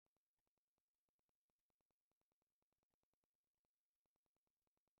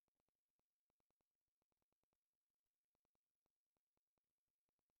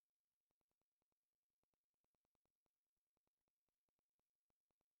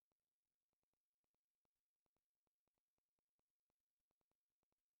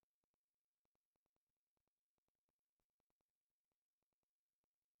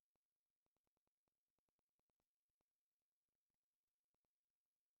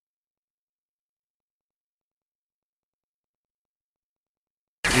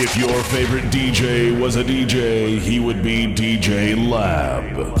If your favorite DJ was a DJ, he would be DJ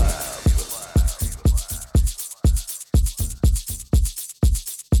Lab.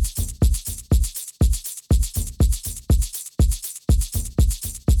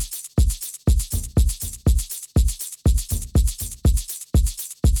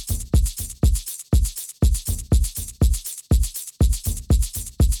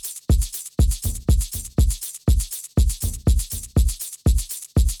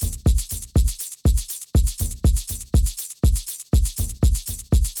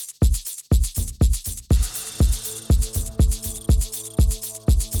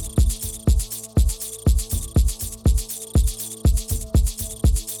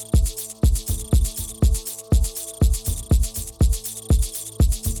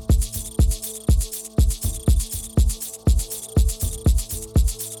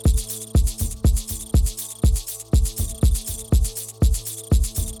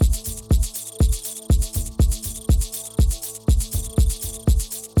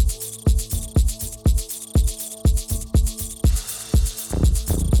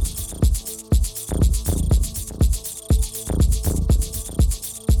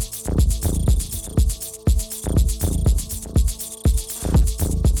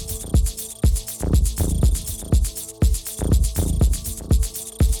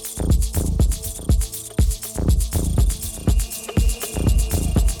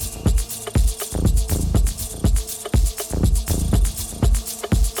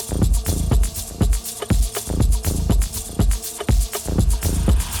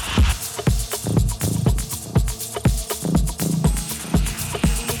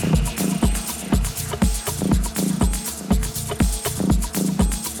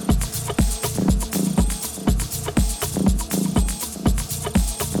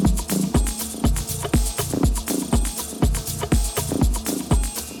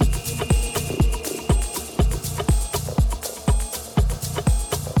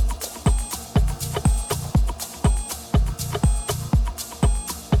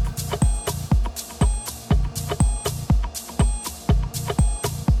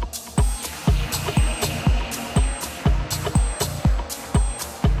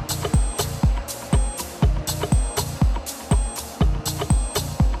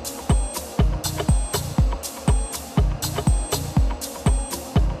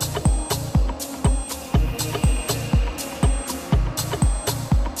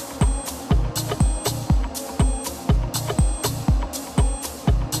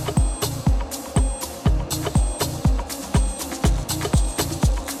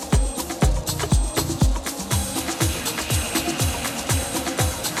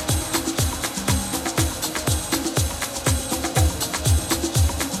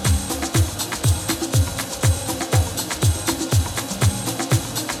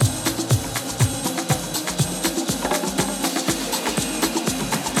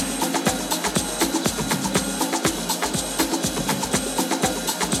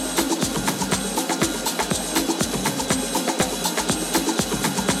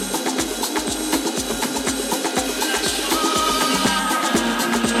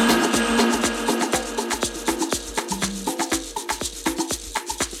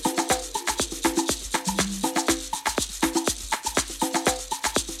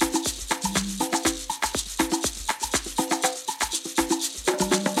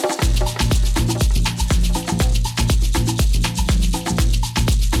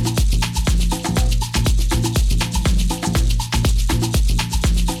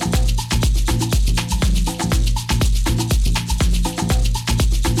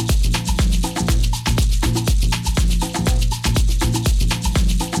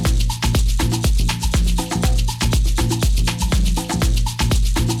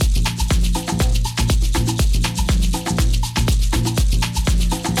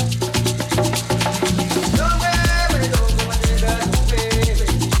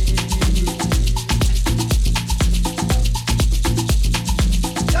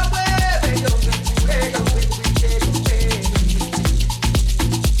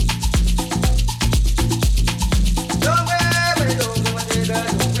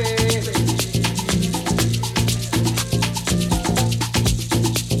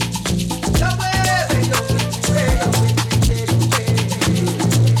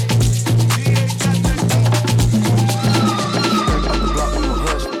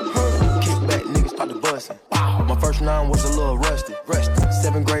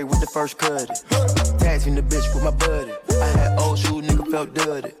 first cut it. Tag team the bitch with my buddy. I had old shoe, nigga felt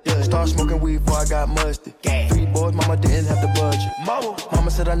dirty. Start smoking weed before I got musty. 3 boys, mama didn't have the budget. Mama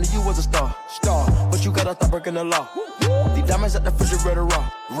said I knew you was a star, but you gotta stop breaking the law. These diamonds at the refrigerator raw.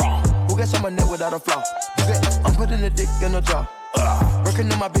 Who gets on my neck without a flaw? I'm putting the dick in the jar.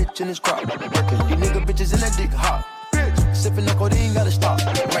 Working on my bitch in his crop. Working these nigga bitches in that dick hot. Sipping the codeine, gotta stop.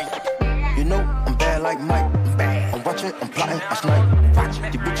 You know I'm bad like Mike. I'm watching, I'm plotting, I snipe.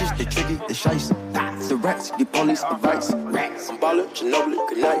 These bitches, they tricky, they shice. The rats, the police advice. I'm ballin', Ginobili,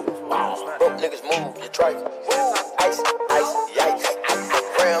 good night. Broke niggas move, you try. Ice, yikes.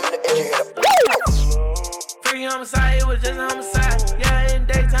 Ram the engine, hit up. Free homicide, it was just a homicide. Yeah, in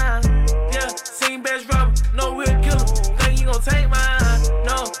daytime. Yeah, seen best rubber, no real killer. Think you gon' take mine?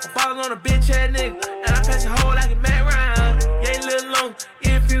 No, I'm ballin' on a bitch head nigga. And I pass your hole like a Matt Ryan. You ain't little long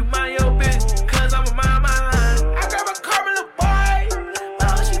if you mind your bitch, cause I'm a mind mine. I grab a car with a boy.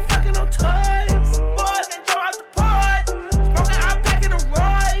 Oh, she fucking on toys. Boys can throw out the pot. Smoking out back in the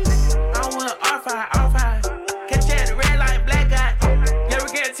Royce. I want R5. Catch you at the red light, black guy. Yeah, we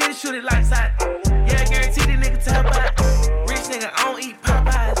guarantee to shoot it like side. Yeah, guarantee the nigga tap out. Rich nigga, I don't eat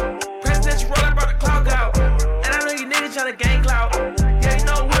Popeyes. Presidential roll, I brought the clock out. And I know you niggas tryna gang clout. Yeah, you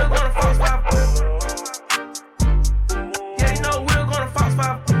know we're gonna false five. Yeah, you know we're gonna false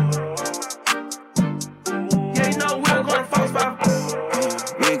five. Yeah, you know we're gonna false five.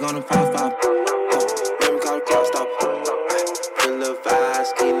 We gonna fall five. Let me call the cross stop. Put a little vibe,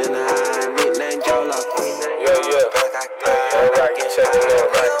 skin in the eye, nickname Jolo. Everybody get checked in there,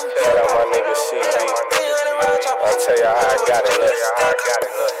 right? Shout out my nigga CG. I'll tell y'all how I got it, look.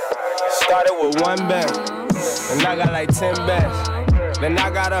 Started with 1 band, and I got like 10 bands. Then I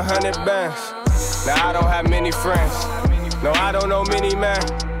got 100 bands. Now I don't have many friends. No, I don't know many men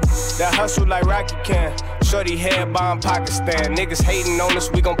that hustle like Rocky can. Shorty head bomb Pakistan. Niggas hating on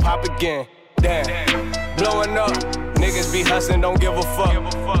us, we gon' pop again. Damn, blowing up. Niggas be hustling, don't give a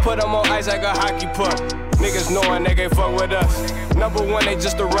fuck. Put them on ice like a hockey puck. Niggas knowing they can't fuck with us. Number 1, they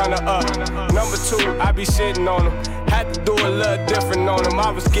just a runner up. Number 2, I be shitting on them. Had to do a little different on them. I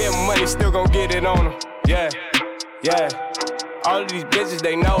was getting money, still gon' get it on them. Yeah. All of these bitches,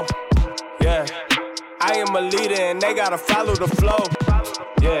 they know. Yeah. I am a leader and they gotta follow the flow.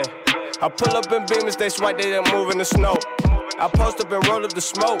 Yeah. I pull up in beamers, they swipe, they done move in the snow. I post up and roll up the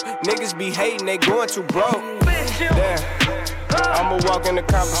smoke. Niggas be hating, they going too broke. Damn. I'm a walking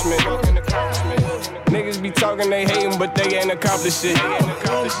accomplishment. Niggas be talking, they hating, but they ain't accomplished shit.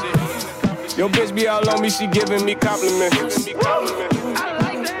 Yo, bitch be all on me, she giving me compliments.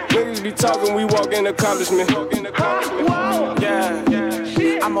 Niggas be talking, we walking accomplishment.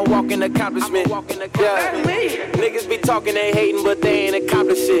 Yeah, I'm a walking accomplishment. Yeah, niggas be talking, they hating, but they ain't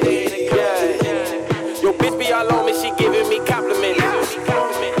accomplished shit. Yeah, yo, bitch be all on me, she giving me compliments.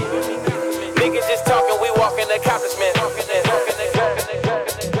 Niggas just talking, we walking accomplishment.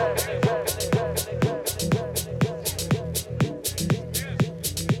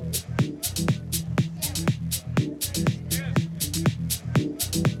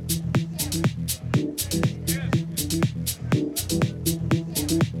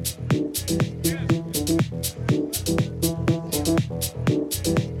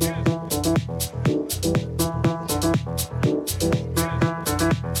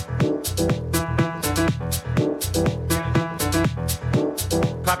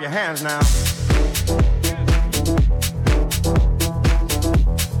 Clap your hands now.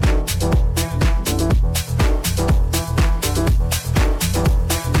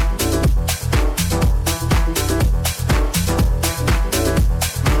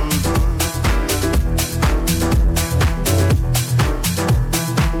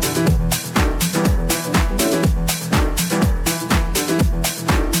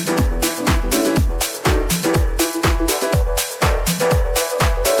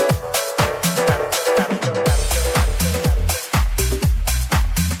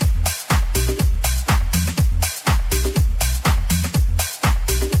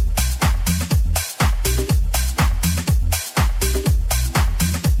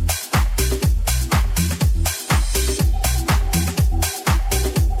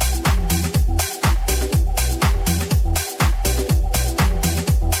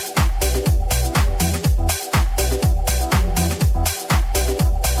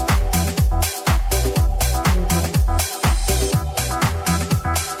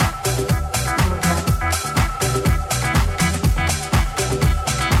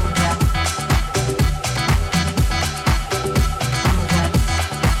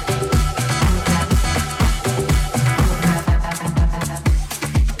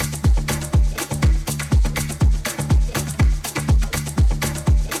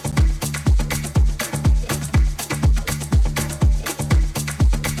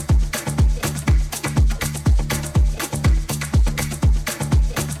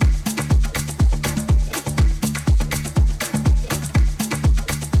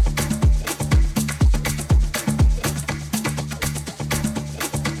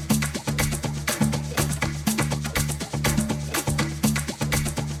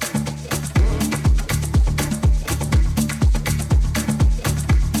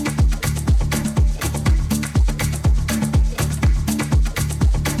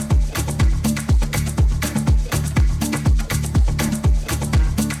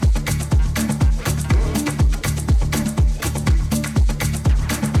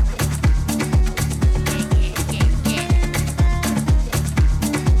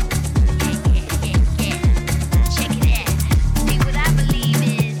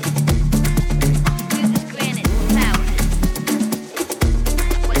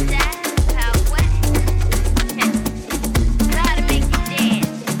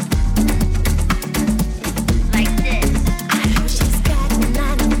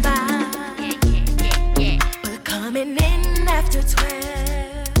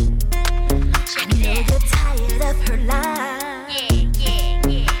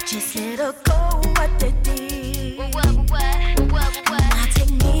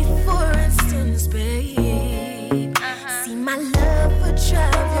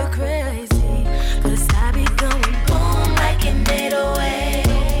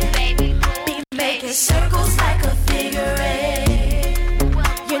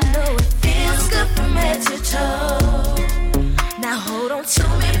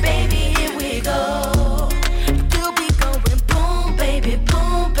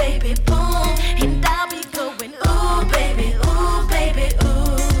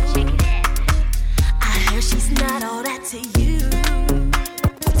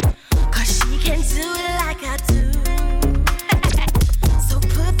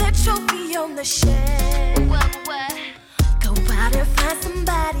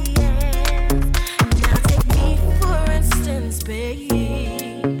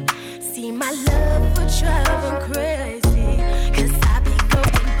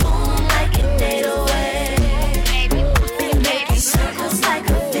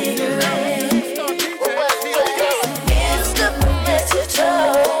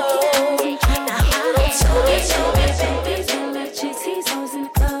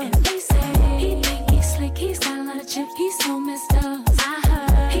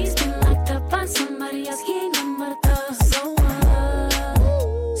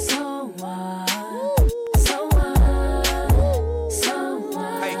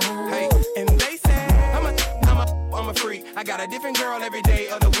 different girl every day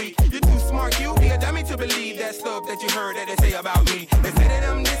of the week. You're too smart, you be a dummy to believe that stuff that you heard that they say about me. They say that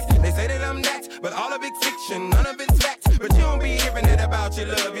I'm this, they say that I'm that, but all of it's fiction, none of it's facts. But you don't be hearing that about your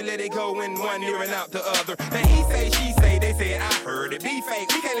love. You let it go in one ear and out the other. Now he say, she say, they say I heard it. Be fake,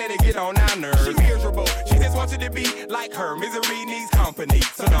 we can't let it get on our nerves. She miserable, she just wants you to be like her. Misery needs company,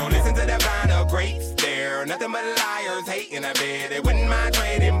 so don't listen to that vine of grapes. There, nothing but liars hating. I bet they wouldn't mind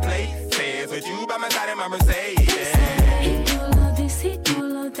trading places with you by my side in my Mercedes. He do love this, he do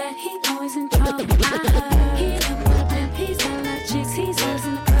love that. He always in trouble. He up with them, he's got a lot of chicks. He's always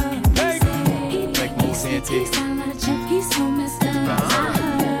in the club. He make me sick. He's got a lot of chicks. He's so messed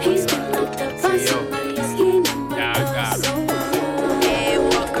up. He's been locked up by somebody else. He never knows. Hey,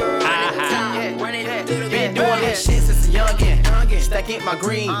 what girl? Been doing this shit since a youngin'. Stacking my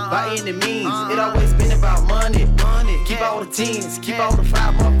green by any means. It always been about money. Keep all the teens, keep all the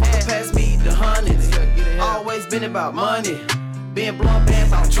 5 motherfuckers pass me the hundreds. Always been about money. Being blunt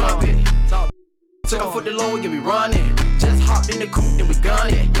bands on trumpet. Took off with the low, yeah, we running. Just hopped in the coupe, then we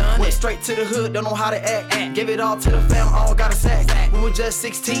gun it. Went straight to the hood, don't know how to act. Give it all to the fam, all got a sack. We were just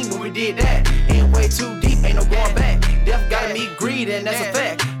 16 when we did that. Ain't way too deep, ain't no going back. Death got me greed, and that's a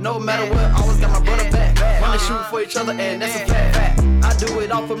fact. No matter what, always got my brother back. Wanna shoot for each other, and that's a fact. I do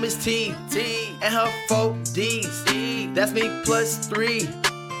it all for Miss T and her 4 D's. That's me plus 3.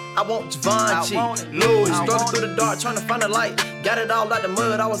 I want Javonchi, Louis, struggle through the dark, trying to find a light. Got it all out the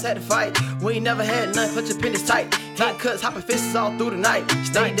mud, always had to fight. We ain't never had nothing, put your pennies tight. Hit cuts, hopping fists all through the night.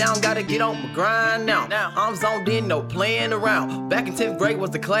 Stay down, gotta get on my grind now. I'm zoned in, no playing around. Back in 10th grade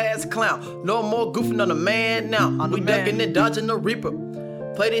was the class clown. No more goofing on the man now. We ducking and dodging the reaper.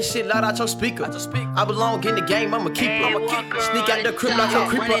 Play this shit loud out your speaker. I belong in the game, I'm a keeper. Sneak out the crib like a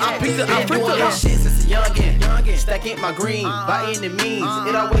creeper. I picked it, I picked it. Shit since a youngin'. Stacking my green by any means.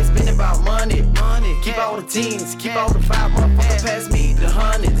 It always been about money. Keep all the teens, keep all the 5 motherfuckers pass me the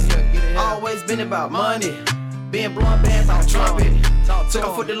hundreds. Always been about money. Being blunt bands on trumpet. Took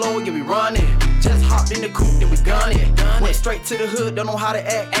off with the low, yeah, we running. Just hopped in the coupe, then we gun it. Went straight to the hood, don't know how to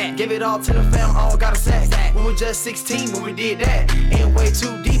act. Give it all to the fam, all got a sack. We were just 16 when we did that. Ain't way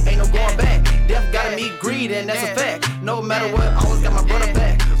too deep, ain't no going back. Death got me greed, and that's a fact. No matter what, always got my brother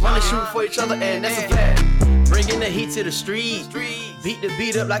back. Wanna shoot for each other, and that's a fact. Bringing the heat to the street. Beat the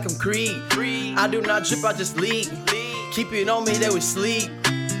beat up like I'm Creed. I do not drip, I just lead. Keep it on me, they would sleep.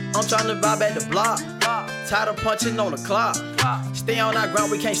 I'm trying to vibe at the block. Tired of punching on the clock. Stay on that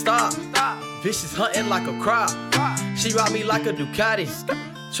ground, we can't stop. Vicious hunting like a crop. She ride me like a Ducati.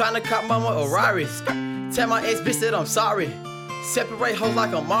 Trying to cop mama a Rari. Tell my ex bitch that I'm sorry. Separate hoes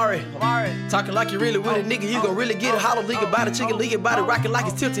like Amari. Talking like you really with a nigga, you gon' really get it. Hollow league about it, chicken league about it, rockin' like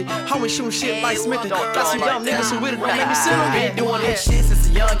it's tilted. Homie shooting shit like Smith. Got some young niggas who with it, don't make me sit on it. Been doing that shit since a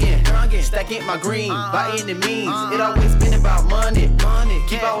youngin'. Stacking my green by any means. It always been about money.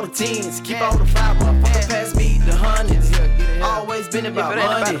 Keep all the teens, keep all the 5 motherfuckers pass me the hundreds. Always been about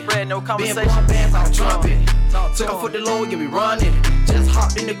money. Being blunt bands on trumpet. Took off with the low, yeah, we running. Just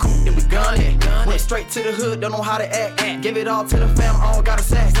hopped in the coupe, then we gun it. Went straight to the hood, don't know how to act. Give it all to the fam, all got a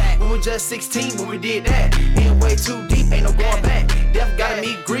sack. We were just 16 when we did that. Ain't way too deep, ain't no going back. Death got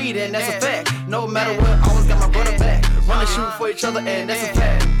me greed, and that's a fact. No matter what, always got my brother back. Wanna shoot for each other, and that's a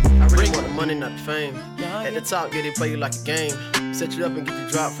fact. I really want the money, not the fame. At the top, get it, play you like a game. Set you up and get you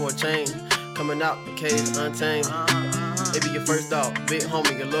dropped for a chain. Coming out, the cage untamed. It be your first dog, big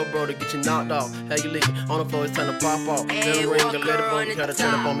homie, your little bro to get you knocked off. How you leaking? On the floor, it's time to pop off. Let it ring, let it bone, you gotta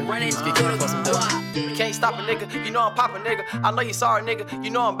turn up on me. You just get for some dough. You can't stop a nigga, you know I'm poppin' nigga. I know you sorry nigga, you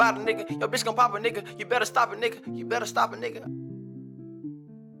know I'm about a nigga. Your bitch gon' pop a nigga, you better stop a nigga. You better stop a nigga.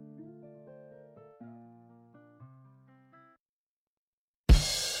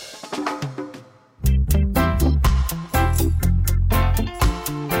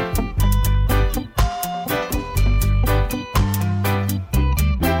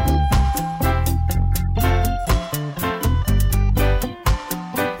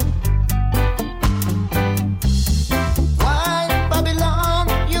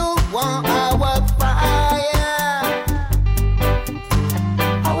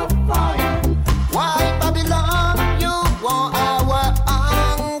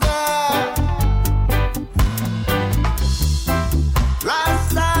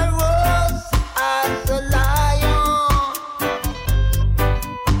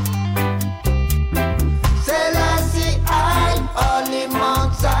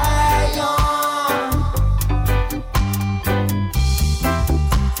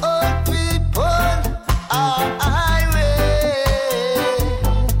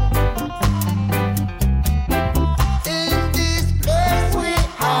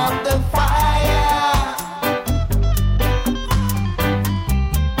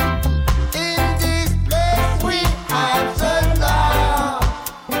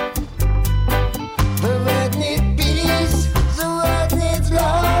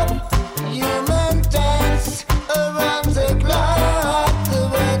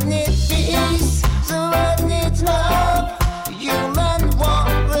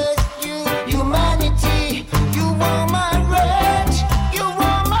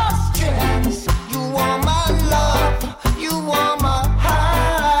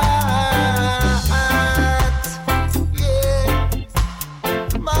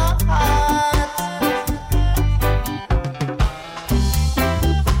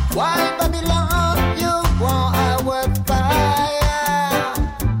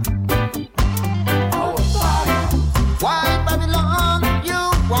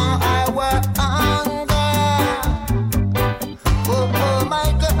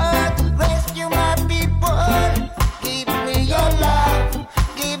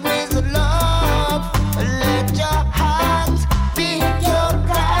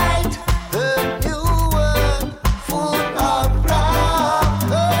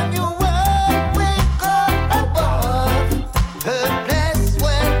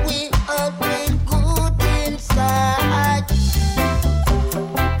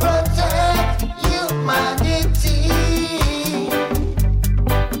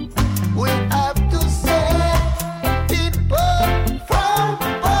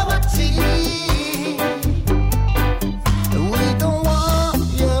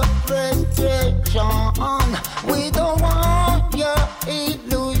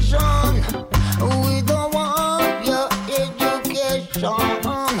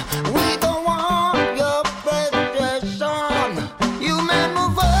 We don't want your frustration. You may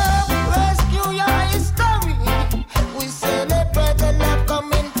move up, rescue your history. We celebrate the love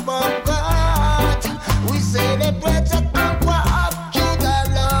coming from God. We celebrate the conquer of Judah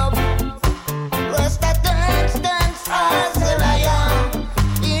love. Rasta dance, dance as a lion.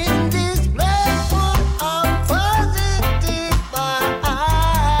 In this place full of positive vibe.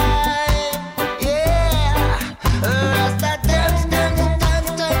 Yeah. Rasta dance, dance,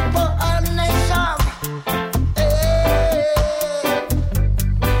 dance, dance for our nation. Hey.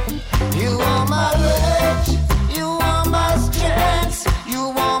 You are my rage, you are my strength, you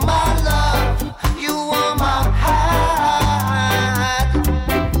are my love, you are my heart.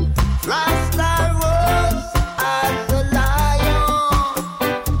 Rasta rose as a lion.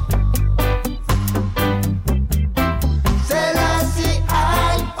 Selassie I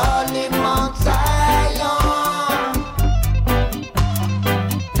on the Mount Zion.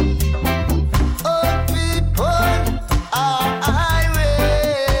 Oh people are irate.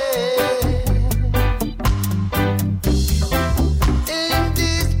 In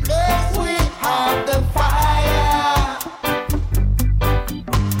this place we have the fire.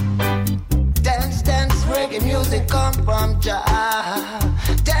 Dance, dance, reggae music come from Jah.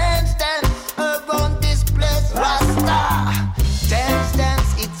 Dance, dance, around this place, Rasta. Dance, dance,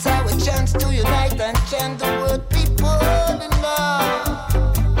 it's our chance to unite and chant the word. People in love,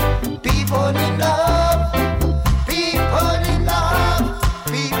 people in love, people in love,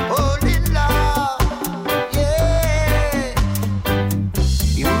 people in love. Yeah.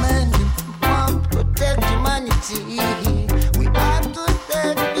 Humanity, want to protect humanity. We have to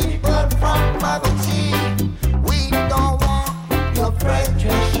save people from poverty. We don't want your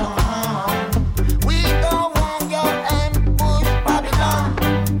frustration. We don't want your ambush, Babylon.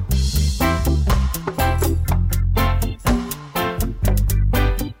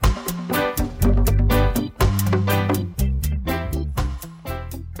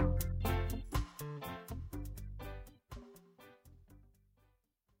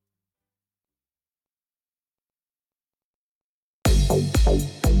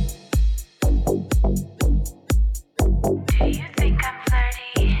 Do you think I'm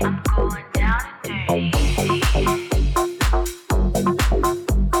flirty? I'm going down and dirty.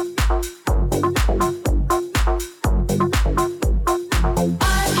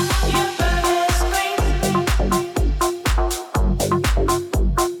 I'm your first queen.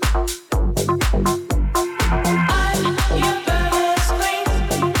 I'm your first queen.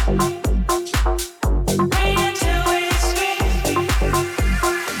 Bring it to its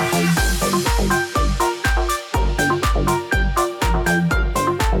scream.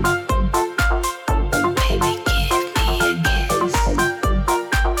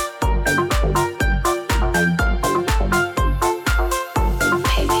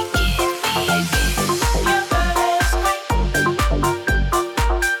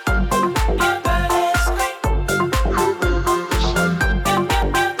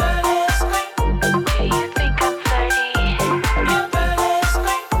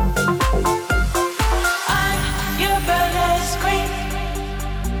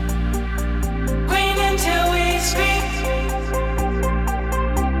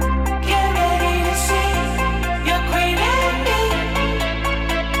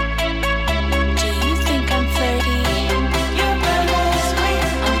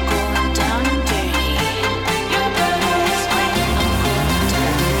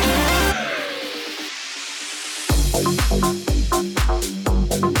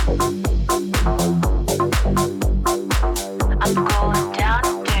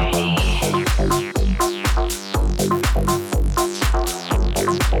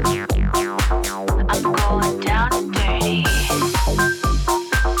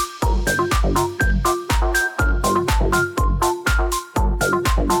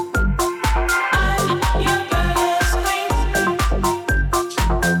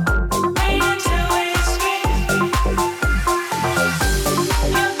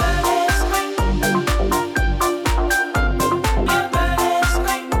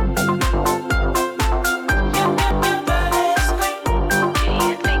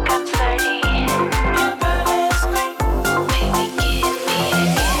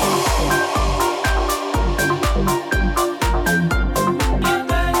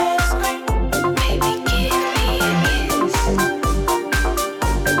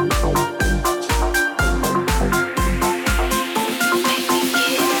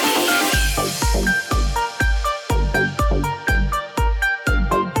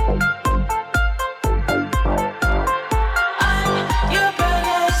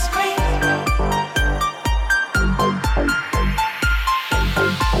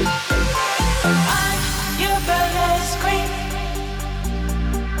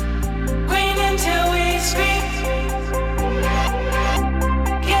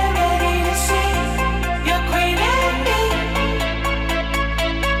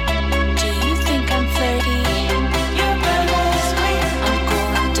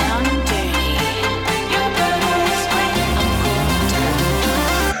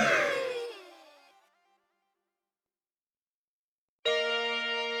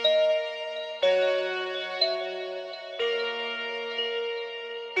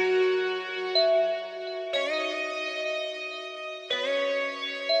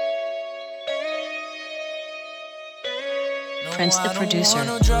 Prince the producer. I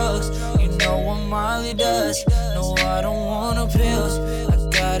don't want no drugs. You know what Molly does. No, I don't want no pills. I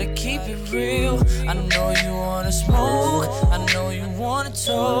gotta keep it real. I know you wanna smoke. I know you wanna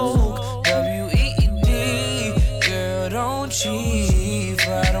talk. W-E-E-D. Girl, don't cheat.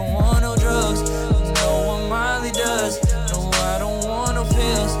 I don't want no drugs. You know what Molly does. No, I don't want no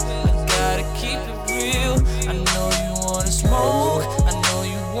pills. I gotta keep it real. I know you wanna smoke. I know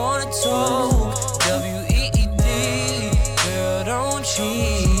you wanna talk. W-E-E-D. Girl, don't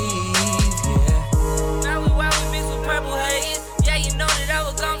cheat. Now we wild with mixed with purple haze. Yeah, you know that I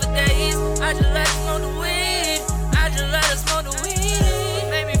was gone for days. I just let her smoke the weed. I just let her smoke the weed.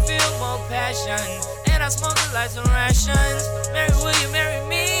 Made me feel more passion. And I smoke it like some rations. Mary, will you marry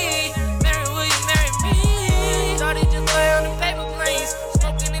me? Mary, will you marry me? Shawty just lay on the paper planes.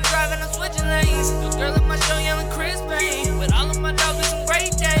 Smoking and driving, I'm switching lanes. Your girl in my show yelling Chris Payne. With all of my dogs, it's some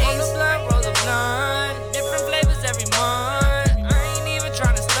great days. Roll the blunt. Different flavors every month. I ain't even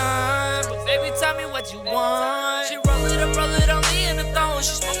trying to stunt. But baby, tell me what you want. She roll it up, only in the thong.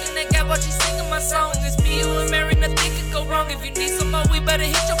 She smoking that gap while she singing my song. It's me, you and Mary, nothing could go wrong. If you need some more, we better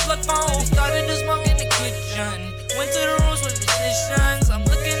hit your plug phone. We started to smoke in the kitchen. Went to the rooms with musicians. I'm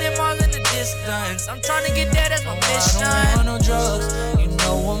looking at all in the distance. I'm trying to get that as my mission. I don't want no drugs. You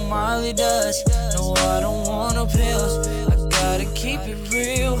know what Molly does. No, I don't want no pills. I gotta keep it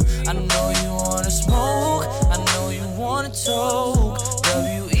real. I know you wanna smoke. I know you wanna talk.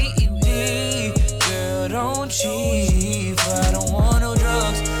 W-E-E-D. Girl, don't cheat. I don't want no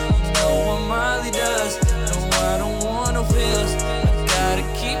drugs. You know what Molly does. No, I don't want no pills. I gotta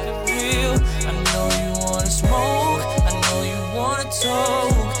keep it real. I know you wanna smoke. I know you wanna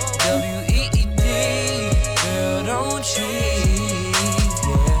talk. W-E-E-D. Girl, don't cheat.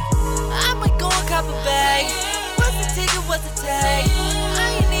 Yeah. I might go and cop a bag. What's the ticket, what's the tag? I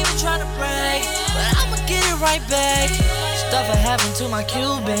ain't even tryna brag, but I'ma get it right back. Stuff happened to my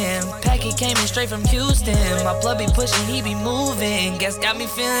Cuban. Packet came in straight from Houston. My blood be pushing, he be moving. Guess got me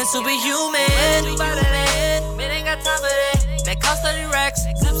feeling superhuman. Man, ain't got time for that. That cost 30 racks,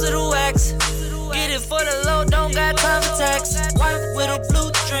 zips of the wax. Get it for the low, don't got time for tax. Wife with a blue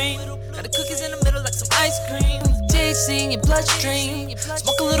dream. Got the cookies in the middle like some ice cream. THC in your bloodstream.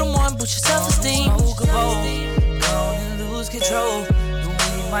 Smoke a little more and boost your self-esteem. Smoke a bowl, go and lose control. The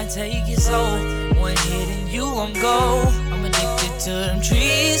weed might take your soul. One hit and you won't go. I'm addicted to them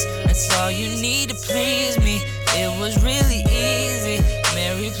trees. That's all you need to please me. It was really easy.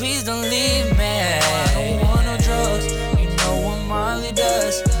 Mary, please don't leave me. I don't want no drugs. You know what Molly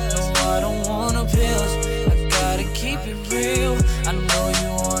does. No, I don't want no pills. I gotta keep it real. I know you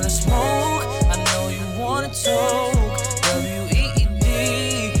wanna smoke. I know you wanna talk. W-E-E-D.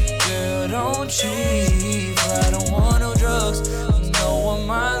 Girl, don't cheat. I don't want no drugs. You know what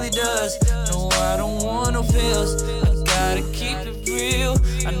Molly does. No, I don't want no pills. I gotta keep it real.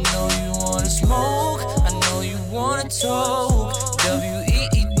 I know you wanna smoke. I know you wanna talk.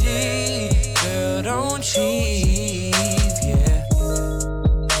 W-E-E-D. Girl, don't cheat. Yeah.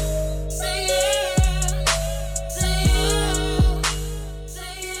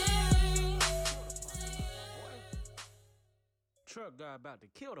 Truck guy about to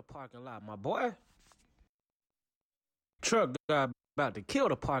kill the parking lot, my boy. Truck guy about to kill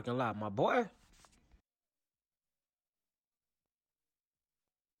the parking lot, my boy.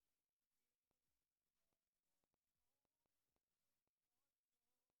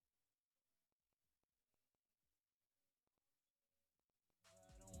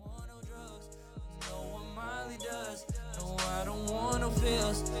 No, I don't want no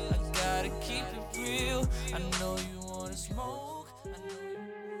pills. I gotta keep it real. I know you wanna smoke.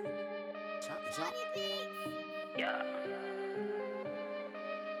 Jump. Yeah.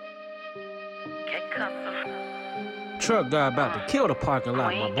 Get custom. Truck guy about to kill the parking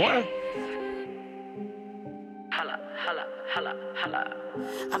lot, my boy. Holla.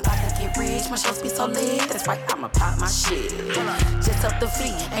 I'm about to get rich, my shows be so lit. That's right, I'ma pop my shit. Just up the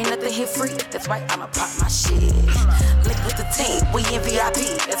fleet, ain't nothing here free. That's right, I'ma pop my shit. Link with the team, we in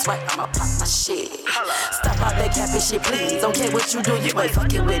VIP. That's right, I'ma pop my shit. Stop all that capping shit, please. Don't care what you do, you ain't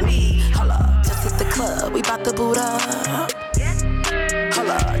fucking with me. Holla, just hit the club, we bout to boot up.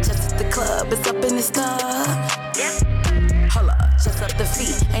 Holla, just hit the club, it's up in the stuff. Holla, just up the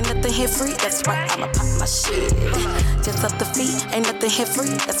feet, ain't nothing here free. That's right, I'ma pop my shit. Just up the feet, ain't nothing here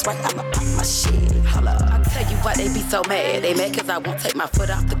free. That's right, I'ma pop my shit. Holla, I'll tell you why they be so mad. They mad cause I won't take my foot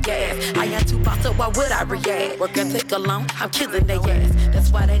off the gas. I am too bossed up, why would I react? Work ethic alone, I'm killing they ass. That's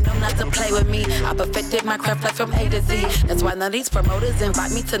That's why they know not to play with me. I perfected my craft like from A to Z. That's why none of these promoters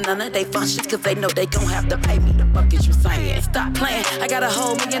invite me to none of their functions, cause they know they gon' have to pay me. The fuck is you saying? Stop playing. I got a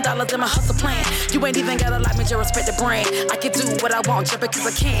whole $1 million in my hustle plan. You ain't even gotta like me, just respect the brand. I can do what I want just because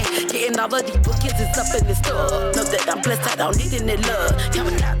I can. Getting all of these bookings is up in the store. Know that I'm blessed, I don't need any love.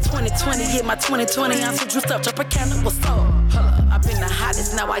 Coming out 2020, yeah, my 2020. I'm so juiced up, drop a can of what's up. I've been the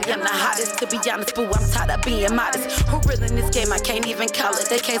hottest, now I am the hottest. To be honest, boo, I'm tired of being modest. Who real in this game, I can't even call it.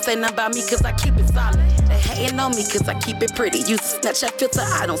 They can't say nothing about me cause I keep it solid. They hating on me cause I keep it pretty. Use a Snapchat filter,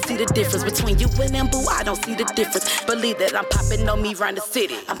 I don't see the difference. Between you and them, boo, I don't see the difference. Believe that I'm popping on me round the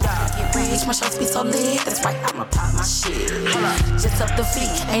city. I'm about to get rich, my shows be so lit. That's right, I'ma pop my shit. Just up the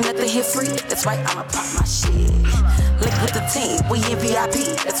feet, ain't nothing here free. That's right, I'ma pop my shit. Link with the team, we in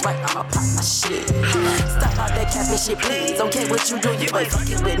VIP. That's right, I'ma pop my shit. Stop all that capping shit, please. Don't care what you do, you ain't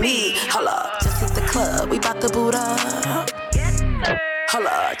fucking with me. Hold up, just hit the club, we bout to boot up. Hold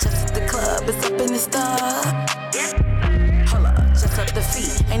up, just hit the club, it's up in the stuff. Hold up, just up the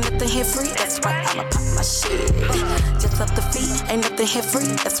feet, ain't nothing here free. That's right, I'ma pop my shit. Just up the feet, ain't nothing here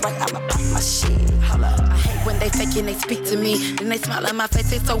free. That's right, I'ma pop my shit. Hold up, I hate when they fake and they speak to me. Then they smile in my face,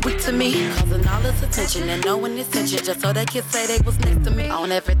 they so weak to me. Causing all this attention and no one is attention. Just so they can say they was next to me.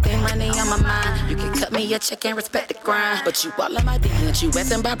 On everything, money on my mind. You can cut me a check and respect the grind. But you all in my DMs, you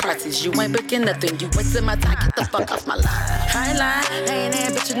asking about prices. You ain't booking nothing, you wasting my time. Get the fuck off my line. I ain't lying, I ain't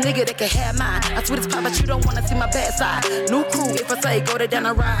that bitch a nigga that can have mine. I swear this pop, but you don't wanna see my bad side. New crew, if I say go, they down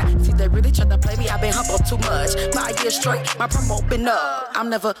the ride. See, they really try to play me, I been humble too much. 5 years straight, my promo been up. I'm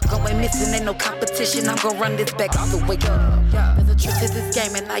never going missing, ain't no competition. I'm gonna run this back all the way up. There's a truth to this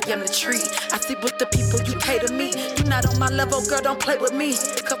game, and I am the tree. I sleep with the people you pay to me. You not on my level, girl, don't play with me.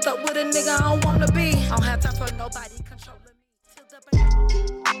 Cuffed up with a nigga I don't wanna be. I don't have time for nobody controlling me.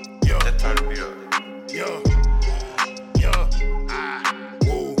 Yo, that turn me up. Yo.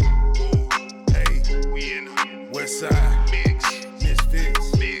 Woo. Hey, we in the West Side. Mix.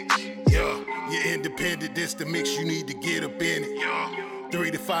 Misfits. Mix. Yo, you're independent, this the mix, you need to get up in it. Yo.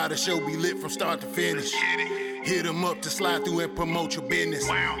 3 to 5, the show be lit from start to finish. Hit 'em up to slide through and promote your business.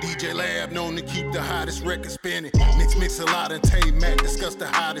 Wow. DJ Lab known to keep the hottest record spinning. Mix a lot and Tay Mac discuss the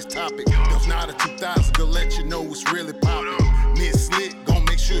hottest topic. Those not a 2000 gonna let you know what's really poppin'. Miss Slick gon'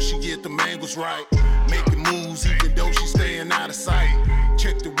 make sure she get the angles right. Making moves even though she staying out of sight.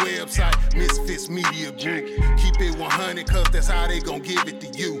 Check the website, Misfits Media Group. Keep it 100 cause that's how they gon' give it to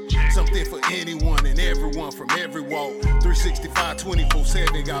you. Something for anyone and everyone from every walk. 365,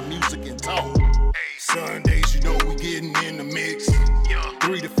 24/7, got music and talk. Sundays, you know we getting in the mix.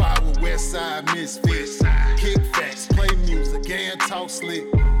 3 to 5 with Westside Misfits. Kick facts, play music, and talk slick.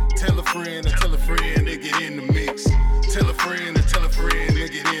 Tell a friend to get in the mix. Tell a friend to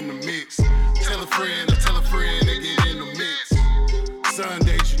get in the mix. Tell a friend to get in the mix.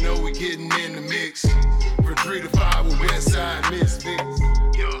 Sundays, you know we getting in the mix. From 3 to 5 with Westside Misfits.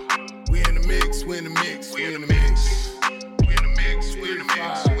 We in the mix, we in the mix, we in the mix. We in the mix, we in the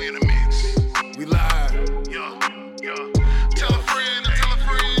mix, we in the mix. We live. Tell a friend to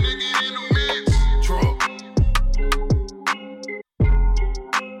get in the mix. Truck.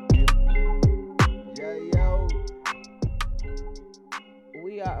 Yo.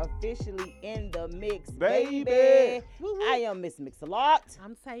 We are officially in the mix, baby. I am Miss Mix-a-Lot.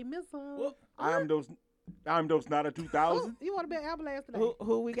 I'm Tay Missile. I'm those not a 2000. You want to be an ambulance today?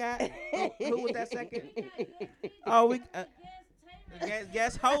 Who we got? Who was that second? Oh, we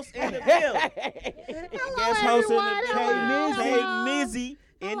guest host in the building. Guest host in the building. Hey, Mizzy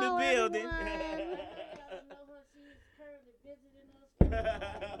in the building.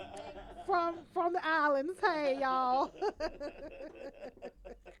 From the islands. Hey, y'all.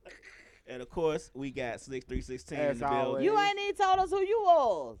 And of course, we got Slick 316 in the building. You ain't even told us who you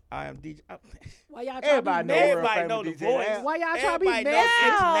was. I am DJ. Why y'all Everybody know the voice. Why y'all trying to be Everybody knows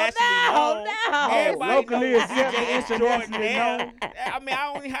internationally known. Everybody Locally knows accepted, internationally known. I mean,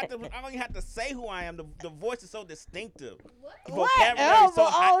 I only have to say who I am. The voice is so distinctive. The Vocabulary so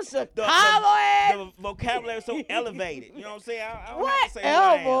high. The vocabulary is so elevated. You know what I'm saying? I don't What have to say who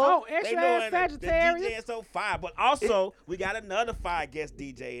I am. Oh, extra They know Sagittarius. the DJ is so fire. But also, we got another fire guest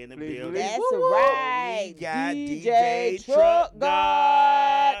DJ in the building. That's right. We got DJ Truck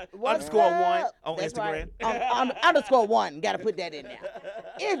God. What's _1 up? on That's Instagram. Right. _1. Got to put that in there.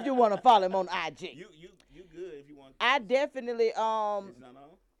 If you want to follow him on IG. You good if you want. I definitely It's not on?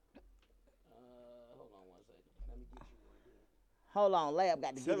 Hold on, Lab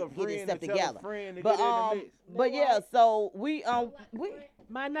got to get his stuff together. But but yeah, so we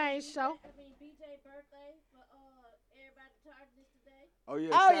my name's Show. Oh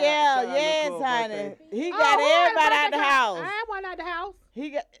yeah, yes, honey. He got everybody out the house. I ain't one out the house. He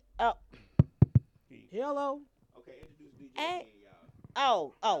got Hello. Okay, introduce DJ And- again,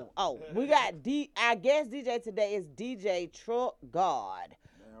 y'all. Oh. We got our guest DJ today is DJ Truck God.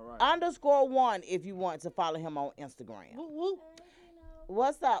 _1 if you want to follow him on Instagram. Woo, woo.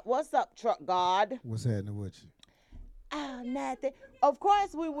 What's up? What's up, Truck God? What's happening with you? Nothing. Of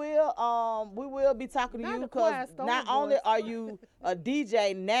course we will be talking to Not you the because quiet storm not only voice. are you a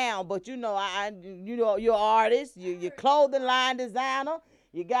DJ now, but you know you're an artist, you're clothing line designer,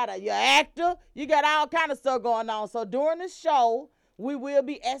 you're actor, you got all kind of stuff going on. So during the show, we will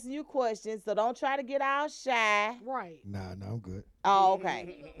be asking you questions, so don't try to get all shy. Right. Nah, I'm good. Oh,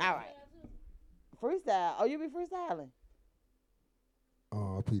 okay. All right. Freestyle. Oh, you be freestyling?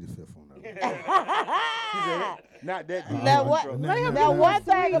 Oh, I'll plead the fifth on that one. Not that deep. Now what? Now one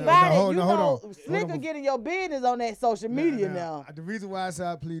thing about it, hold you on, know, hold on. Slicker getting your business on that social media now. The reason why I say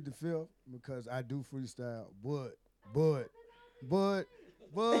I plead the fifth because I do freestyle, but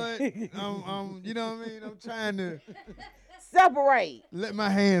I'm you know what I mean? I'm trying to separate. Let my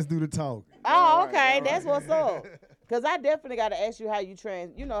hands do the talking. Oh, okay, that's what's up. Cause I definitely got to ask you how you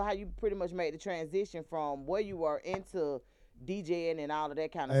how you pretty much made the transition from where you were into DJing and all of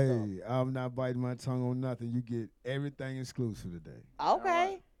that kind of stuff. Hey, I'm not biting my tongue on nothing. You get everything exclusive today.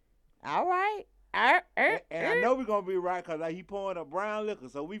 Okay. All right. And I know we're gonna be right because he pouring up brown liquor,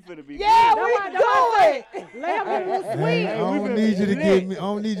 so we finna be Yeah, good. we do it. I don't need you to get me. I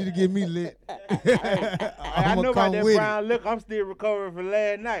don't need you to get me lit. I know about that brown liquor. I'm still recovering from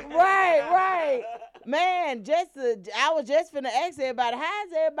last night. Right. Man, I was just finna ask everybody,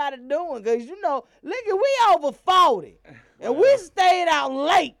 how's everybody doing? Because, look, we over 40, and we stayed out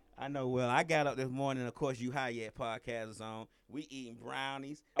late. I know. Well, I got up this morning. Of course, you Hayat podcast is on. We eating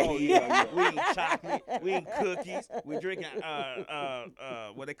brownies. Oh yeah. We eating chocolate. We eating cookies. We drinking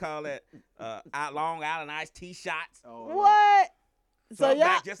what they call that? Long Island iced tea shots. Oh, What? So So I'm y'all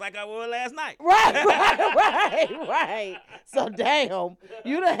back just like I was last night. Right. So damn,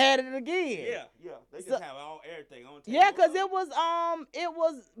 you done had it again. Yeah. They just have everything on tape. Yeah, cause it was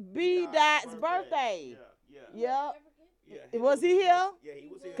B Dot's birthday. Yeah. Was he here? Yeah, he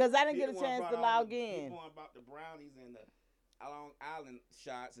was here. Cause I didn't He get a the one chance brought to all log the- He in. pouring about the brownies and the Long Island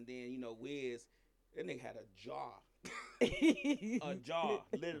shots, and then Wiz, that nigga had a jar,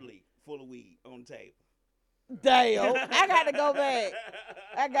 literally full of weed on the table. Damn, I got to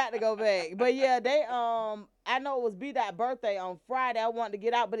go back. But yeah, they I know it was B Dot birthday on Friday. I wanted to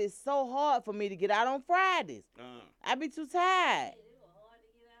get out, but it's so hard for me to get out on Fridays. I be too tired.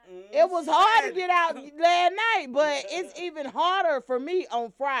 It was hard to get out last night, but it's even harder for me on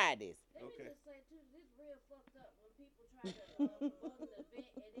Fridays. Okay.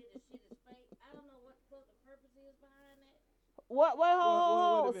 What?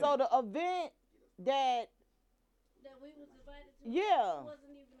 What So the event that we was invited to, yeah. it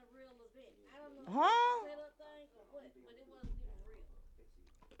wasn't even a real event. I don't know if Huh? it was a setup thing or what, but it wasn't even real.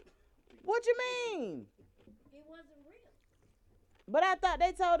 What you mean? It wasn't real. But I thought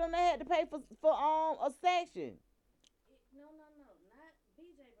they told them they had to pay for a section. No, not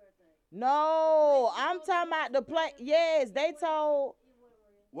BJ birthday. No, I'm talking about the play. Yes, they told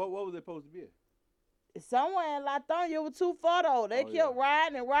What was it supposed to be? somewhere in Latonia it was too far though. They Oh, kept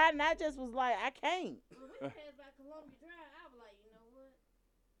riding and riding. I just was like, I can't. When we passed by Columbia Drive, I was like, you know what?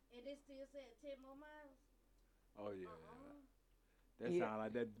 And they still said 10 more miles. Oh yeah. That sound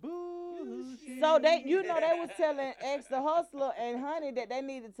like that bullshit. So they was telling X the Hustler and Honey that they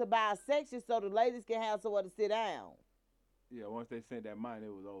needed to buy a section so the ladies can have somewhere to sit down. Yeah, once they sent that money,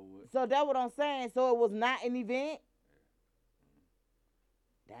 it was over with. So that's what I'm saying. So it was not an event.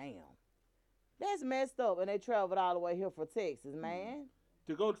 Damn. That's messed up, and they traveled all the way here for Texas, man.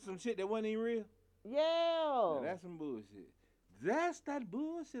 To go to some shit that wasn't even real? Yeah. Now, that's some bullshit. That's that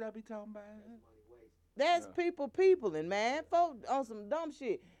bullshit I be talking about. That's peopling, man. Folk on some dumb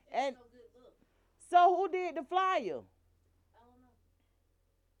shit. And so who did the flyer?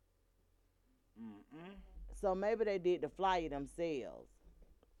 So maybe they did the flyer themselves. You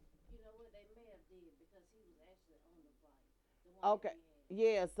know what? They may have did because he was actually on the flight. Okay.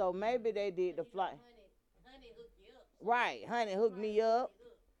 Yeah, so maybe they did the flyer. Honey hooked you up. Right, Honey hooked me up.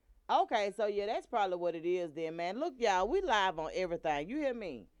 Okay, so yeah, that's probably what it is then, man. Look, y'all, we live on everything. You hear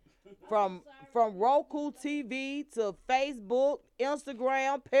me? From Roku TV to Facebook,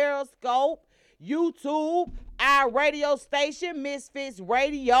 Instagram, Periscope, YouTube, our radio station, Misfits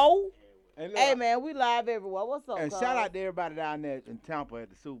Radio. Hey, man, we live everywhere. What's up, And cuz? shout out to everybody down there in Tampa at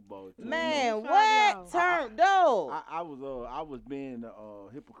the Super Bowl. Too. Man, what? Turned up. I was being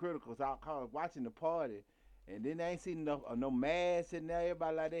hypocritical. So I was watching the party, and then I ain't seen no mass sitting there.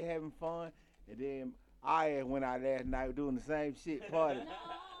 Everybody like they having fun, and then I ass went out last night doing the same shit party.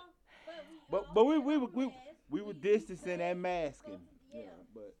 But we were distancing and masking. Yeah,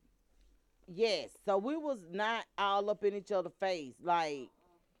 but yes, so we was not all up in each other's face. Like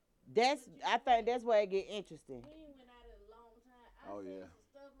I think that's where it get interesting. We ain't went out in a long time. I Oh, seen yeah. some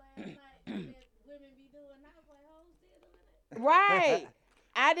stuff last night that women be doing. I was like, oh, still doing that? Right.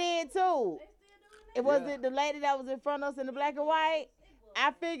 I did too. It was it the lady that was in front of us in the black and white.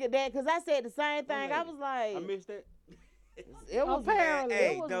 I figured that because I said the same thing. I was like, I missed that. It was Apparently.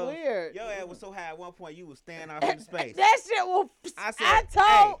 it was though, weird. Your ass was so high at one point you was standing off in space. That shit was. I said, I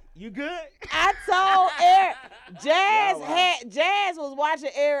told. hey, you good? I told Eric. Jazz was watching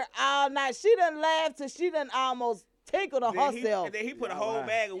Eric all night. She done laughed till she done almost tinkled on herself. And then he put a whole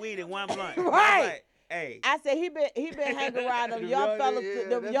bag of weed in one blunt. Right. I was like, hey. I said he been hanging around them young fellas, They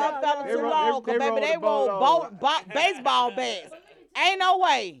too long, cause baby they roll baseball bats. Ain't no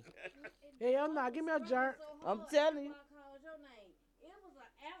way. Hell no, give me a jerk. I'm telling you. It was an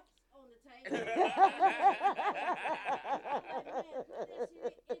ounce on the table.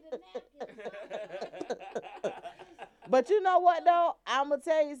 But you know what though? I'ma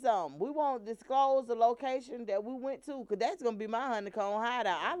tell you something. We won't disclose the location that we went to, cause that's gonna be my honeycomb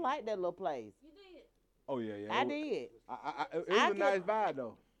hideout. I like that little place. You did. Oh yeah. I did. It was a nice vibe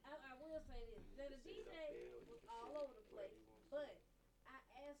though. I will say this. The DJ was all over the place, but I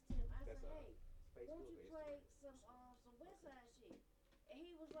asked him, I said, hey, won't you play some West Side shit? And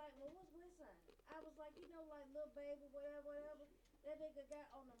he was like, well, what's West Side? I was like, you know, like Lil Baby, whatever. That nigga got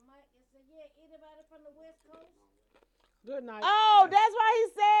on the mic and said, yeah, anybody from the West Coast? Good night. Oh, that's why he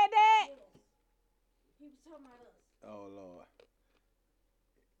said that? Yes. He was talking about us. Oh Lord.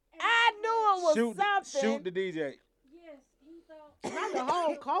 I knew it was something. Shoot the DJ. Yes, he thought. Not the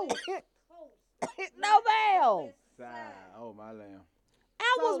whole coast. No mail. Oh my lamb.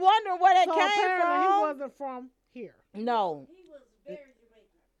 I was wondering where that So came apparently from. he wasn't from here. No. He was very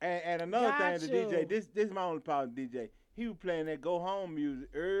Jamaican. And another thing, the Got DJ. you. This is my only problem. with DJ. He was playing that go home music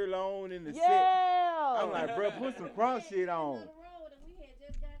early on in the set. Yeah. I'm like, bro, put some crunk shit on. The road and we had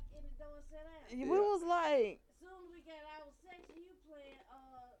just got in the door and sat down. We was like, As soon as we got our section, you playing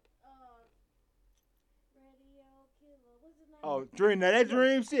Radio Killer. What's his name? Oh, Dream. Now that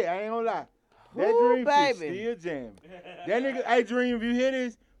Dream shit, I ain't gonna lie. That Ooh, Dream baby. shit still jamming. That nigga, hey Dream, if you hear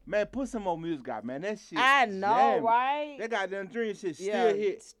this, man, put some more music out, man. That shit. I know, jamming. right? That goddamn Dream shit still Yeah,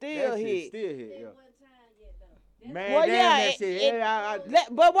 hit. still That shit hit. Still hit, yeah. Man, Well, damn yeah, that shit. Yeah,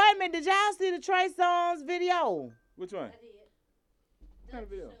 but wait a minute, did y'all see the Trey Songz video? Which one? What kind of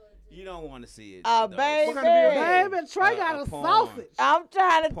video? You don't want to see it. Baby. What kind of video? Baby, Trey got a porn. sausage. I'm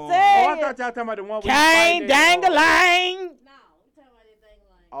trying to Porn. Oh, I tell thought you. y'all talking about the one with Kane Dangalang.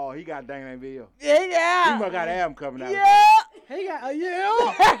 Oh, he got a dang video. Yeah. He must got an album coming out. Yeah. He got a And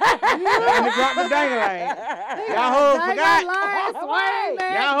he dropped the dang-a-lang. Y'all hoes forgot.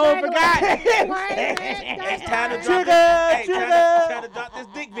 Y'all hoes forgot. It's time to drop Trigger, this. trigger. Trying to drop this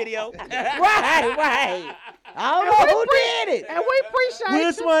dick video. Right. I don't know who did it. And we appreciate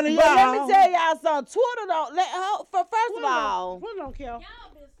Which you. one of But let y'all? me tell y'all something. Twitter don't let her. First of all, We don't care.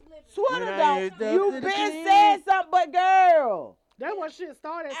 Twitter Yeah, don't. You it's been saying something, but girl, That's what shit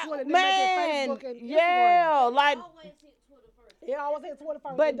started. Twitter. Then man, make it Facebook and yeah, Instagram. like. It always hit Twitter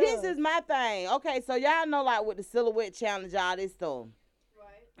first. But It this does. is my thing. Okay, so y'all know like with the silhouette challenge, all this stuff. Right.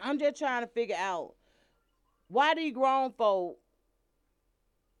 I'm just trying to figure out why these grown folk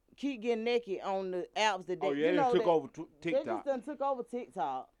keep getting naked on the apps that they, Oh, yeah, you they know, took over They TikTok. just done took over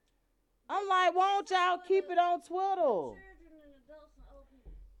TikTok. I'm like, why don't y'all keep it on Twitter?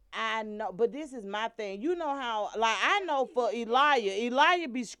 I know, but this is my thing. You know how, like, I know for Elijah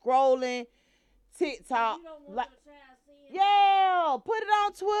be scrolling TikTok. Like, yeah, put it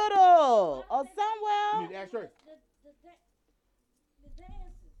on Twitter or somewhere. You need to ask her.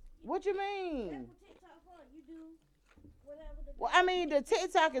 What you mean? Well, I mean, the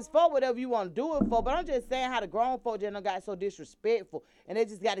TikTok is for whatever you want to do it for, but I'm just saying how the grown folk just done got so disrespectful, and they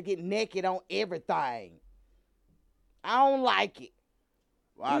just got to get naked on everything. I don't like it.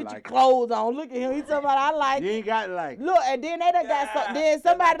 Well, I Get like your it. clothes on. Look at him. He talking about I like You it. ain't got to like it. Look, and then they done got so. Then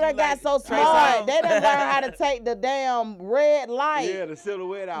somebody done got so Trey smart. Songz. They done learned how to take the damn red light, Yeah, the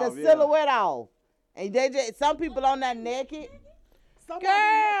silhouette the off. silhouette off, and they just some people on that naked. Somebody-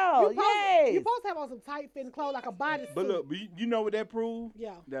 Girl, you supposed, yes. You supposed to have on some tight fitting clothes like a bodysuit. But look, you know what that proves?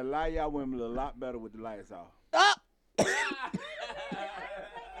 Yeah. That a lot of y'all women look a lot better with the lights off.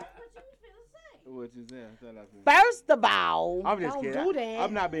 What you saying? First of all, I'm just Don't kidding. do that.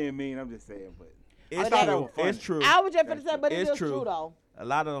 I'm not being mean. I'm just saying, but It's thought that true. was funny. It's true. I was just finna say, but It's it's true. true though. A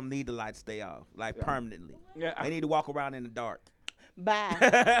lot of them need the light to stay off, like permanently. Yeah. They need to walk around in the dark. Bye.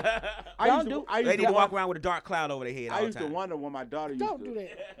 They need to walk around with a dark cloud over their head all I the used to time. wonder when my daughter used Don't to do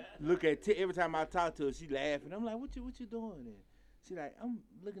that. look at every time I talk to her, she laughing. I'm like, what you doing? And she like, I'm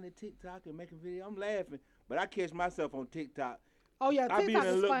looking at TikTok and making videos. I'm laughing, but I catch myself on TikTok. Oh yeah, I be TikTok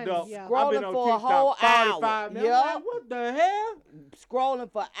done is looked funny. up. Yeah. I've Scrolling been on for a TikTok whole 45 hour. minutes. I'm like, what the hell?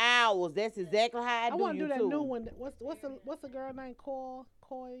 Scrolling for hours. That's exactly how I do want to you do that too. new one. What's the girl named Coy?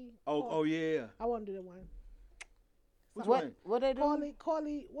 Oh yeah. I want to do that one. Which What one? what they do?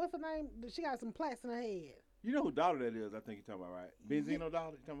 Coy, what's her name? She got some plaques in her head. You know who daughter that is? I think you're talking about, right? Benzino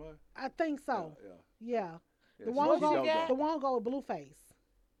daughter. You talking about? I think so. Yeah. The Yeah, one she who go, dope, though. the one who go with Blueface.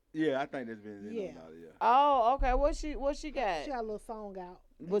 Yeah, I think that's Benzino Yeah. daughter. Yeah. Oh, okay. What she got? She got a little song out.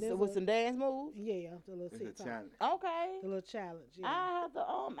 With some dance moves? Yeah, the little It's a TikTok. challenge. Okay. The little challenge. Yeah.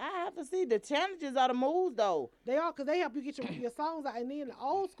 I have to see the challenges are the moves though. They are, because they help you get your songs out, and then the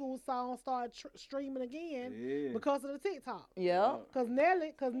old school songs start streaming again Yeah. because of the TikTok. Yeah. Cause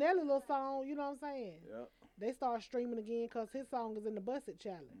Nelly little song, you know what I'm saying? Yeah. They start streaming again because his song is in the Busted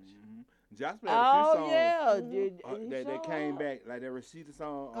Challenge. Mm-hmm. Jasper had a few songs. Yeah. That came back, like that Rashida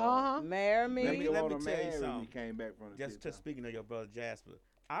song. Marry Me. Let me Wanna tell you Marry Me something. came back from the Just speaking of your brother Jasper,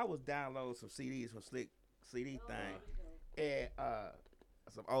 I was downloading some CDs from Slick CD thing, and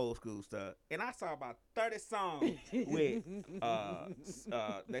some old school stuff, and I saw about 30 songs with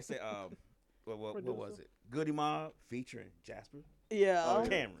they said what was it? Goody Mob featuring Jasper. Yeah.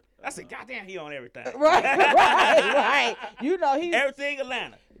 Cameron. I said, goddamn, he on everything. Right. You know he everything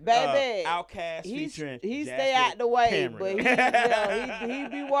Atlanta. Baby, Outkast featuring he Jasper stay out the way, Cameron. but he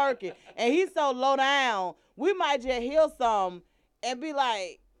be working, and he's so low down. We might just hear something and be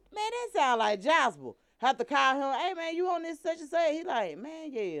like, man, that sound like Jasper. Have to call him, hey man, you on this such and such? He like,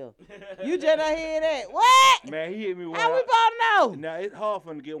 man, yeah. You just not hear that? What? Man, he hit me. How we supposed to know? Now it's hard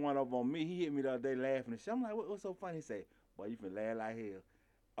for him to get one up on me. He hit me the other day laughing and shit. I'm like, what's so funny? He say, boy, you finna laugh like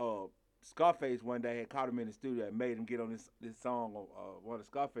hell. Scarface one day had caught him in the studio and made him get on this song on one of the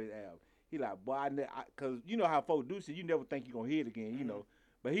Scarface albums. He like, boy, cause you know how folks do shit. You never think you gonna hear it again, you know.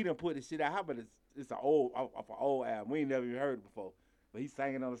 But he done put this shit out. How about it's an old album? We ain't never even heard it before. But he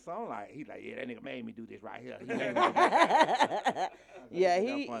singing on the song he like, yeah, that nigga made me do this right here. He made me do this. Yeah,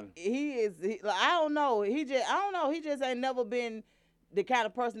 he is. I don't know. He just ain't never been the kind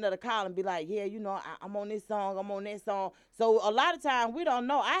of person that'll call and be like, yeah, you know, I'm on this song, I'm on that song. So a lot of times we don't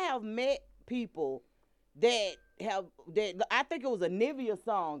know. I have met people that I think it was a Nivea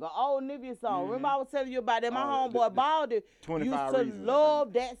song, an old Nivea song. Remember I was telling you about that? My homeboy Baldy used to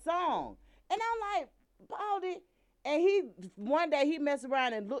love that song. And I'm like, Baldy, and one day he messed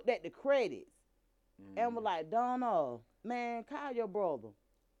around and looked at the credits and was like, Donna, man, call your brother.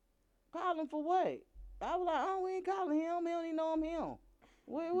 Call him for what? I was like, we ain't calling him. He don't even know I'm him.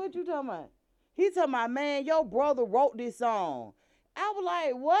 What you talking about? He talking about, man, your brother wrote this song. I was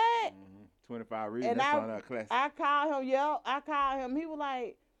like, what? 25 Reasons. And That's on our classic. I called him, I called him. He was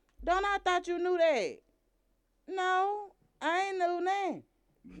like, Donna, I thought you knew that. No, I ain't knew that.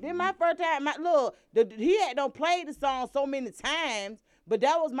 Then my first time, he had done played the song so many times, but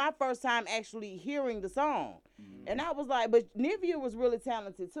that was my first time actually hearing the song. And I was like, but Nivea was really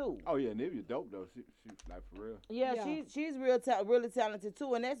talented too. Oh yeah, Nivea dope though. She like for real. Yeah. She's really talented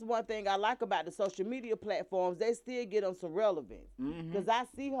too, and that's one thing I like about the social media platforms. They still get them some relevance because I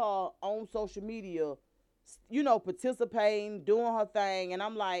see her on social media, you know, participating, doing her thing, and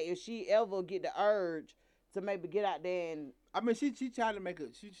I'm like, if she ever get the urge to maybe get out there and. I mean, she tried to make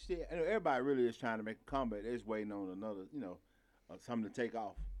everybody really is trying to make a comeback. They're just waiting on another, you know, something to take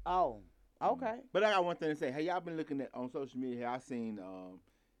off. Oh, okay. But I got one thing to say. Hey, y'all been looking at on social media here. I seen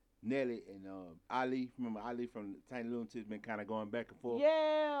Nelly and Ali. Remember Ali from Tiny Lunatics been kind of going back and forth.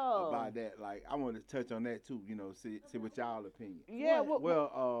 Yeah. About that. Like, I wanted to touch on that too. You know, see what y'all opinion. Yeah.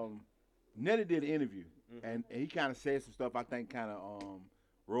 Well, Nelly did an interview and he kind of said some stuff I think kind of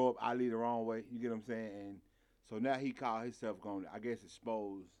rubbed Ali the wrong way. You get what I'm saying? And so now he called himself going, I guess,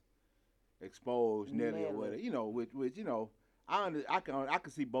 expose Nelly or whatever. You know, which you know, I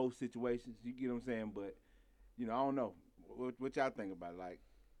can see both situations. You get what I'm saying? But you know, I don't know. What y'all think about it? Like?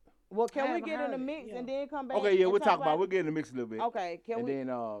 Well, can we get in the mix and then come back? Okay, yeah, we'll talk about it. We'll get in the mix a little bit. Okay, and then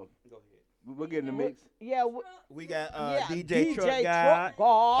go ahead. We'll get in the mix. Yeah, we got DJ Truck God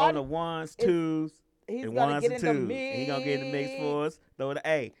on the ones, twos, and ones and twos. And he gonna get in the mix for us. Throw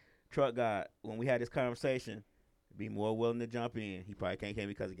the Truck God. When we had this conversation, be more willing to jump in. He probably can't hear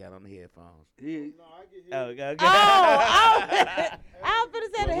me because he got on the headphones. No, I get okay. I was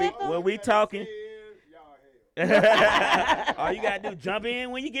finna say the headphones. When we talking. All you gotta do, jump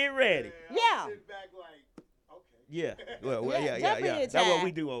in when you get ready. Yeah. Yeah. Well, yeah. That's what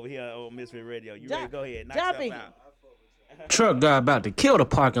we do over here on Misfit Radio. You ready? Go ahead. Knock jump in. out. Truck guy about to kill the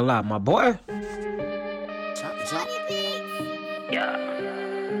parking lot, my boy. Yeah.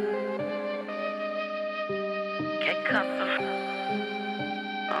 Get custom.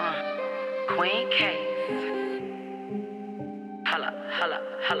 Queen Case. Holla, holla,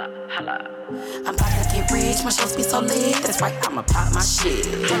 holla, holla. I'm about to get rich, my shows be so lit. That's right, I'ma pop my shit.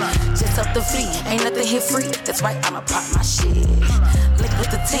 Just up the fleet, ain't nothing here free. That's right, I'ma pop my shit. Link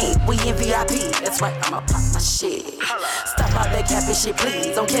with the team, we in VIP. That's right, I'ma pop my shit. Stop all that capping shit,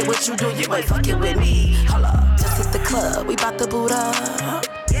 please. Don't care what you do, you ain't fucking with me. Holla, just hit the club, we bout to boot up.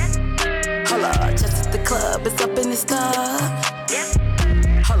 Holla, just hit the club, it's up in the stuff.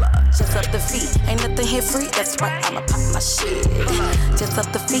 Holla, just up the feet, ain't nothing here free. That's right, I'ma pop my shit. Just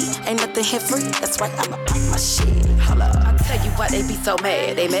up the feet, ain't nothing here free. That's right, I'ma pop my shit. Holla, I'll tell you why they be so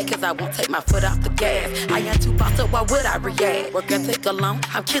mad. They mad cause I won't take my foot off the gas. I am too boss, so why would I react? Work ethic alone,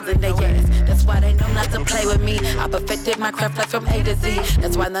 I'm killing their ass. That's why they know not to play with me. I perfected my craft like from A to Z.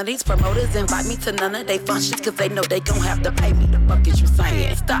 That's why none of these promoters invite me to none of they functions, cause they know they gon' have to pay me. The fuck is you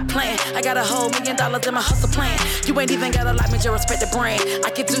saying? Stop playing, I got a whole $1 million in my hustle plan. You ain't even gotta like me, just respect the brand.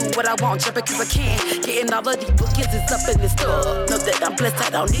 I can do what I want just because I can. Getting all of these bookings is up in the store. Know that I'm blessed, I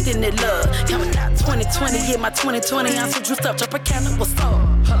don't need any love. Coming out 2020, yeah, my 2020. I'm so juiced up, drop a can of what's up.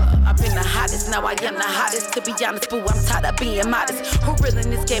 I've been the hottest, now I am the hottest. To be honest, boo, I'm tired of being modest. Who real in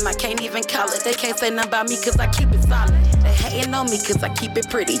this game, I can't even call it. They can't say nothing about me cause I keep it solid. They hating on me cause I keep it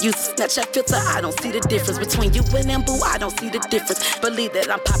pretty. Use a Snapchat filter, I don't see the difference. Between you and them, boo, I don't see the difference. Believe that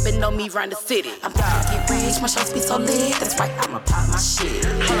I'm popping on me round the city. I'm about to get rich, my shows be so lit. That's right, I'ma pop my shit.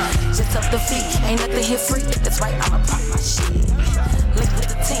 Just up the feet, ain't nothing here free. That's right, I'ma pop my shit. Link with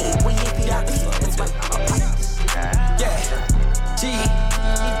the team, we in VIP. That's right, I'ma pop my shit. Yeah, G,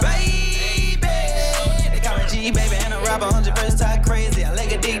 baby. They call me G, baby, and I rap 100 verse type crazy. I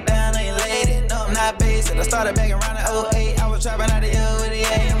leg it deep down, I ain't laid it. No, I'm not basic. I started back around in 08. I was trapping out the U with the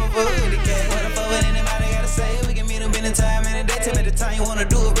A. I'm a fool with the K. What the fuck with anybody gotta say? We can meet up anytime, any day. Tell me the time you wanna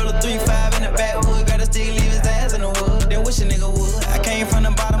do it. Roll a 3-5 in the backwood. Got a stick, leave his ass in the wood. Then wish a nigga would. I came from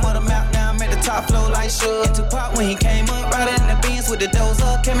the bottom of the map, now I'm at the top flow like Suge. And Tupac when he came up, riding in the Benz with the doors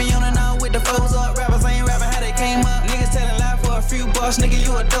up. Came me on and on with the foes up. Rappers ain't rapping how they came up. Niggas telling lies for a few bucks. Nigga,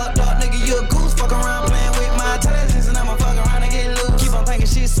 you a duck, nigga, you a goose. Fuck around playing with my intelligence and I'ma fuck around and get loose. Keep on thinking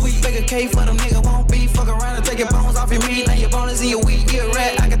shit sweet, bake a cake for them nigga won't be. Fuck around and take your bones off your meat. Now your bonus in your weed, you a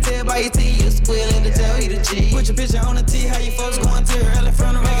rat. I can tell by your teeth, you a squeal in the tail, he the G. Put your picture on the T, how you folks going to early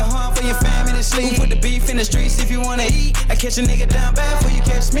from the make it hard for your family to sleep. Put the beef in the streets if you wanna eat. I catch a nigga down bad before you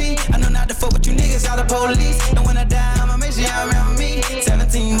catch me. I know not to fuck with you niggas, out the police. And when I die, I'ma make sure y'all remember me.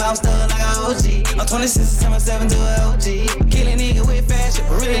 17 miles stuck like an OG. I'm 26, turn my 7 to an OG. Killing nigga with fashion,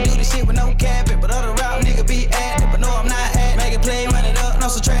 but really do this shit with no capping. But other route nigga be active, but no I'm not acting. Make it play, run it up, no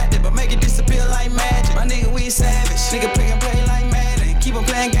subtracted, but make it disappear like magic. My nigga we savage, nigga pick and play like Madden. Keep on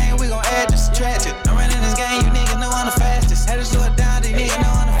playing game, we gon' add this subtraction. I'm running this game, you niggas know I'm the fastest. Had to slow it down, these niggas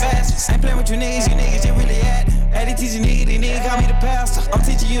know I'm the fastest. Ain't playing with you niggas just really acting. Had to teach you niggas, these niggas call me the pastor. I'm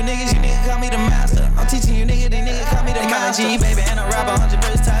teaching you niggas call me the master. I'm teaching you niggas, these niggas call me the master. G, baby, and I rap 100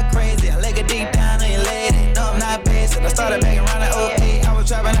 verse type crazy. I leg it deep down, I ain't laid it. No, I'm not basic. I started back around in 08. I was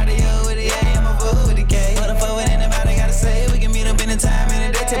trapping out the U with the A. I'm a fool with the K. What the fuck with anybody gotta say? We can meet up anytime,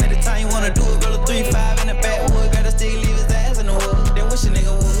 any day. Tell me the time you wanna do it. Roll a 3-5 in the backwood. Got a stick, leave his ass in the wood. Then wish a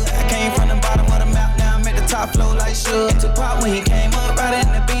nigga would. I came from the bottom of the map, now I'm at the top flow like Suge. And Tupac when he came up, riding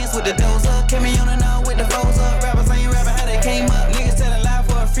in the Benz with the doors up. Came me on and on with the foes up. Rappers ain't rapping how they came up. Niggas telling lies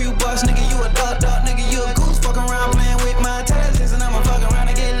for a few bucks. Nigga, you a duck, nigga, you a goose. Fuck around playing with my intelligence and I'ma fuck around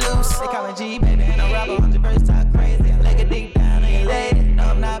and get loose. They call me G, baby, and I rap 100 verse type crazy. I leg it deep down, I ain't laid it. No,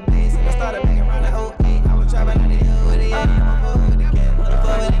 I'm not basic. I started back around in 08. I was trapping out the U with the A. I'm a fool with the K. What the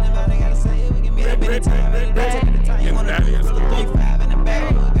fuck with anybody gotta say? We can meet up anytime, any day. Take the time you wanna do it. Roll a 3-5 in the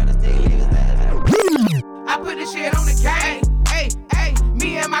backwood. Got a stick, leave his ass in the wood. I put this shit on the game. Hey, hey,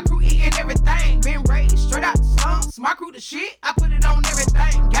 me and my crew eating everything. Been raised straight out the slums. My crew the shit. I put it on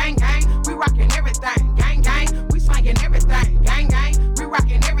everything. Gang, gang, we rockin' everything. Gang, gang, we slangin' everything. Gang, gang, we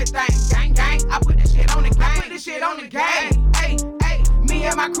rockin' everything. Gang, gang, I put this shit on the game. Put this shit on the game. Hey, hey, me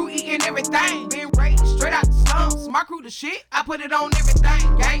and my crew eating everything. Been raised straight out the slums. My crew the shit. I put it on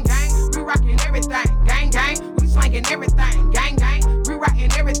everything. Gang, gang, we rockin' everything. Gang, gang, we slangin' everything. Gang, gang, we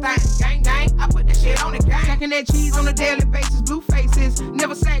rockin' everything. Gang, gang, I put this shit on the game. Stacking that cheese on a daily basis. Blue faces,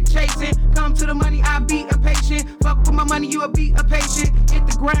 never sack chasing. Come to the money, I be impatient. Fuck with my money, you'll be a patient. Hit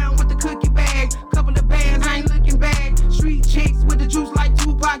the ground with the cookie bag. Couple of bands, I ain't looking back. Street chicks with the juice like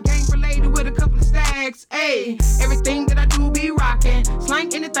Tupac. Gang related with a couple of stacks. Ayy, everything that I do be rocking.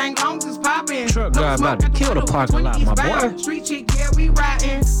 Slang anything long as it's popping. Truck guy about to kill the parking lot, my boy. Street chick, yeah, we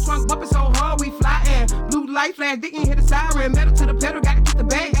riding. Trunk bumping so hard, we flying. Blue the light flash, didn't hit the siren. Metal to the pedal, gotta get the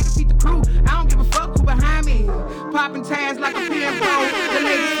bag, gotta feed the crew. I don't give a fuck who behind me. Popping tags like a PS4. The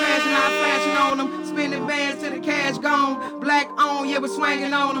ladies flashing, I'm flashing on them. Spending bands till the cash gone. Black on, yeah, we're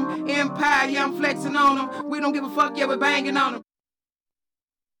swinging on them. Empire, yeah, I'm flexing on them. We don't give a fuck, yeah, we're banging on them.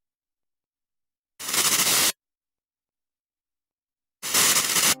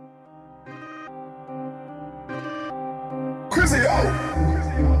 Chrissy,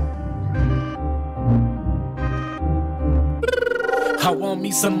 I want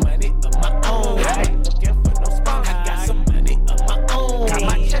me some money of my own. I ain't looking for no spot. I got some money of my own. Got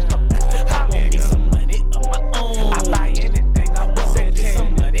my check up. I want me some money of my own. I buy anything I want. Send you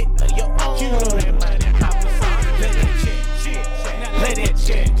some money of your own. You know that money I was on. Let that check. Now let that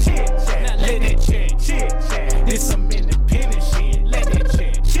check. Now let that check. This some independent shit. Let that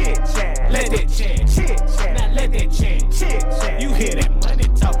check. Let that check. Now let that check. You hear that money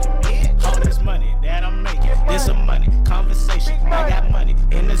talking, bitch? All this money that I'm making. This some money conversation. I got money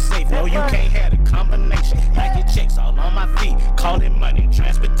in the safe. No, you can't have the combination. Like your checks all on my feet. Call it money,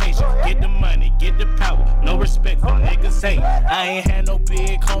 transportation. Get the money, get the power. No respect for niggas hate. I ain't had no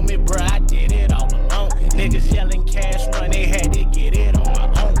big homie, bruh. I did it all alone. Niggas yelling cash money. Had to get it on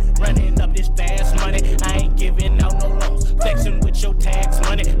my own. Running up this fast money. I ain't giving out no loans. Flexing with your tax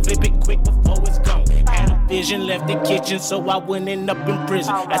money. Flip it quick before it's gone. Had a vision, left the kitchen so I wouldn't end up in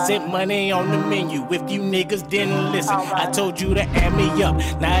prison. I said money on the menu. If you niggas didn't listen, I told you to add me up.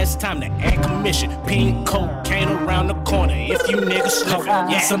 Now it's time to add commission. Pink cocaine around the corner. If you niggas slip,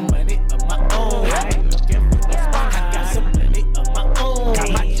 yeah, some money of my own. I ain't looking for no spot. I got some money of my own. Got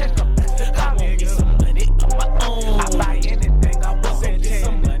my check up. I want me some money of my own. I buy anything I want. Send you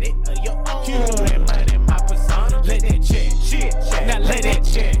some money of your own. You know that money my persona. Let that check. Now let that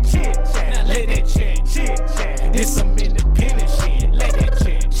check. Now let that check. This some independent shit. Let that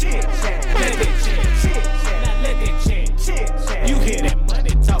check. Let that check. Now let that check. You hear that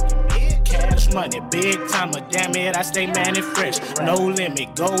money talking, bitch? Cash money, big timer. Damn it, I stay man and fresh. No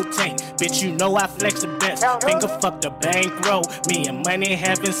limit, gold tank. Bitch, you know I flex the best. Finger fuck the bankroll. Me and money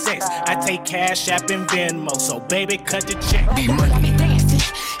having sex. I take Cash App and Venmo. So baby, cut the check. He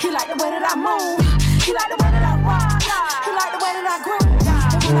like the way that I move. He like the way that I ride. He like the way that I groove.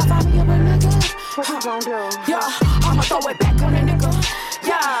 And when I find me a real nigga, what you gon' do? Yeah, I'ma throw it back on that nigga.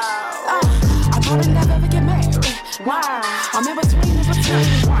 Yeah, I probably never ever get married. Why? I'm in between.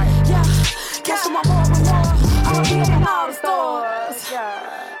 Yeah, catch my more and more. I'ma be up in all the stores.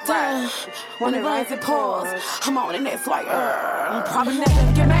 Damn, when it rains it pours. I'm on the next like, probably never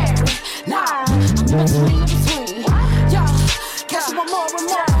ever get married. Nah, I'm in between. Yeah, catch my more and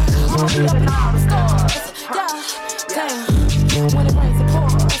more. I'ma be up in all the stores. Yeah, damn, when it rains it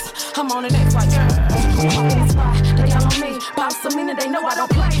pours. I'm on the next like, they all on me. Bounce a minute, they know I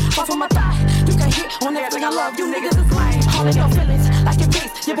don't play. Off on my thigh, you can't hit on everything I love. You niggas is lame. Holding your feelings like your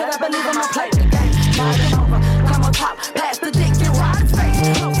beast. You better believe I'ma play the game. Now get over, climb on top, pass the dick, get right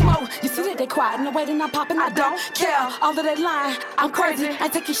face. No smoke, you see that they quiet and the way that I'm popping, I don't care. All of that line, I'm crazy. I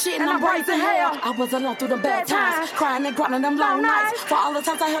take your shit and I'm raising hell. I was alone through the bad times, crying and grinding them long nights. For all the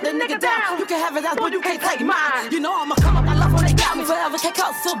times I held that nigga down, you can have it, that's but you can't take mine. You know I'ma come up, I love when they got me forever. Can't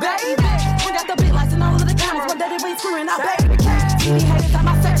cut so baby. We got the big lights and all of the cameras, but daddy we screwing out, baby. TV haters at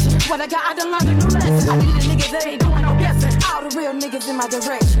my section. What I got, I done learned a new lesson. I need the niggas that ain't doing no guessing. All the real niggas in my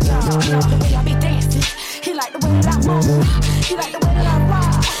direction. The way I be dancing. He like the way that I move. He like the way that I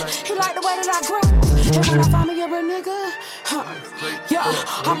ride. He like the way that I groove. And when I find me a real nigga, yeah,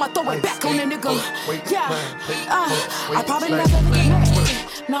 I'ma throw it back on the nigga. Yeah, I probably never ever get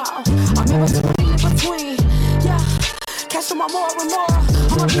married. No, I'm in between. Yeah, catch them more and more.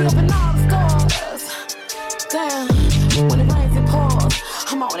 I'ma be up in all the stores. Damn, when it rains it pours.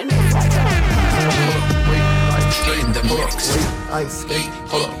 I'm on it like that. In the mix. Wait, ice skate,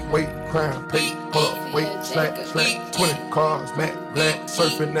 hold up, wait, crown, pay, hold up, wait, slack, 20 cars, matte black,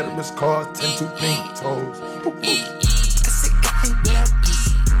 surfing at Miss cars, 10 to 3 toes.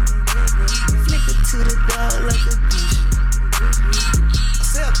 Flip it to the dog like a bitch. I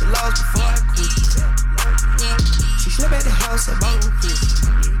set up the laws before I quit. She slept at the house, I bought her Chris.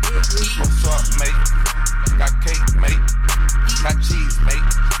 What's up, mate? Got cake, mate. Got cheese, mate.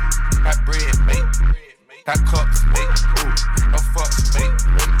 Got bread, mate. Got cups, mate. Ooh, no fucks, mate.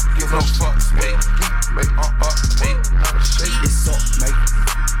 Give no fucks, mate. Mate, up, mate. It's up, mate.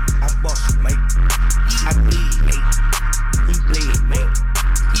 I bust, mate. I bleed, mate. He bleed, mate.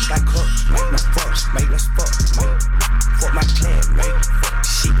 Got cups, mate. No fucks, mate. Let's fuck, mate. Fuck my clan, mate. Fuck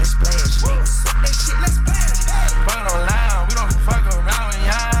shit, let's splash, mate. That shit, let's splash. Fuck online, we don't fuck around,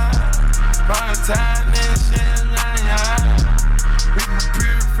 y'all. Wrong time, this shit, y'all. We can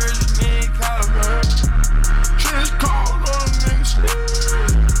pure fish, need color.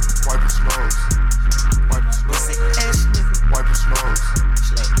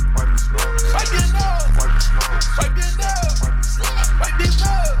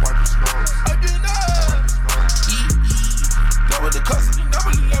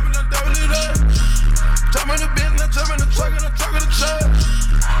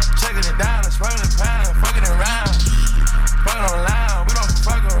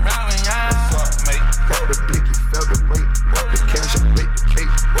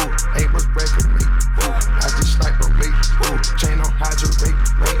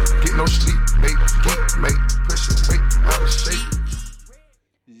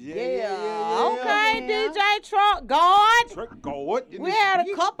 what? We had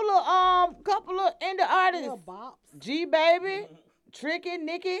a couple of indie artists. G Baby, Tricky,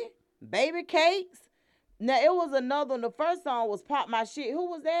 Nicki, Baby Cakes. Now it was another one. The first song was Pop My Shit. Who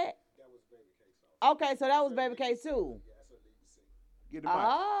was that? That was Baby Cakes. Okay, so that was Baby Cakes too. Get the mic.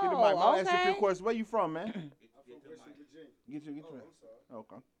 Get the mic. I'll ask you a okay. few questions. Where you from, man? I'm from Richmond, Virginia. Get you.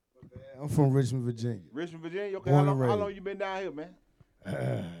 Okay. I'm from Richmond, Virginia. Richmond, Virginia. Okay. Born How and long raised. you been down here, man?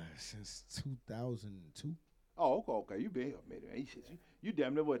 Since 2002. Oh, okay. You been here, man. Hey, shit, you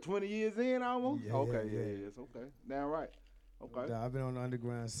damn near what, 20 years in almost? Yeah, okay, yeah. It's okay. Damn right. Okay. I've been on the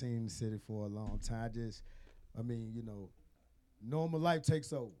underground scene in the city for a long time. Normal life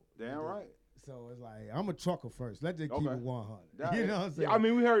takes over. Damn right. So it's like, I'm a trucker first. Let's just keep it 100. You know what I'm saying? I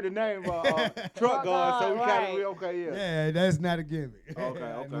mean, we heard the name Truck God, so we kind of okay, yeah. Yeah, that's not a gimmick. Okay, You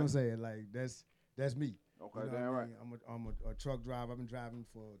know what I'm saying? Like, that's me. Okay, You know damn what I right. mean? I'm a truck driver. I've been driving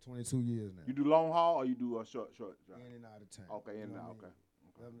for 22 years now. You do long haul or you do a short drive? In and out of town. Okay, in and out, okay.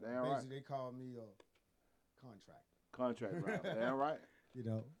 Damn Basically, right. they call me a contract. Contract driver, damn right.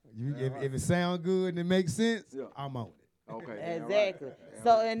 If it sounds good and it makes sense, Yeah. I'm on it. Okay. Exactly.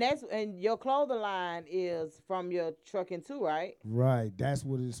 So and your clothing line is from your trucking too, right? Right. That's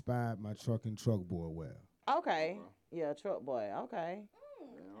what inspired my truck and truck boy wear. Okay. Yeah, truck boy. Okay.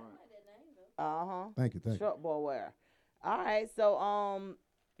 Thank you. Truck boy wear. All right. So of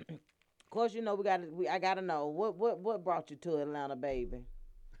course I gotta know what brought you to Atlanta, baby.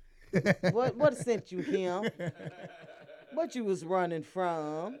 what sent you here? What you was running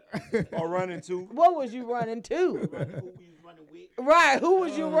from? Or running to? What was you running to? Right, who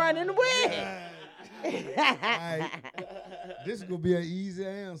was you running with? This is gonna be an easy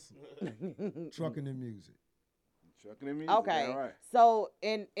answer. Trucking and music. Trucking and music. Okay, All right. so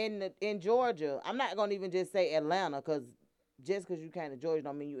in Georgia, I'm not gonna even just say Atlanta, cause just cause you came to Georgia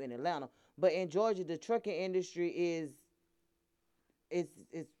don't mean you in Atlanta. But in Georgia, the trucking industry is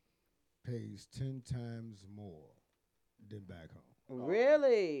pays 10 times more than back home.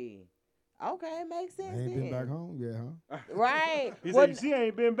 Really. Okay, makes sense. I ain't been then. back home yet, huh? Right. He said she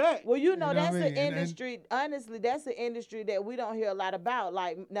ain't been back. Well, You know that's what I an mean? And- industry. Honestly, that's an industry that we don't hear a lot about.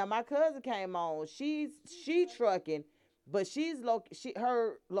 Like now, my cousin came on. She trucking, but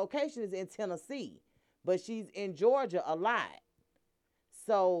her location is in Tennessee, but she's in Georgia a lot.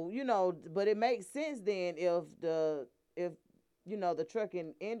 So but it makes sense then if the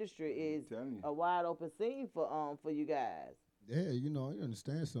trucking industry is a wide open scene for you guys. Yeah, you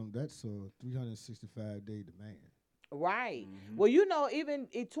understand something. That's a 365-day demand. Right. Well, even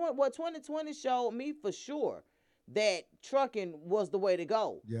what 2020 showed me for sure that trucking was the way to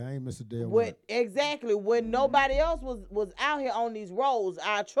go. Yeah, I ain't miss a day of When, work. exactly. When nobody else was out here on these roads,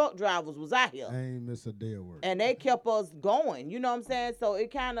 our truck drivers was out here. I ain't miss a day of work. And they kept us going. You know what I'm saying? So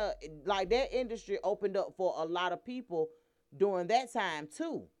it kind of, like that industry opened up for a lot of people during that time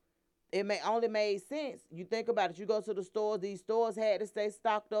too. It only made sense. You think about it. You go to the stores. These stores had to stay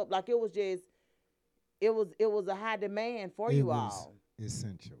stocked up. Like it was a high demand for you all.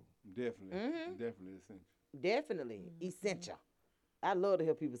 Essential. Definitely. Mhm. Definitely essential. Definitely essential. I love to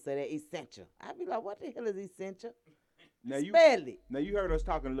hear people say that essential. I be like, what the hell is essential? Now Spell it. Now you heard us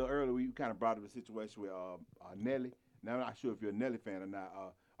talking a little earlier. We kind of brought up a situation with Nelly. Now I'm not sure if you're a Nelly fan or not.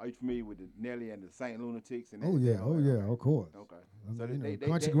 Are you familiar with the Nelly and the Saint Lunatics? And Oh yeah, of course. Okay. So they-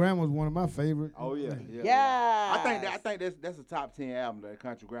 Country Grammar was one of my favorite. Oh yeah. I think that's a top 10 album, that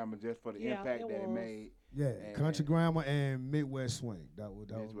Country Grammar, just for the impact that it made. Yeah, And- Country Grammar and Midwest Swing. That was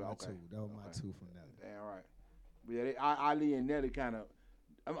my okay. two. That was my two from Nelly. Damn right. But yeah, Ali and Nelly kind of.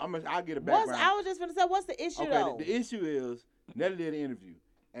 I'll get a background. I was just gonna say, what's the issue though? The issue is Nelly did an interview,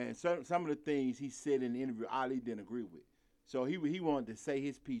 and some of the things he said in the interview, Ali didn't agree with. So he wanted to say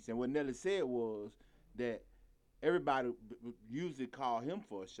his piece, and what Nelly said was that everybody usually call him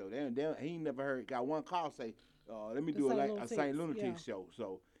for a show. He never got one call say, "Let me do a Saint Lunatic show."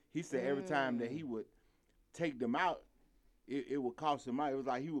 So he said every time that he would take them out, it would cost him out. It was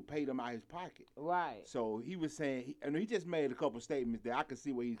like he would pay them out of his pocket. Right. So he was saying, he just made a couple statements that I can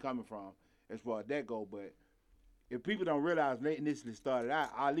see where he's coming from as far as that go. But if people don't realize, when they initially started out,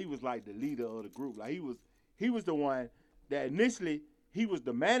 Ali was like the leader of the group. Like he was the one that initially he was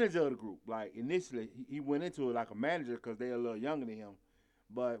the manager of the group. Like initially he went into it like a manager because they're a little younger than him.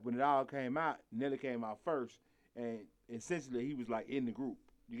 But when it all came out, Nelly came out first, and essentially he was like in the group.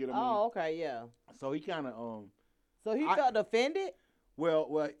 You get what I mean? Oh, okay, yeah. So he kind of So he felt offended?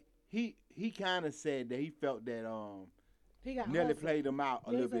 Well, he kind of said that he felt that He got Nelly hustled. played him out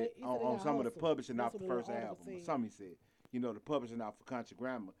a Yeah, he little said- bit he said he on got some of the hustled. publishing That's off the what first the album. article said. Some he said, the publishing out for Country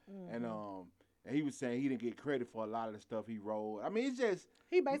Grammar, and And he was saying he didn't get credit for a lot of the stuff he wrote. I mean, it's just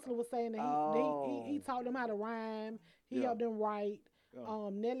He basically was saying that he taught them how to rhyme. He helped them write. Yeah.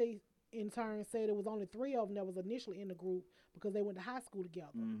 Nelly, in turn, said it was only 3 of them that was initially in the group because they went to high school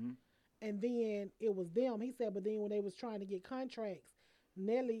together. Mhm. And then it was them. He said, but then when they was trying to get contracts,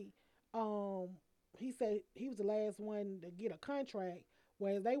 Nelly, he said he was the last one to get a contract,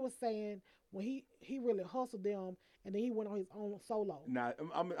 whereas they were saying when he really hustled them, and then he went on his own solo. Nah,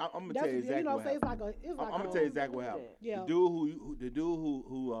 I'm gonna tell you exactly what so happened. it's like I'm gonna tell you exactly what happened. Yeah. The dude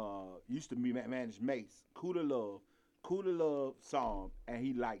who used to be manage Mace, Cooler Love saw him and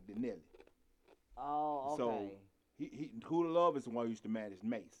he liked the Nelly. Oh, okay. So he Cooler Love is the one who used to manage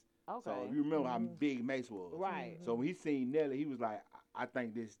Mace. Okay. So you remember how big Mace was, Right. So when he seen Nelly, he was like, I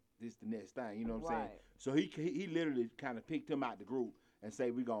think this the next thing. You know what I'm saying? Right. So he literally kind of picked him out the group and say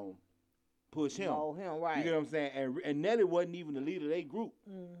we gonna push him. Mold him, right. You get what I'm saying? And Nelly wasn't even the leader of their group,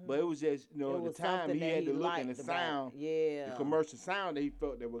 but it was just It at the was time something he that had the he look and the liked about sound, it. the commercial sound that he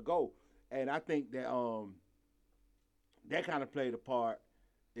felt that would go. And I think that that kind of played a part.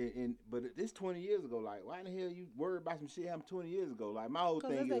 But this 20 years ago, like, why in the hell you worried about some shit happened 20 years ago? Like, my whole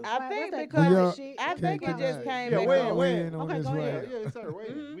thing is, I think That's because that I think it just came back weigh on. in on Okay, this go right ahead. yeah, sir,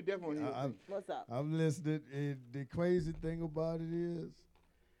 wait, we definitely here. What's up? I'm listening, and the crazy thing about it is,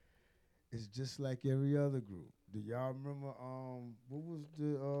 it's just like every other group. Do y'all remember what was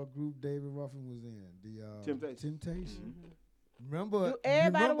the group David Ruffin was in? The Temptation. Temptation. Remember? Do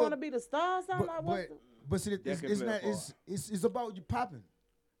everybody remember- want to be the star or something? Like, what's but see, That it's can play a not. part. It's about you popping.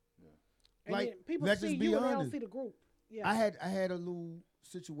 And Like, then people let's see just you be and they don't honest. see the group. Yeah. I had a little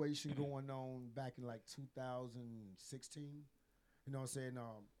situation going on back in like 2016. You know what I'm saying?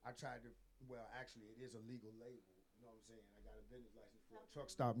 I tried to. Well, actually, it is a legal label. You know what I'm saying? I got a business license for Truck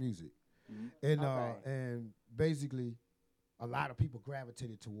Stop Music, and basically, a lot of people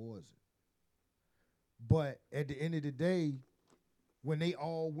gravitated towards it. But at the end of the day, when they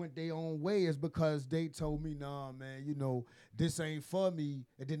all went their own way, is because they told me, nah, man, you know, this ain't for me.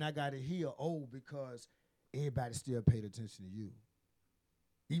 And then I got to hear, because everybody still paid attention to you.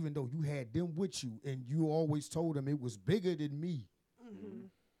 Even though you had them with you and you always told them it was bigger than me,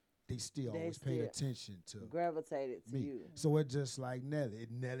 they still always paid attention to gravitated to me. you. So it's just like Nelly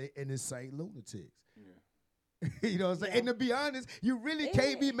and the St. Lunatics. You know what I'm saying? And to be honest, you really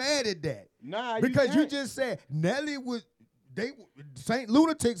can't be mad at that. Nah, because you can't. just said Nelly was St.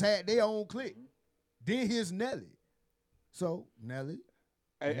 Lunatics had their own clique. Then here's Nelly. So Nelly.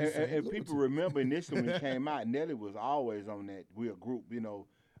 And people remember initially when he came out, Nelly was always on that. We're a group, you know.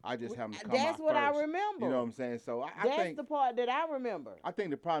 I just haven't come That's out what I first. remember. You know what I'm saying? So I That's think the part that I remember. I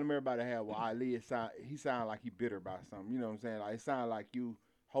think the problem everybody had with Ali is he sounded like he bitter about something. You know what I'm saying? Like it sounded like you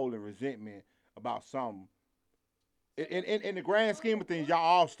holding resentment about something. In the grand scheme of things, y'all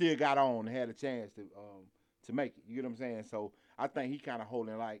all still got on and had a chance to make it. You get what I'm saying? So I think he kind of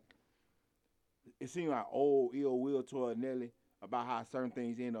holding like it seemed like old ill will toward Nelly about how certain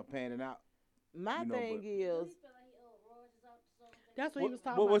things end up panning out. My thing is, that's what he was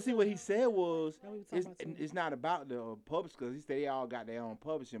talking Well, about. see what he said was That's what he was talking about, too. it's not about the publishing because he said they all got their own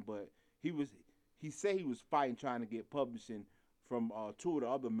publishing, but he said he was fighting trying to get publishing from 2 of the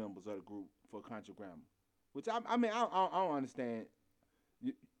other members of the group for Country Grammar, which I don't understand.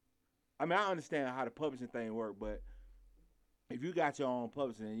 I understand how the publishing thing work, but if you got your own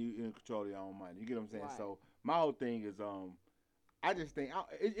publishing and you in control of your own money, you get what I'm saying. Right. So my whole thing is I just think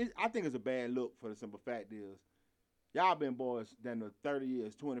I think it's a bad look for the simple fact is y'all been boys than the 30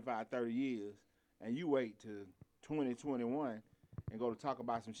 years, 25, 30 years, and you wait to 2021 and go to talk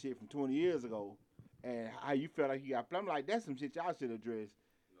about some shit from 20 years ago and how you felt like you got. I'm like, that's some shit y'all should address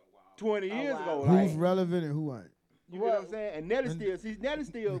 20 years ago. Who's Like, relevant and who ain't? you get what I'm saying? And Nelly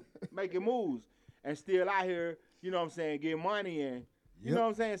still making moves and still out here, you know what I'm saying, getting money in. You know what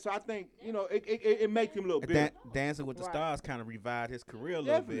I'm saying? So I think, you know, it makes him a little bitter. Dancing with the Stars kind of revived his career a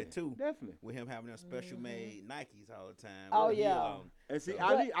little bit too. Definitely. With him having them special made Nikes all the time. Oh, with the yeah. heel on. And see,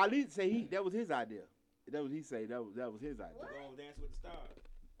 So- Ali say that was his idea. That was he say that was his idea. Go Dancing with the Stars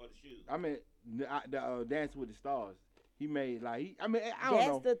or the shoes. I mean, the Dance with the Stars. He made like I don't that's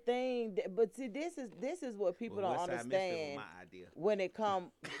know. the thing. But see, this is what people Well, don't West Side Misfit was understand my idea. when it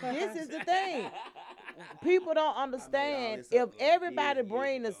come. This is the thing. People don't understand this up if like everybody years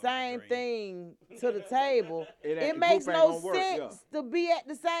bring the ago, same thing to the table. It ain't- It the makes group ain't no gonna work, sense to be at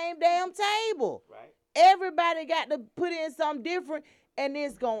the same damn table. Right. Everybody got to put in something different, and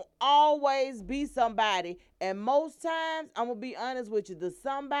it's gonna always be somebody. And most times, I'm gonna be honest with you, the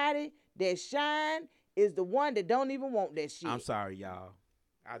somebody that shine is the one that don't even want that shit. I'm sorry, y'all.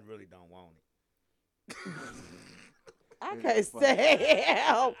 I really don't want it. I can't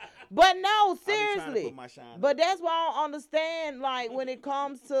stand But no, I be trying to seriously. put my shine But that's why I don't understand. Like when it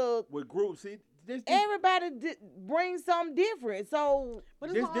comes to with groups, see, everybody brings something different. So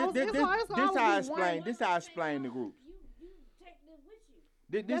this how I explain. This how I explain the groups.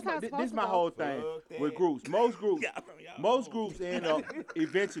 This my whole thing with groups. Most groups end up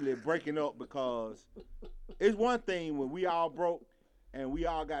eventually breaking up because it's one thing when we all broke and we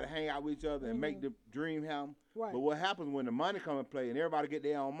all got to hang out with each other and make the dream happen. Right. But what happens when the money come and play and everybody get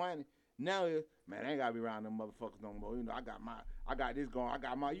their own money? Now is, man, I ain't gotta be around them motherfuckers no more. You know, I got this going. I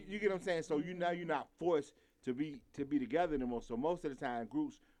got my. You get what I'm saying? So you're not forced to be together anymore. So most of the time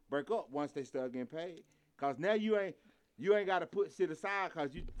groups break up once they start getting paid. Cause now you ain't got to put shit aside cause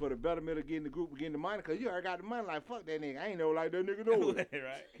you for the betterment of getting the group, getting the money. Cause you already got the money. Like fuck that nigga. I ain't know like that nigga do it.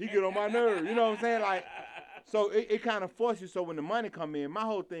 Right. He get on my nerves. You know what I'm saying? Like, so it kind of forces you. So when the money come in, my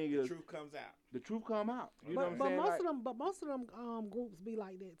whole thing is the truth comes out. The truth come out. You know what I'm but saying? most of them groups be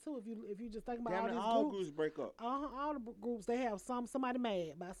like that too. If you just think about Damn, all all these groups break up. All the groups they have somebody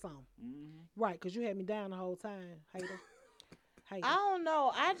mad by something. Right? Because you had me down the whole time, hater. I don't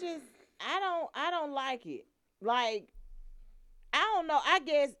know. I don't like it. Like I don't know. I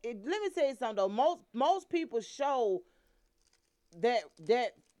guess let me tell you something though. Most people show that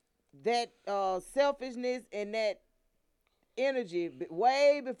selfishness and that energy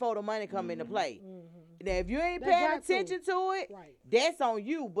way before the money come into play. Now, if you ain't paying attention to it, that's on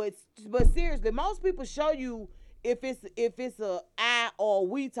you. But seriously, most people show you if it's a I or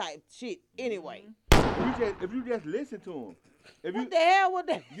we type shit anyway. If you just listen to them, What the hell would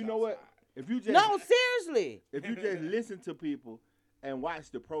that? You know what? If you just No, seriously. If you just listen to people and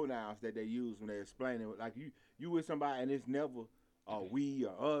watch the pronouns that they use when they explain it, like you with somebody and it's never we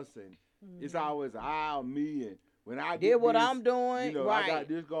or us, and it's always I or me, and when I did what I'm doing, you know, right? I got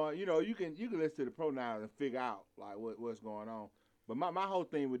this going. You know, you can listen to the pronouns and figure out like what's going on. But my whole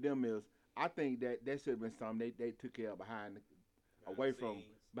thing with them is I think that should have been something they took care of behind the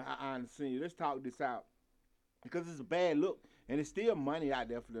scenes. Let's talk this out because it's a bad look and it's still money out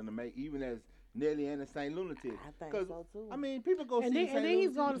there for them to make, even as Nelly and the St. Lunatic. I think so too. I mean, people go and see then, the and St. then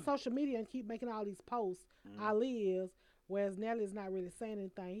he's Lunatic. going to social media and keep making all these posts. Ali is, whereas Nelly's not really saying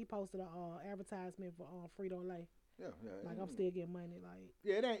anything. He posted a advertisement for Frito-Lay. Yeah. Like I'm still getting money. Like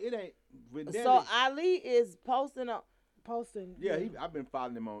it ain't. With So Nelly, Ali is posting. Yeah, I've been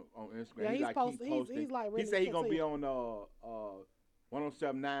following him on Instagram. Yeah, He he's posting. he's like He really said he's gonna be content. on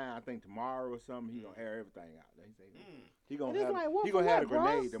 107.9, I think tomorrow or something. He gonna air everything out. He said he gonna And it's have like, what he for gonna have a what, bros?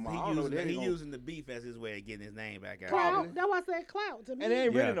 grenade tomorrow. I don't know what the hell He gonna- using the beef as his way of getting his name back out. Clout. That's why I said clout to me. And it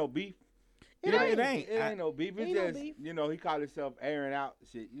ain't really Yeah. no beef. It You know, ain't. It ain't no beef. It's Ain't no just beef. you know he called himself airing out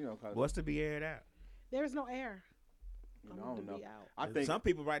shit. You know, cause What's to be aired out? There is no air. I don't know. out. I think Some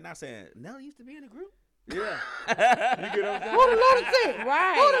people right now saying Nelly used to be in the group. Yeah. You get what I'm saying? Who the lunatic?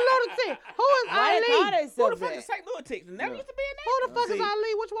 Right. Who the lunatic? Who is Why they call Ali? themselves Who the fuck that? is St. Lunatic? Nelly used to be in there. Who the fuck is See,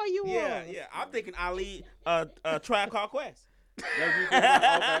 Ali? Which one you Yeah, was? yeah. I'm thinking Ali, Tribe Called Quest.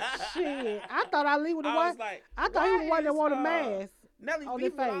 Shit, I thought Ali was the I one. was like, I thought he was the one that why wore the is, mask Nelly on their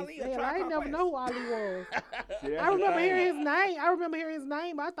beef with face. Ali or Yeah, Tribe I ain't Called never Quest? know who Ali was. See, that's I remember the hearing thing. his name. I remember hearing his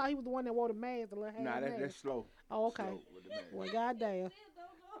name, but I thought he was the one that wore the mask. The little Nah, hair that's mask. slow. Oh, okay. Slow with the man. Well, goddamn.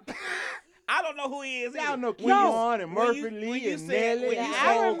 I don't know who he is. Y'all know When you- Keon and when Murphy you- when Lee you and said- Nelly when and you the said-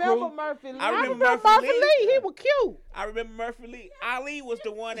 I whole remember crew. Murphy Lee. I remember Murphy Murphy Lee. Lee. He was cute. I remember Murphy Lee. Ali was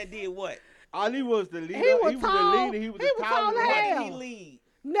the one that did what? Ali was the leader. He was tall. the leader. He was the tall tallest as one. What hell. did he lead?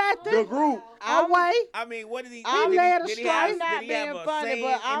 Nothing. The group. Away. I mean, what did he? I'm did led he, a did he have, strike. Not did he have being a funny, saying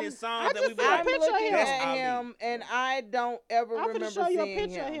but in his songs I that we just be saw a like, I'm picture of looking him. That's at Ali. him, and I don't ever I'm remember gonna show you a seeing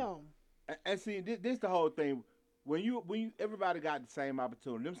picture of him. him. And see, this the whole thing. When you everybody got the same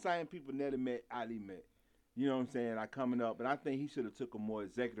opportunity. Them same people Nelly met, Ali met. You know what I'm saying? Like coming up, and I think he should have took a more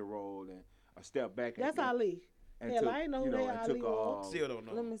executive role and a step back. That's and, Ali. And Hell, took, I ain't know you who know, that and took Ali was. Still don't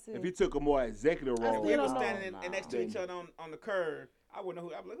know. Let me see. if he took a more executive I role, still We were don't know. standing next to each Then- other on the curb. I wouldn't know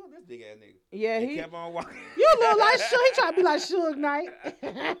who. I'd be like, oh, this big ass nigga. Yeah, And he. kept on walking. You look like Suge. He trying to be like Suge Knight.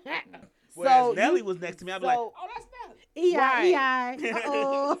 Whereas Nelly you- was next to me. I'd be like, so- oh, that's Nelly. E-I.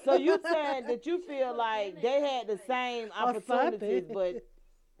 Uh-oh. So you said that you feel like they had the same Or opportunities, something. but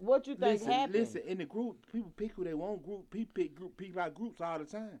what you think happened? Listen, in the group, people pick who they want. People pick out groups all the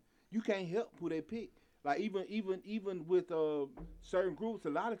time. You can't help who they pick. Like even with certain groups, a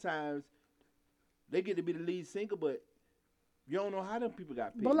lot of times they get to be the lead singer, but you don't know how them people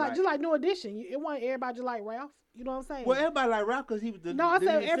got picked. But like just like New Edition, it wasn't everybody just like Ralph. You know what I'm saying? well, everybody like Ralph because he was the no, I the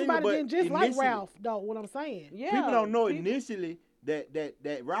said lead singer, everybody but didn't just like initially- Ralph, though. What I'm saying. Yeah, People don't know people- initially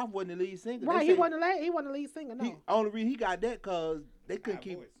that Ralph wasn't the lead singer. Right, They he say wasn't the lead singer. No. Only reason he got that because they couldn't High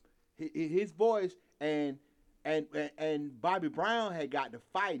keep voice. his voice, and and Bobby Brown had got to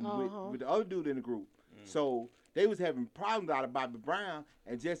fighting with the other dude in the group. So they was having problems out of Bobby Brown,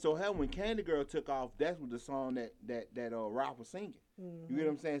 and just so happened when Candy Girl took off, that's what the song that Ralph was singing. You get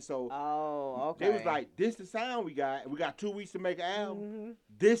what I'm saying? So okay. they was like, this the sound we got. We got 2 weeks to make an album.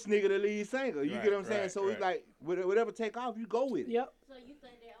 This nigga the lead singer. You get what I'm saying? So it's like, whatever take off, you go with it. Yep. So you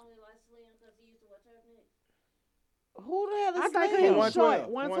think they only like Slim because he used to watch her neck? Who the hell is I think Slim? he was short.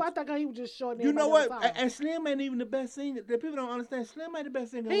 112. I think he was just short. You know what? And Slim ain't even the best singer. The people don't understand. Slim ain't the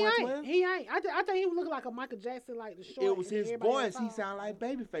best singer. He in ain't. 112. He ain't. I think he was looking like a Michael Jackson, like the short. It was and his everybody voice. He else sounded like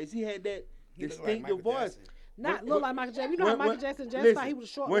Babyface. He had that He looked like distinctive Michael voice. Jackson. Not look like Michael Jackson. You know how Michael Jackson just listen, thought he was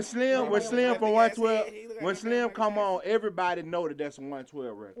short. When Slim Right. from Big ass 112, head, he look like when that Slim Michael come on, Jackson. everybody know that that's a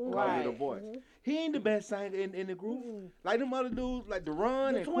 112 record because of the Right. voice. He ain't the best singer in the group. Like them other dudes, like the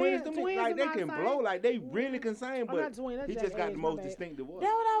Run The and Twins- Quincy, them Twins niggas, like are they not can singing. blow, like they really can sing, not but Twin, that's he Jack just got the Ayers, most my bad. distinctive voice.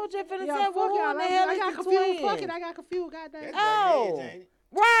 That's what I was just finna Yeah, say. fuck Well, who y'all. in the hell I is got the confused. twin? Fuck it, I got confused. Goddamn. Oh, Janet.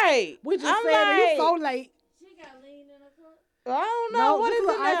 right. We just I'm said it. You so like, late. She got lean in her cup. I don't know. No, What just is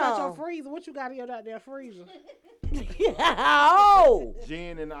look it ice out now? your freezer. What you got in your goddamn freezer? Oh.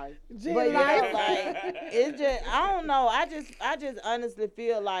 Gin and ice. Gin But and yeah, ice. like, it's just, I don't know. I just honestly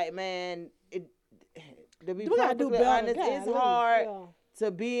feel like, man, to be We gotta do perfectly better. honest, it's Golly, hard yeah.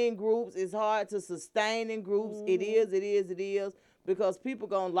 to be in groups. It's hard to sustain in groups. It is, because people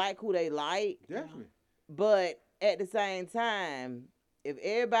gonna like who they like. Definitely. But at the same time, if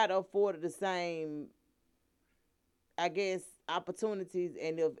everybody afforded the same, I guess, opportunities,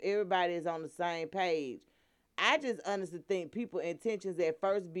 and if everybody is on the same page, I just honestly think people intentions at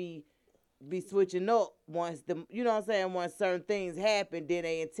first be switching up once once certain things happen, then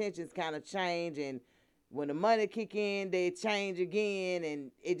their intentions kind of change, and when the money kick in, they change again,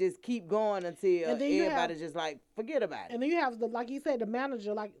 and it just keep going until And then you everybody have- just like forget about it. And then you have like you said, the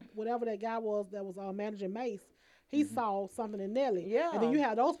manager, like whatever that guy was that was managing Mace. He saw something in Nelly. Yeah. And then you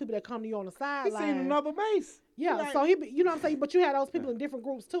have those people that come to you on the He sideline. seen another bass. Yeah, Like- so you know what I'm saying? But you had those people in different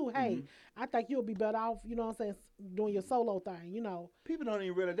groups too. Hey, I think you'll be better off, you know what I'm saying, doing your solo thing, you know. People don't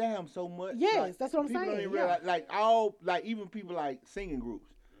even realize damn so much. Yes, like, that's what I'm people saying, Don't even yeah. realize, like even people like singing groups.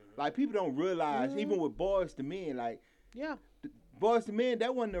 Like people don't realize, even with Boys to Men, like Yeah. Boys to Men,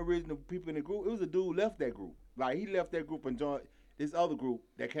 that wasn't the original people in the group. It was a dude left that group. Like he left that group and joined this other group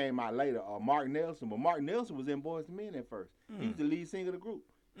that came out later, Mark Nelson. But Mark Nelson was in Boys to Men at first. He was the lead singer of the group.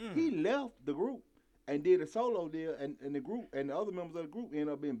 He left the group and did a solo deal, and the group and the other members of the group ended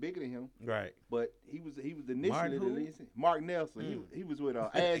up being bigger than him. Right. But he was initially Martin the who? lead singer. Mark Nelson. He was with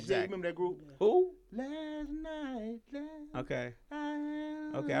Ash J. Exactly. Remember that group? Who? Last night. Okay.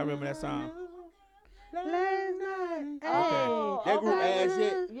 Okay, I remember that song. Last night. Oh, That group okay. Ash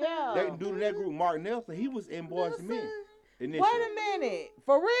J. Yeah. That dude in that group, Mark Nelson, he was in Boys to Men. Initially. Wait a minute.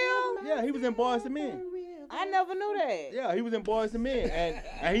 For real? Yeah, he was in Boys to Men. I never knew that. Yeah, he was in Boys to Men,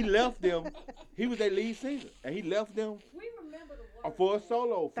 and he left them. He was their lead singer, and he left them for a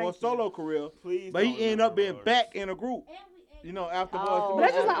solo career. Please But he don't ended up being remember. back in a group. You know, after Boys to Oh, Men.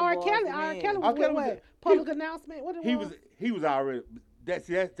 That's just like After R. Boys Kelly. to R. Men. Kelly was R. with Kelly what? was Public announcement? What it was? He was already that's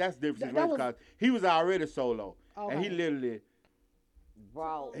different That situation was- because he was already solo, and he Okay. literally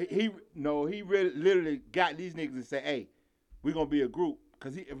Bro. he really literally got these niggas and said, hey, we're gonna be a group,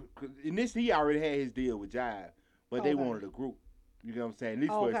 cause initially he already had his deal with Jive, but they Okay. wanted a group. You know what I'm saying? At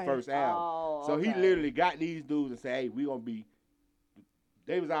least for his Okay. first album. Oh, So he okay. literally got these dudes and said, hey, we gonna be.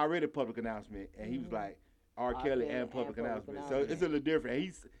 They was already public announcement, and he was like R. Kelly and public announcement. So it's a little different.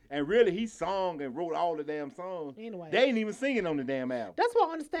 He sung and wrote all the damn songs. Anyway. They ain't even singing on the damn album. That's why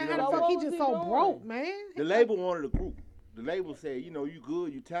I understand You know how the what fuck I'm he saying? just What so was he broke, doing? man. The label wanted a group. The label said, you know, you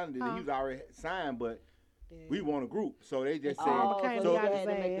good, you talented. Huh. He was already signed, but we want a group. So they just said, Oh, McCain so got they his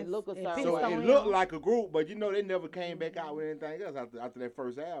had to make ass it look a and certain pissed so way. on it him. looked like a group, but you know, they never came back out with anything else after that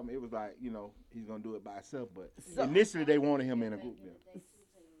first album. It was like, you know, he's gonna do it by himself. But initially they wanted him in a group. Yeah.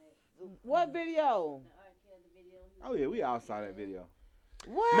 What video? Oh yeah, we all saw that video.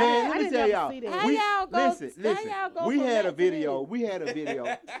 What? Man, I let me didn't tell never y'all. see that. How y'all go- Listen. how y'all go We from had a that to video. this? We had a video.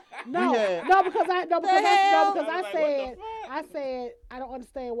 No, We had- no, because I hell? said I don't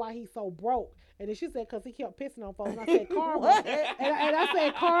understand why he's so broke. And then she said, because he kept pissing on folks. And I said, karma. What? and I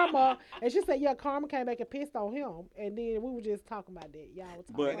said, karma. And she said, yeah, karma came back and pissed on him. And then we were just talking about that. Y'all were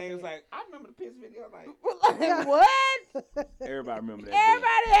talking But- about And they was that. like, I remember the piss video. Like, Like, what? Everybody remember that.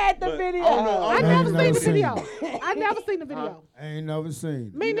 Everybody had the But- video. Oh, no, I oh, never no. seen the Seen video. it. I never seen the video. I ain't never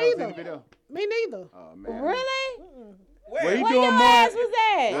seen. Me You never seen neither. the video? Me neither. Oh man. Really? Well, he Where doing your more. ass was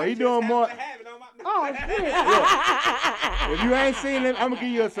at? Well, he doing more. Oh, shit. If you ain't seen it, I'm gonna give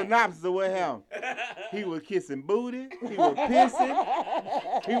you a synopsis of what happened. He was kissing booty. He was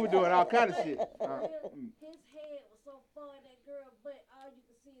pissing. He was doing all kind of shit. His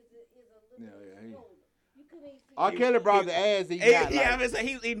Yeah. You couldn't even see. R. Kelly brought the ass he Yeah, got. I was saying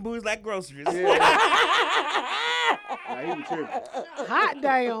he was eating booze like groceries. Nah, he was tripping. Hot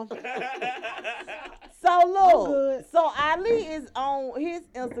damn. So look, good. so Ali is on his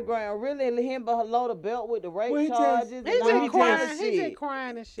Instagram really him below the belt with the rape Well, he just- charges. He and all just that crying. He shit. just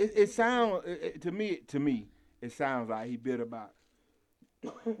crying and shit. It sounds to me. It sounds like he bitter about.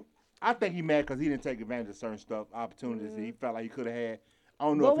 I think he mad because he didn't take advantage of certain stuff, opportunities that he felt like he could have had. I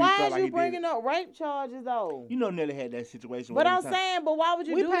don't know But if he why felt is like you he did. bringing up rape charges though? You know, Nelly had that situation. But with I'm him. saying, but why would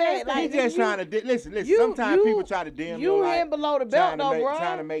you We do passed that? that. He Like, just you- trying to listen. you- Sometimes you- people try to dim you your light, in below the belt trying to though, make, bro.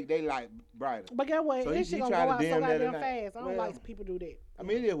 Trying to make they light brighter. But guess what? So This he shit gonna tried go to out so dim that goddamn tonight. fast. I don't Well, like people do that. I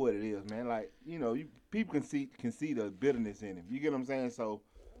mean, it is what it is, man. Like, you know, people can see the bitterness in him. You get what I'm saying? So,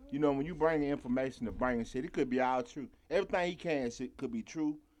 you know, when you bring information to bring shit, it could be all true. Everything he can shit could be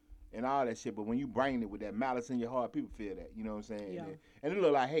true and all that shit. But when you bring it with that malice in your heart, people feel that. You know what I'm saying? Yeah. And it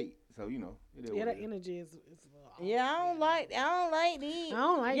look like hate. So, you know, it is Yeah, what that it is. energy is Yeah, I don't like these. I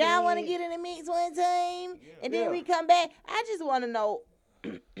don't like Y'all want to that. get in the mix one time, and then Yeah. we come back. I just want to know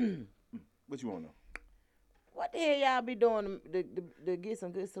What you want to know? what the hell y'all be doing to get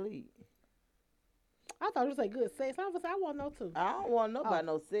some good sleep. I thought it was like good sex. I want to know too. I don't want to know about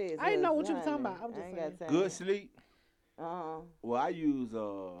no sex. I didn't know what you cause were talking I about. I'm just ain't saying. got time. Good sleep? Uh-huh. Well, I use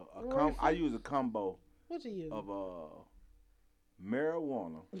I use a combo What you use? of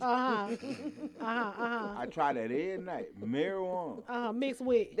marijuana. Uh-huh. I try that every night. Marijuana. Mixed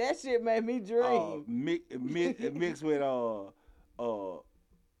with. That shit made me dream. Mixed with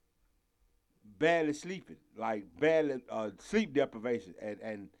badly sleeping, like badly sleep deprivation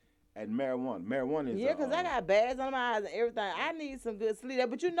and marijuana. Marijuana is Yeah, because I got bags on my eyes and everything. I need some good sleep.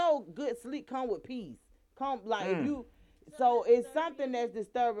 But you know, good sleep come with peace. If you. So it's something that's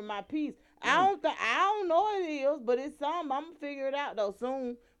disturbing my peace. I don't know what it is, but it's something. I'm gonna figure it out though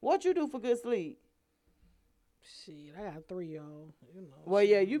soon. What you do for good sleep? Shit, I got a 3-year-old. You know. Well,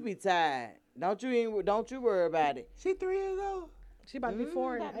 yeah, you be tired. Don't you worry about it. She 3 years old. She about to be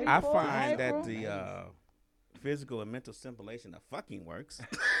 4 in April. I find that the physical and mental stimulation of fucking works.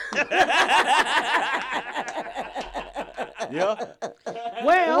 Yeah.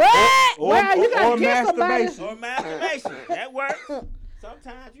 Well, what? Well, you gotta kiss somebody. Or masturbation. That works.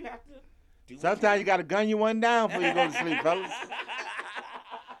 Sometimes you have to do Sometimes you gotta gun you one down before you go to sleep, fellas.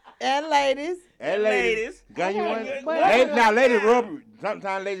 And ladies. And ladies. Gun you one. Ladies rub.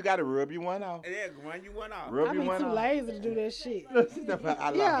 Sometimes ladies gotta rub you one off. Yeah, run you one off. Rub I you be one too off. lazy to do that shit. I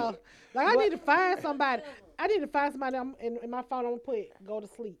love Yeah, it. like I need to find somebody. I need to find somebody in my phone. I'm gonna put go to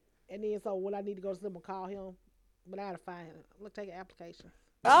sleep, and then so when I need to go to sleep, I'm gonna call him. But I gotta find him. I'm gonna take an application.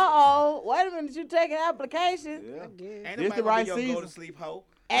 Wait a minute, you taking application? Yeah. Ain't This nobody the gonna right be your season. go to sleep hoe.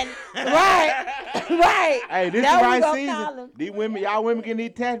 And right. Hey, this Now the we right gonna season. call him. These women, y'all women can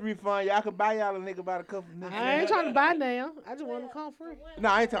need tax refund. Y'all can buy y'all a nigga about a couple niggas. I ain't trying to buy now. I just want to come free. No,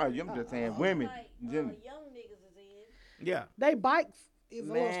 I ain't talking. I'm just saying women. Generally. Yeah. They bikes is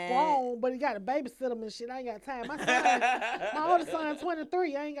a little Man. strong, but he got to babysit them and shit. I ain't got time. My older son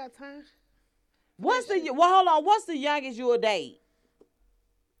 23. I ain't got time. Hold on. What's the youngest you'll date?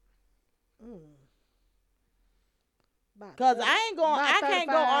 Cause I ain't going. I can't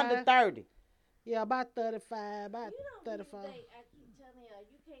go under 30. Yeah, about 35, about 35. I keep telling y'all,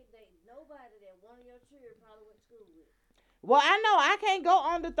 you can't date nobody that one of your children probably went to school with. Well, I know I can't go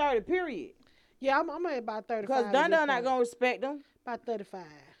under 30. Period. Yeah, I'm at about 35. Cause Dun not gonna respect them. About 35.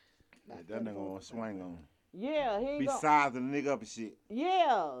 That nigga gonna swing on. Yeah, he ain't Be gonna. sizing the nigga up and shit.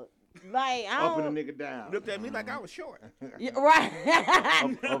 Yeah, like I Up don't. and the nigga down. Looked at me like I was short. Yeah, right.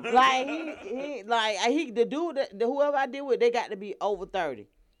 Like the dude, whoever I deal with, they got to be over 30.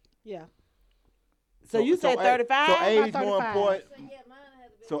 Yeah. So you say 35? So age About more 35. important. So yeah, mine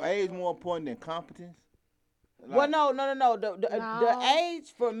had to be. So age more important than competence. Well, no. The No.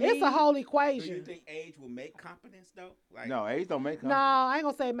 age for me. It's a whole Do you equation. think age will make competence though? Like, No, age don't make No, competence. I ain't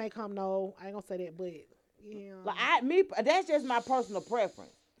gonna say make come. No, I ain't gonna say that. But yeah, That's just my personal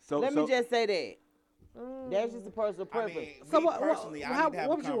preference. So Let me just say that. Mm. That's just a personal I preference. mean, So me what- personally, how- I need to have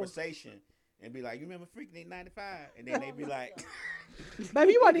what a would you- conversation and be like, "You remember Freaking in '95?" And then they be like,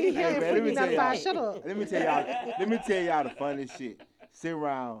 baby, you want to get Hey, here man, let me and tell y'all. Shut up. Let me tell y'all the funniest shit. Sit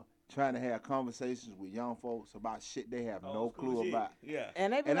around trying to have conversations with young folks about shit they have no old school clue shit. about. Yeah.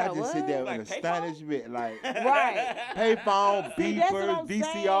 And they be And like, I just what? sit there Like in payphone? astonishment, like Right. payphone, See, that's what beepers, I'm saying.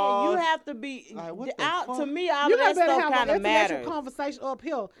 VCRs. You have to be Like, what the out. fuck? To me, all You of that gotta better stuff have kind an of intellectual matters. conversation up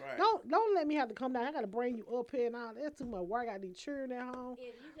here. Right. Don't let me have to come down. I gotta bring you up here and all. That's too much work. I got these children at home.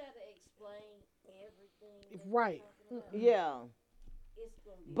 If you gotta explain everything. that you're Right. talking about, Yeah. It's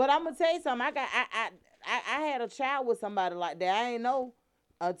gonna be. But I'm gonna tell you something. I had a child with somebody like that. I ain't know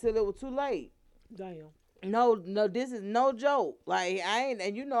until it was too late. Damn. No, this is no joke. Like I ain't,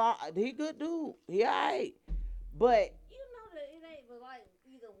 and he good dude. He alright, but You know that it ain't but like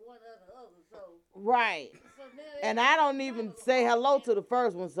either one or the other. So right. So now And I don't even say hello to the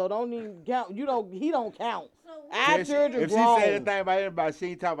first one, so don't even count. He don't count. Our children If she grown. say anything about anybody, she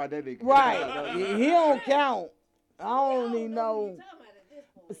ain't talking about that nigga. Right. He don't count. I don't even know.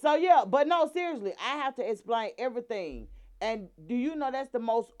 So yeah, but no, seriously, I have to explain everything. And do you know that's the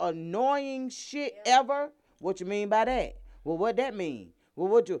most annoying shit ever? What you mean by that? Well, what that mean?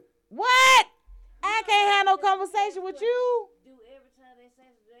 Well, what? I can't have no conversation with you. do every time they say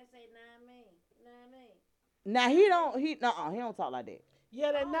nah me. Now he don't talk like that.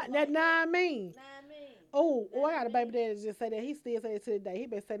 Yeah, that nine mean. Oh, I got a baby daddy that just say that. He still say it to this day. He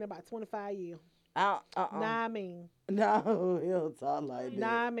been saying that about 25 years. Nah mean. No, he don't talk like that.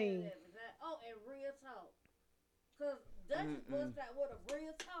 Nah mean. Oh, and real talk. Cause Dutch bust out with a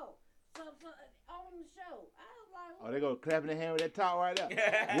real talk. So on the show, I was like, Oh, they go clapping their hand with that talk right there.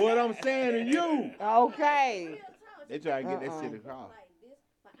 What I'm saying to you. Okay. They try to get that shit across. like this,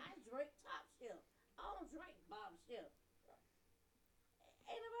 but I drink top shelf. I don't drink bottom shelf.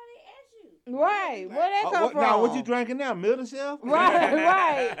 Ain't nobody asked you. Right. Where that come from? Now, what you drinking now? Middle shelf?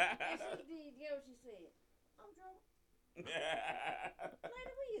 Right. And she did get what she said. I'm drunk.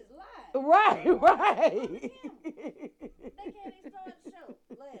 Lady, we is live. Right. They can't even start the show.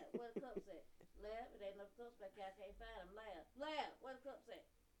 Lab, where the cups at? Lab, it ain't no cups back here. I can't find them. Lab, where the cups at?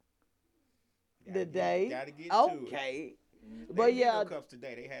 The day. Gotta get to it. Okay. They But didn't get yeah. no cups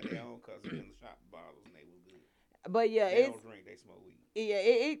today. They had their own cups in the shop bottles and they was good. But yeah, They it's don't drink, they smoke weed. yeah,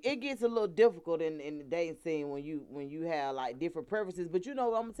 it gets a little difficult in the dating scene when you have like different preferences. But I'm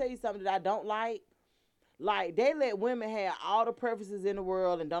gonna tell you something that I don't like. Like they let women have all the preferences in the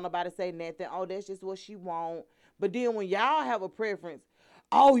world and don't nobody say nothing. Oh, that's just what she want. But then when y'all have a preference,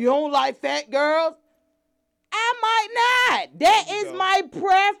 oh, you don't like fat girls? I might not. That is my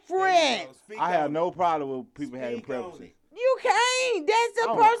preference. I have no problem with people having preferences. You can't. That's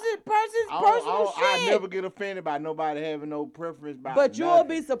a person's personal shit. I never get offended by nobody having no preference by But you'll nothing.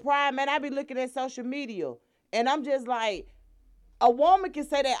 be surprised, man. I be looking at social media, and I'm just like, a woman can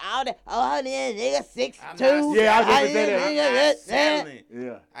say that all day. Oh, nigga 6'2". Yeah, I was gonna say that. I'm not settling.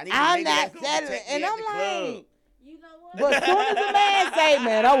 Yeah. I need I'm a nigga not that's gonna settling. protect me And at I'm the like, club. but as soon as a man say,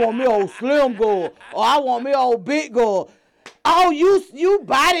 man, I want me old slim girl, or I want me old big girl, oh, you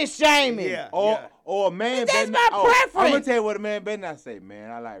body shaming. Yeah. Or a man. That's better my not, preference. I'm gonna tell you what a man better not say.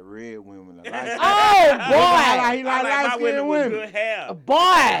 Man, I like red women. Oh, boy. He like I like my light women skinned with women. good hair.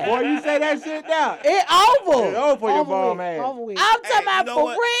 Boy. Boy, you say that shit down. It over. It's over for your bum with, ass. over with. I'm talking Hey, about you know for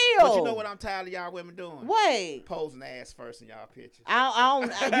what? real. But you know what I'm tired of y'all women doing? Wait. Posing ass first in y'all pictures. I'm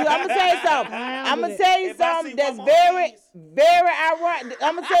gonna tell you something. I'm gonna tell you If I something see that's one more very, very ironic.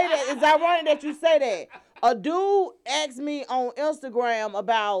 I'm gonna tell you that it's ironic that you say that. A dude asked me on Instagram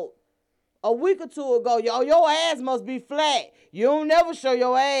about a week or two ago, yo, your ass must be flat. You don't never show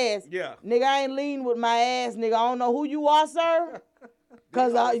your ass. Yeah. Nigga, I ain't lean with my ass, nigga. I don't know who you are, sir.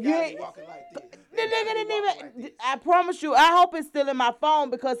 Cause you ain't. The nigga didn't even. I promise you. I hope it's still in my phone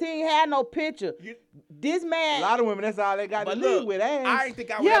because he ain't had no picture. This man. A lot of women, that's all they got But to lead look, with ass. I didn't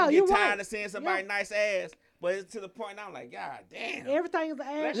think I would ever get tired of seeing somebody nice ass. But it's to the point now I'm like, God damn. Everything is an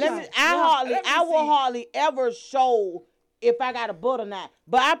ass. I will hardly ever show if I got a butt or not.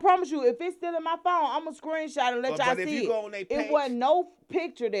 But I promise you, if it's still in my phone, I'm going to screenshot and let y'all But if see you go on they it. page- It wasn't no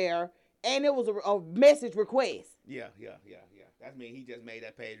picture there, and it was a message request. Yeah. That means he just made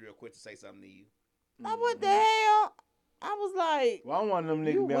that page real quick to say something to you. Now, what the hell? I was like, Well, I'm one of them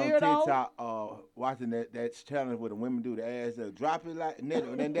You niggas be on weirdo. TikTok watching that challenge where the women do the ass, drop it like Nelly,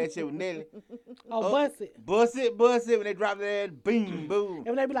 and then that shit with Nelly. Bust it. Bust it. When they drop their ass, boom, boom.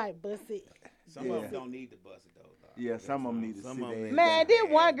 And they be like, bust it. Some of them don't need to bust it, though. Yeah, some of them need to sit there. man, this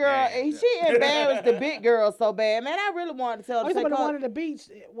one girl, she embarrassed the big girl so bad. Man, I really wanted to tell Oh, her you to talking take about the one her. at the beach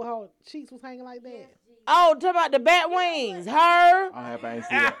where her cheeks was hanging like that? Oh, talking about the bat wings. Her. I'm happy I ain't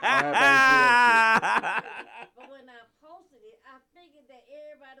see that. But when I posted it, I figured that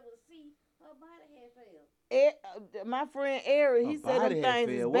everybody would see her body had fell. My friend Eric, he Her said body them had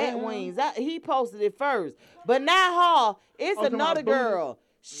things is fell. bat Well. wings. He posted it first, but not her. It's Oh, talking another about booty? girl.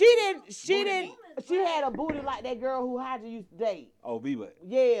 She didn't. She had a booty like that girl who Hodges used to date. Oh, B-Butt.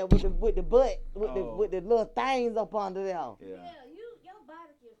 Yeah, with the butt, Oh. with the little things up under there. Yeah. Your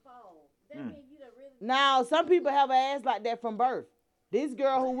body can fall. That means you done really. Now some people have an ass like that from birth. This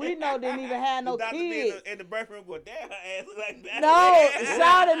girl who we know didn't even have no The doctor be kids. in the birth room go, damn, her ass look like that. No,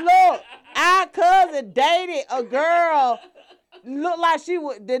 shawty, look. Our cousin dated a girl. Looked like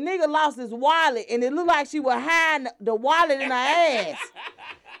the nigga lost his wallet, and it looked like she was hiding the wallet in her ass.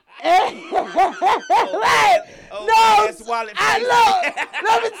 Right. No, that's wallet I face. look.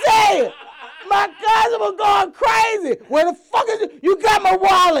 Let me tell you, my cousin was going crazy. Where the fuck is it? You got my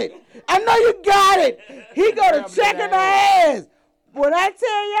wallet? I know you got it. He go to checking her ass. When I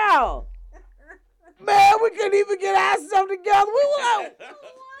tell y'all, man, we couldn't even get ourselves together. We were like,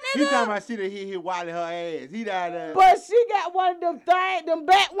 He talking about she done hit his wallet her ass. He down there. but she got one of them them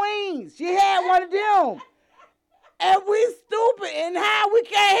bat wings. She had one of them. And we stupid, and how we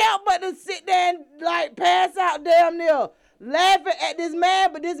can't help but to sit there and like pass out damn near laughing at this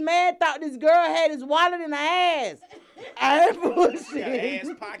man, but this man thought this girl had his wallet in her ass. I ain't bullshit. Got an ass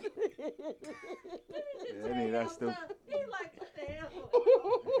pocket. Yeah, that's stupid. He like, what the hell?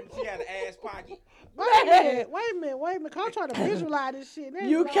 She had an ass pocket. Wait a minute. I'm trying to visualize this shit. That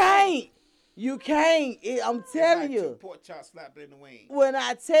You is can't. You can't. I'm telling Like two you. pork chops slapped in the wing. When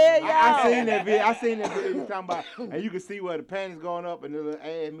I tell y'all. I seen that video. I seen that video you talking about, and you can see where the panties going up and the little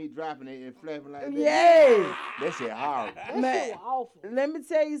ass meat dropping it and flapping like that. Yes. That shit horrible. Man, let me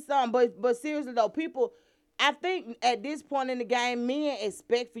tell you something. But seriously though, people, I think at this point in the game, men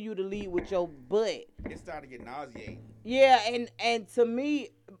expect for you to lead with your butt. It started to get nauseating. Yeah, and to me,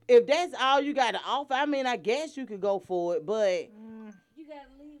 if that's all you got to offer, I mean, I guess you could go for it, but You gotta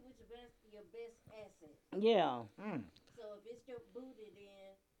lead with your best asset. yeah. So if it's your booty,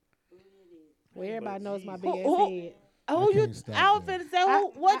 then booty it is. Well, everybody knows my big ass Who- head. Who you? I was finna say,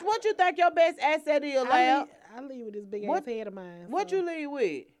 what you think your best asset is, Lab? I leave with this big What- ass head of mine. What so. you lead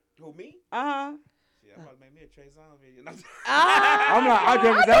with? Who, me? Uh-huh. Shit, I probably made me a Trey Songz video. I'm not. I knew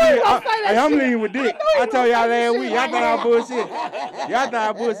you gonna say that I'm shit. leaning with Dick. I told y'all last week. Y'all thought I was bullshit. Y'all thought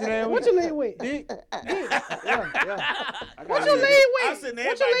I was bullshit last week. What you lead with? Dick. What you lead I'm with? sitting there,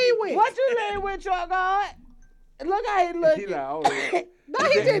 What you everybody lead with? What you lead with, truck guard? Look how he looking. He like, oh, yeah. No,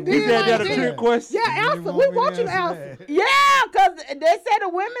 he just He did said like that a this. trick question. Yeah, answer. We want you to answer. Yeah, because they said the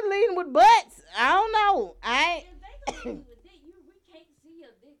women leading with butts. I don't know. I ain't. If they gonna lead with dick, we can't see your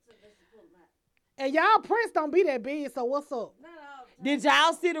dick unless you pull them out. And y'all Prince don't be that big, so what's up? Not all the time. Did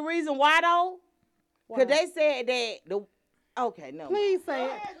y'all see the reason why though? Why? Because they said that the. Okay, no. Please say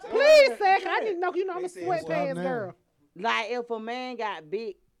it. Please say it. 'Cause I didn't know. You know I'm a They said sweatpants now. girl. Like if a man got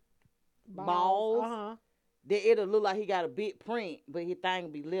big balls, Uh-huh. then it'll look like he got a big print, but his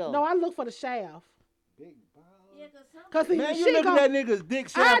thing be little. No, I look for the shaft. Yeah, cause some Cause he, Man, you she look go, at that nigga's dick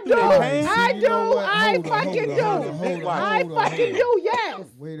I shot do. through that pants. I See, do. you know what? I Hold on, fucking hold do. on, hold on, I hold on, fucking hold do. Yes.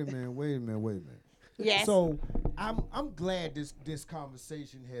 Wait a minute. Yes. So I'm glad this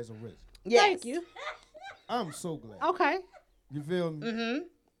conversation has arisen. Yes. Thank you. I'm so glad. Okay. You feel me? Mm-hmm.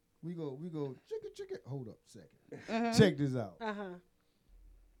 We go chicka. Hold up a second. Mhm. Check this out. Uh-huh.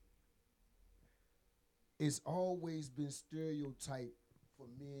 It's always been stereotyped for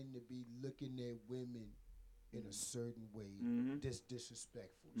men to be looking at women in a certain way that's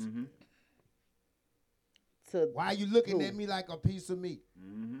disrespectful. to them. Why you looking at me like a piece of meat?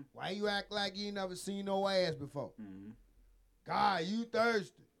 Why you act like you ain't never seen no ass before? God, you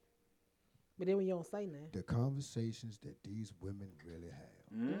thirsty. But then when you don't say nothing. The conversations that these women really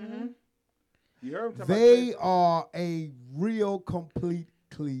have. You heard him talking They are a real complete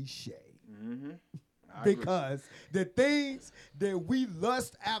cliche. Because the things that we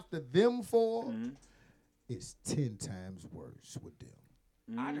lust after them for is 10 times worse with them.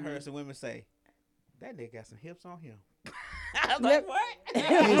 I done heard some women say, that nigga got some hips on him. I was like, what? He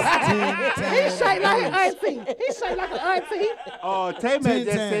shaped like an auntie. He shaped like an auntie. Tay-Man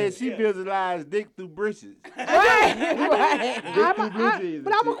just said she visualized dick through britches. Right. Dick through blue jeans.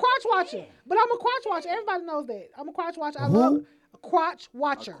 But I'm a crotch watcher. Everybody knows that. I'm a crotch watcher. I Who? love a crotch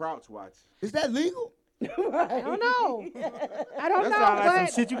watcher. Crouch watch. Is that legal? I don't know. I don't That know. sound like But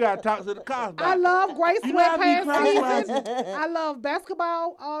some shit you gotta talk to the cops about. I love gray You know how many sweatpants crotch season. I love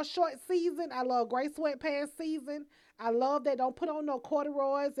basketball short season. I love gray sweatpants season. I love that. Don't put on no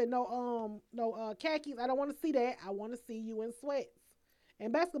corduroys and no khakis. I don't want to see that. I want to see you in sweats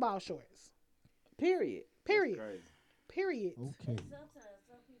and basketball shorts. Period. Period. Crazy. Period. Okay. sometimes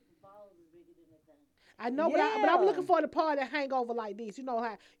some people's balls is bigger than their thing. I know, but I'm looking for the part that hang over like this. You know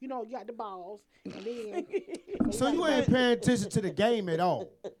how you got the balls, and then So you ain't paying attention to the game at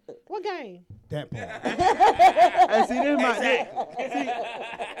all. what game? That part. Hey, see,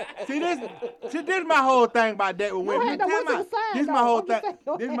 this my whole thing about that with women. ahead, no, Tell what's my- your side, This though? my whole I'm just thing.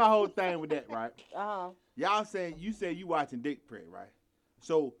 saying, This my whole thing with that, right? Uh-huh. Y'all say you watching dick print, right?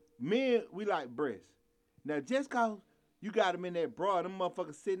 So men, we like breasts. Now just cause you got them in that bra, them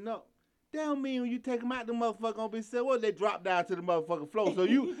motherfuckers sitting up. That don't mean when you take them out, the motherfucker gonna be said, well, they drop down to the motherfucking floor. So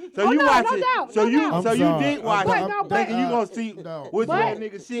you watch it. doubt, So no you doubt. so you dick watch But it, no, thinking you gonna see no. which But that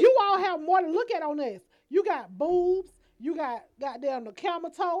nigga shit. you all have more to look at on this. You got boobs, You got goddamn the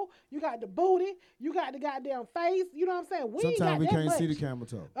camel toe. You got the booty. You got the goddamn face. You know what I'm saying? We Sometimes we ain't got can't that see the much. camel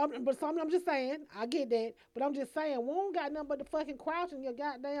toe. I'm just saying. I get that, but I'm just saying we don't got nothing but the fucking crouch and your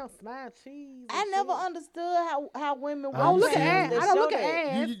goddamn smile cheese. I never understood how women. I don't look at serious? ass. I don't look at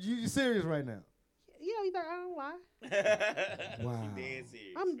ass. You serious right now? Yeah, you think I don't lie? Wow. Dead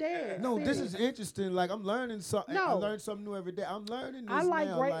serious. I'm dead. No, this serious. is interesting. Like I'm learning something. I No. learn something new every day. I'm learning this I like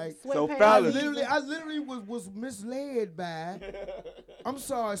now. great Like, sweatpants. So I fellas, literally was misled by. I'm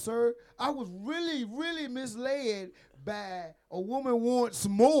sorry, sir. I was really misled by a woman wants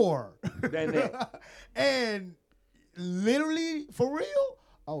more than that. and literally for real.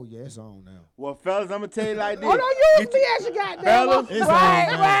 Oh yeah, it's on now. Well, fellas, I'm gonna tell you like this. Oh, don't use me as you goddamn. Fellas, It's right,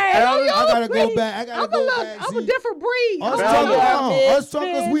 on now. right. Fellas, Don't I gotta use go me. back. I gotta I'm go a little, back. I'm a See, different breed. Us Fellas.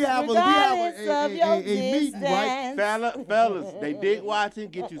 truckers, we have regardless a of your meeting, right? Fellas, they dick watching.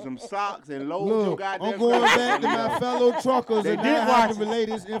 Get you some socks and load your Look, goddamn. I'm going stuff. back to my fellow truckers They and dick now I have to watching. relay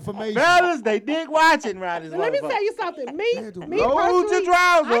this information. Fellas, they dick watching right this Let me motherfucker. tell you something. Me Load personally, your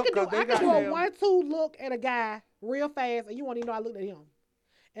drawers I up, could 'cause they do goddamn- a 1-2 look at a guy real fast, and you won't even know I looked at him.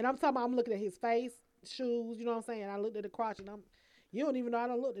 And I'm talking about I'm looking at his face, shoes. You know what I'm saying? I looked at the crotch, and you don't even know I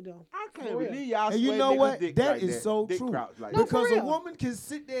don't looked at them. I For can't real. believe y'all. And you swear know niggas what? dick That like is so dick true. crouch like No, that. for Because a real. woman can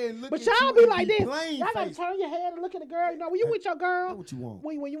sit there and look But at you y'all be and like this. plain Y'all gotta face. turn your head and look at the girl. You know, when you with your girl, That's what you want.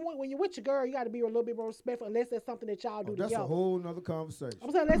 when you with your girl, you got to be a little bit more respectful, unless there's something that y'all do Oh, that's together. a whole nother conversation.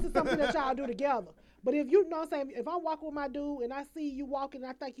 I'm saying unless it's something that y'all do together. But if you know what I'm saying, if I'm walking with my dude and I see you walking and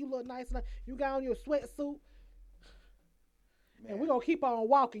I think you look nice and you got on your sweatsuit, and we're gonna keep on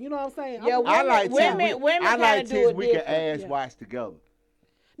walking, you know what I'm saying? Yeah, I like women I like kinda do tits it we can different. ass wash together.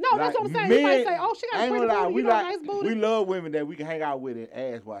 No, that's what I'm saying. men- You might say, oh, she got I a ain't pretty gonna lie, booty, we you got a like nice booty. we love women that we can hang out with and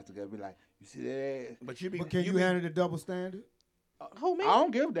ass wash together. Be like, you see that ass? But you be. But can you handle the double standard? Who, me? I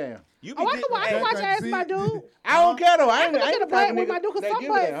don't give a damn. You Oh, I can watch ass my dude. I don't care though. I I ain't can look I at ain't the the butt type of with my nigga dude, that because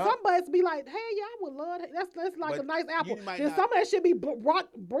give a damn. some butts be like, hey, yeah, I would love that. That's like But a nice apple. you might Then not- some of that shit be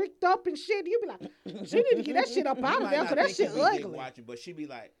bricked up and shit. You be like, she need to get that shit up out of there, because that shit ugly. Watching, but she be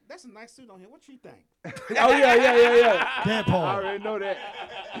like, "That's a nice suit on here. What you think?" Oh yeah. That I part. already know that.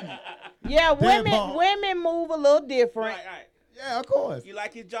 Yeah, Damn part. women move a little different. Right. Yeah, of course. You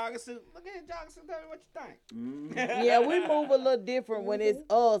like his jogging suit? Look at his jogging suit. Tell me what you think. Yeah, we move a little different when it's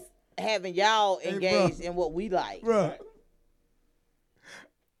us having y'all Hey, engaged bruh. in what we like. Bruh.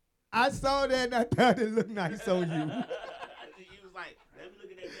 I saw that and I thought it looked nice on you. He was like, "Let me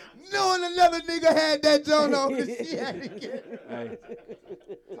look at that." Jogging Knowing another nigga had that joint on and she had to get Hey.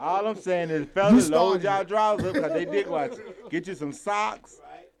 All I'm saying is, fellas, You load started y'all it. drawers up because they dick watching. Get you some socks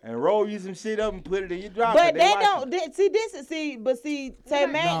and roll you some shit up and put it in your drawers. But they don't see Tay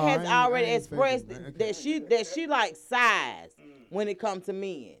Mac No, has I already ain't expressed faking that. that she likes size when it comes to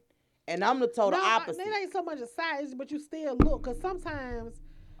men. And I'm the total opposite. It ain't so much a size, but you still look, because sometimes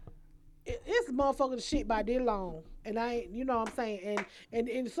it's motherfuckers shit by this long. And I ain't, you know what I'm saying?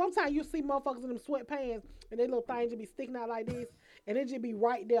 And sometimes you see motherfuckers in them sweatpants and they little things just be sticking out like this. And it just be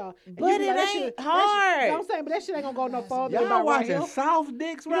right there. And But you be it that ain't shit, hard. You know what I'm saying? But that shit ain't gonna go no further than Y'all about right watching here. soft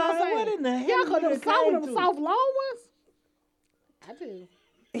dicks, You know what I'm right? What saying? in the hell? Yeah, because them you came them to? soft long ones. I do.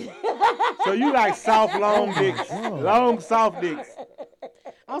 So you like soft, long dicks. Long, soft dicks.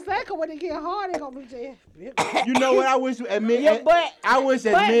 I'm saying, because when they get hard, they gonna be just. You know what I wish at men? Yeah, but- I wish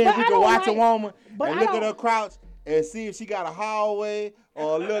at but men I we could don't watch a like- woman but and I look at don't- her crouch and see if she got a hallway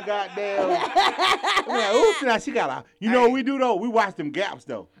or a little goddamn. I'm like, oops, now she got a. You know what we do though? We watch them gaps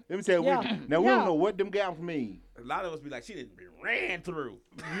though. Let me tell you. Yeah. Now we Yeah. don't know what them gaps mean. A lot of us be like, "She didn't be ran through."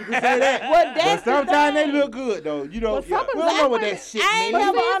 You can say that. Well, but that's the sometimes they thing. look good though. You know, But some of we them- don't know what that shit I ain't means.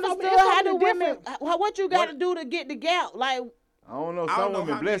 never But see, understood it's how do something women, what you got to What- do to get the gap. Like, I don't know. I Some don't know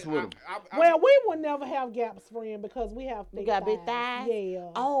women how blessed many- with them. Well, we would never have gaps, friend, because we have we thick got big thighs. thighs. Yeah.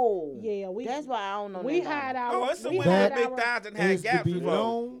 Oh, Yeah, we. that's why I don't know. we nothing about hide it. our. Oh, it's some we women hide with big our- thighs and had is to gaps be before.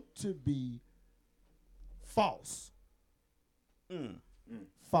 known to be false.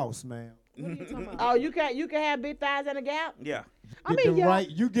 False, man. What are you talking about? Oh, you can have big thighs and a gap. Yeah. I Get mean, the yeah, right,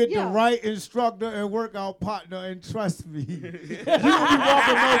 you get yeah. the right instructor and workout partner, and trust me, you don't be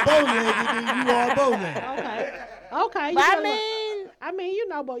walking no bow-legged, then you are bow-legged. Okay. But I mean, you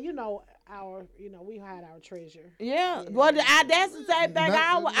know, but you know, we hide our treasure. yeah. Well, that's the same thing.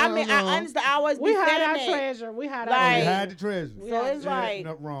 I understand. I always We be hide saying our that. treasure. We hide Like- our You treasure. had the treasure. So it's Yeah, like,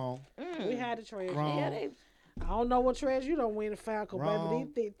 no, wrong. We hide the treasure. Wrong. yeah, they, I don't know what treasure you don't win the Falcon, Wrong. baby.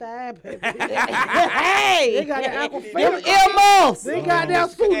 These thick thighs, baby. hey, They got the aqua them fit. earmuffs. They got that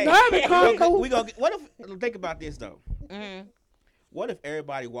suit derby come through. We gonna get, what if? Think about this though. Mm-hmm. What if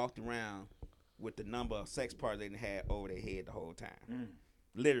everybody walked around with the number of sex partners they had over their head the whole time?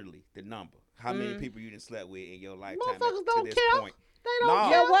 Literally, the number. how many people you done slept with in your lifetime Motherfuckers to don't this care. point. They don't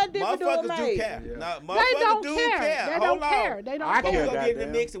care. What difference do it Motherfuckers do make? care. Yeah. No, They motherfuckers don't do care. care. They Hold don't on. care. They don't I But care. we're gonna get in the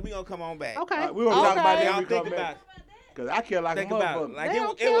Goddamn. mix and we're gonna come on back. Okay. We're gonna talk about that Y'all when we think come about back. it. Cause I care like Think a about it. motherfucker. Like They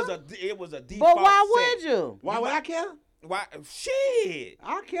don't it was a default. But why set. would you? Why would I care? Why? Shit.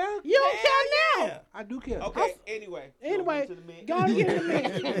 I care. You don't care now. Yeah. I do care. Okay. Anyway. Anyway, to the mix. go on get in the mix.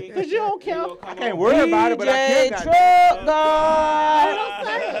 Because you don't care. I can't worry about it, but I care. DJ goddamn. Truck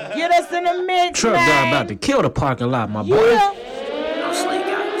God, get us in the mix, Truck man. guy about to kill the parking lot, my boy. Yeah. No sleep,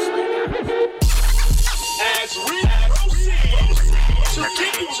 guys. As we proceed to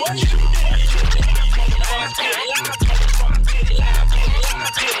give you what you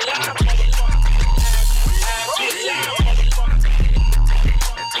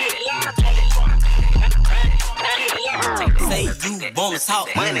Say you wanna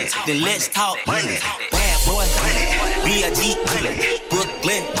talk money, then let's talk money. Bad boy, B.I.G.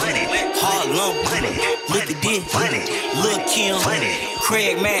 Brooklyn, Harlem, look at this, Lil' Kim,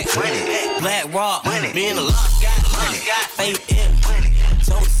 Craig Mack, Black Rock, me and a lot got Faith M,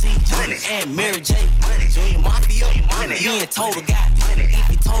 Total C, and Mary J. Junior Mafia, me and Total got. If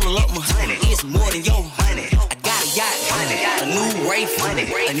you total up my honey, it's more than your honey. I got a yacht, a new Wraith, a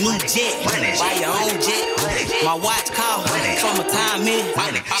new jet, buy your own jet. My watch call, summertime in,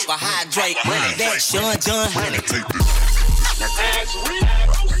 hydrate, that Sean John.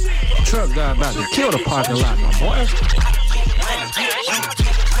 Truck guy about to kill the parking lot, my boy.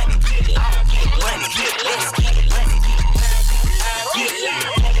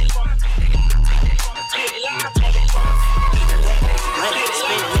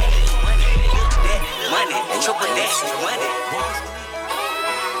 Triple that money.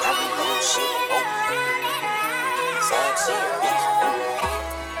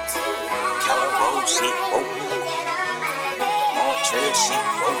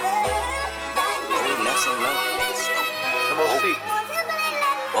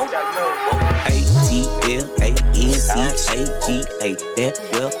 A-T-L-A-N-C-A-G-A. That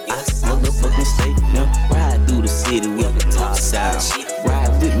well, I motherfucking stay now. Ride through the city with the top down.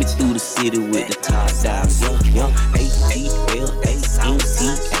 Ride with me through the city with the top down. Young A-T-L-A-N-C-A-G-A.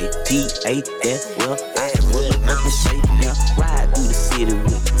 That well, I motherfucking stay now. Ride through the city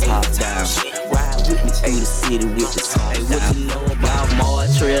with the top down. Ride with me through the city with the top down. What you know about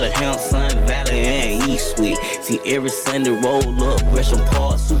Montreal, the Hampton Valley, and Eastwick? See every Sunday roll up, Gresham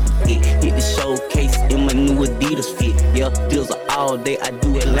Park, super hit. Hit the showcase in my new Adidas fit. Yeah, deals are all day, I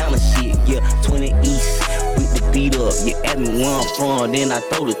do Atlanta shit. Yeah, 20 East with the beat up. You ask me where I'm from, then I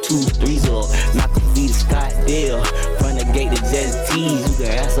throw the 2 3s up. Knock a feet to Scottsdale, from the gate to Jazz T's. You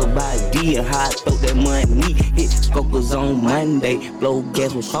can ask about D and how I throw that money. Hit Scopers on Monday, blow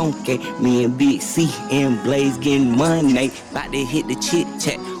gas with funky. Me and Big C and Blaze getting money. About to hit the chit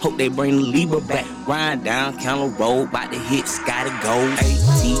chat, hope they bring the Libra back. Ride down Counter Road, about to hit Scotty Gold.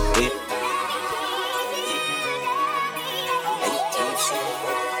 ATL.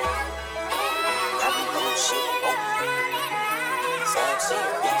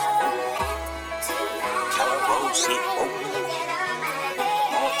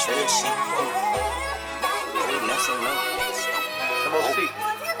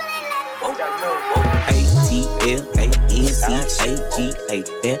 A-T-L-A-N-C-A-G-A.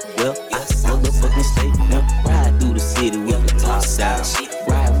 That well, I motherfucking stay now. Ride through the city with the top down.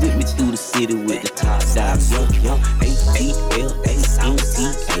 Ride with me through the city with the top down. Young A-T-L-A-N-C-A-G-A.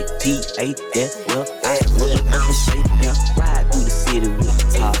 That well, I motherfucking stay now. Ride through the city with the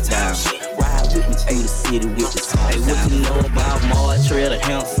top down. Ride with me through the city with the top down. Hey, what you know about Montreal, the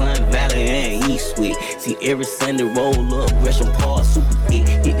Hampton Valley, and Eastwick? See every Sunday roll up, Gresham Park, super hit.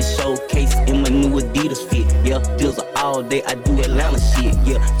 Hit the showcase in my new Adidas fit. Yeah, deals are all day, I do Atlanta shit.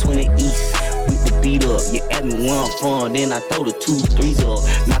 Yeah, 20 East with the beat up. You ask me where I'm from, then I throw the 2 3s up.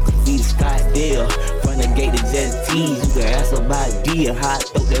 Knock a feet to Scottsdale, from the gate to Jazz T's. You can ask about D and how I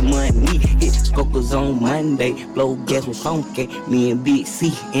throw that money. Hit Scopers on Monday, blow gas with funky. Me and Big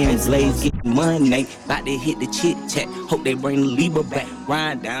C and Blaze getting money. About to hit the chit chat, hope they bring the Libra back.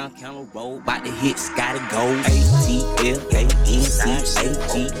 Ride down Counter Road, about to hit Scotty Gold. A-T-L-A-N-C-A-G-A.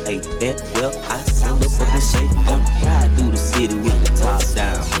 That well, I motherfucking say ride through the city with the top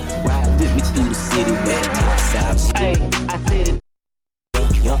down. Ride with me through the city with the top down. Hey, I said it.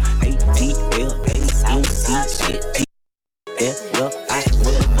 A-T-L-A-N-C-A-G. That well, I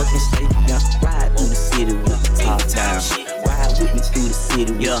motherfucking stay now. Ride through the city with the top down. Ride with me through the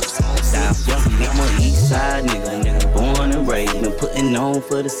city with the top down. I'm a east side nigga, born and raised. Been putting on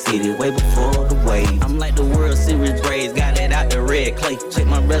for the city way before the wave. I'm like the World Series grades, got it out the red clay. Check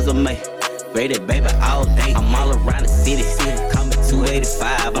my resume, graded baby all day. I'm all around the city, coming to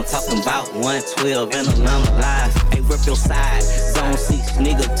 285, I'm talking about 112 and Atlanta live. Ain't rip your side, zone 6,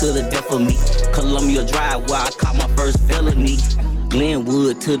 nigga to the death of me. Columbia Drive, where I caught my first felony.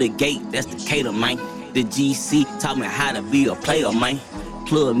 Glenwood to the gate, that's the cater, man. The GC taught me how to be a player, man.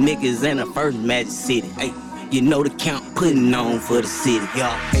 Plug niggas in the first Magic City. Hey, you know the count putting on for the city,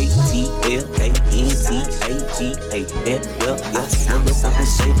 y'all. ATLANCAGAL. I sound something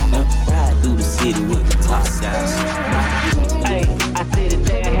shake up, ride through the city with the top guys. Hey, I said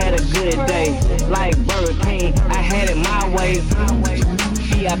today I had a good day. Like Burger King, I had it my way.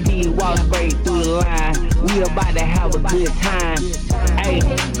 VIP walk straight through the line. We about to have a good time. Hey,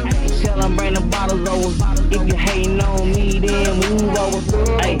 tell them bring the bottles over. If you hating on me, then move over.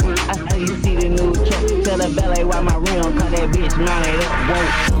 Hey, I say you see the new truck. Tell the valet why my rim, cause that bitch mounted up. Whoa.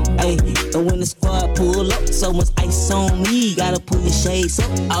 Hey, and when the squad pull up, so much ice on me, gotta pull your shades up.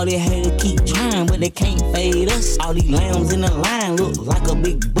 All they haters keep trying, but they can't fade us. All these lambs in the line look like a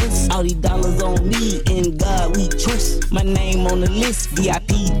big bus. All these dollars on me, in God we trust. My name on the list,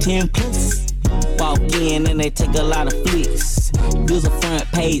 VIP 10 plus. Walk in and they take a lot of flicks. Use a front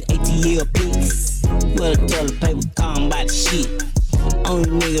page, ATL pics. Well, tell the paper, come by the shit. Only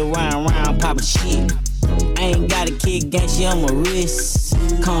nigga round poppin' shit. I ain't got a kid gang shit on my wrist.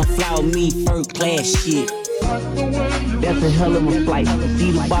 Come fly with me, first class shit. That's a hell of a flight.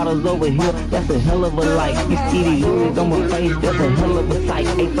 See the bottles over here, that's a hell of a light. You see the Louis on my face, that's a hell of a sight.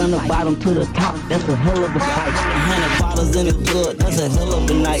 Hey, from the bottom to the top, that's a hell of a sight. 100 bottles in the club, that's a hell of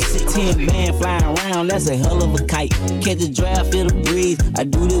a night. 10 band flying around, that's a hell of a kite. Catch a draft, feel the breeze, I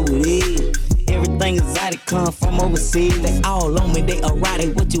do this with ease. Everything exotic come from overseas. They all on me, they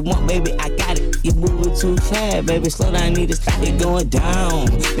erotic. What you want, baby? I got it. You moving too fast, baby. Slow down, need to stop it going down.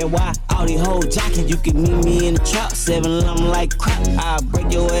 Then why all these hoes jocking? You can meet me in the trap, 7 I'm like crap. I'll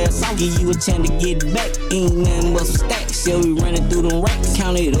break your ass off, give you a chance to get back. Ain't nothing but some stacks. Yeah, we running through them racks.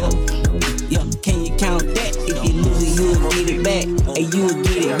 Count it up. Yeah, can you count that? If you lose it, you'll get it back. Hey, you'll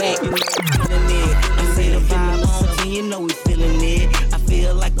get it back. I say the vibe on, you know we feeling it. I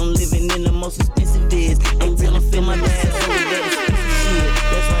feel like I'm living in the most expensive days. Until I feel my dad over that expensive shit.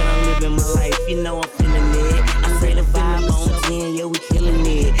 That's right, I'm living my life, you know I'm feeling it. I say the vibe on 10, yeah, we killing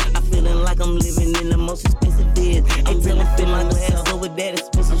it. I'm feeling like I'm living in the most expensive days. Until I feel my glass over that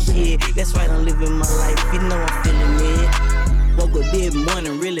expensive shit. That's right, I'm living my life, you know I'm feeling it. Woke up this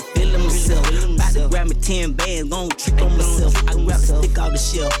morning, really feeling myself. About to grab me 10 bands, gon' trick on myself. I grab a stick off the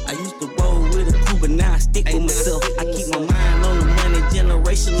shelf. I used to roll with a crew, but now I stick with myself. I keep my mind on the money,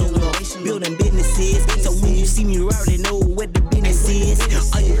 generational wealth. Building businesses, so when you see me, you already know what the business is.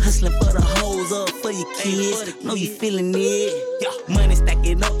 Are you hustling for the hoes or for your kids? Know you feeling it. Money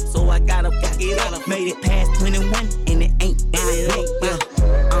stacking up, so I gotta pack it up. Made it past 21, and it ain't bad.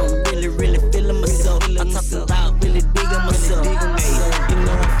 I'm really feeling myself. I'm talking about really digging myself. Hey, you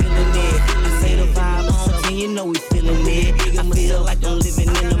know I'm feeling it. I say the vibe on 10, you know we feeling it. I feel like I'm living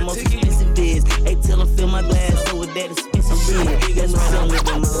in the most expensive days. Hey, till I fill my glass over that expensive shit. That's right, I'm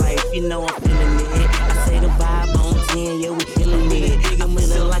living my life, you know I'm feeling it. I say the vibe on 10, yeah, we feeling it. I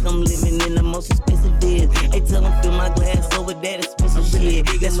feel like I'm living in the most expensive days. Hey, till I fill my glass over that expensive shit.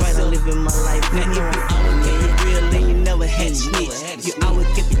 That's right, I'm living my life. Now, if you always keep it real, then you never had snitch. You always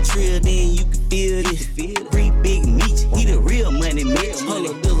keep it trill, then you can feel this. Free Big Meech, he the real money bitch. Hold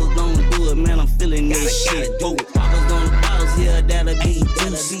up, Dizzle gon' do it, man, I'm feeling that shit. Whoa, bottles on the bottles, yeah, that'll be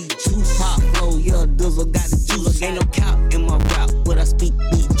juicy. Juice pop flow, yeah, Dizzle got the juice. Ain't no cap in my rap, but I speak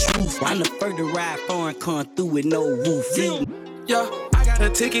the truth. I'm the first to ride foreign, come through with no roof. Yeah, I got a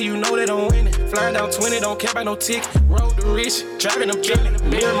ticket, you know that I'm winning. Flying down 20, don't care about no ticket. Road to rich, driving them drilling.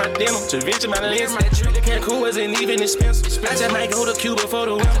 Mirror my denim, to venture my lens. That trip to Cancun wasn't even expensive. I just might go to Cuba for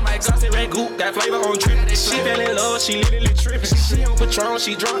the winter. My sauce and red goop, got flavor on trip. She fell in love, she literally tripping. She on Patron,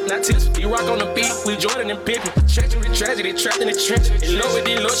 she drunk, not tips. We rock on the beat, we Jordan and Pippen. Treachery, tragedy, trapped in the trench. In love with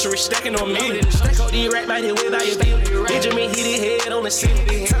the luxury, stacking on me. Stack up the rack by the way by your bill. Benjamin hit his head on the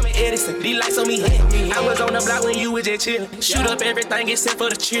ceiling. Tommy Edison, these lights on me hit. I was on the block when you was just chillin'. Shoot up everything except for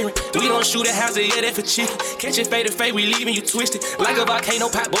the children. We don't shoot a house, yeah, that for chicken. Catch it fade to fade, we leaving you twisted. Like a volcano,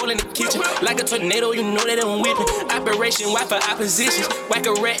 pot boil in the kitchen. Like a tornado, you know that I'm whipping. Operation Y for oppositions. Whack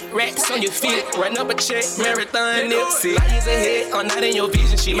a rats on your feet. Run up a check, marathon nipsey. 5 years ahead, I'm not in your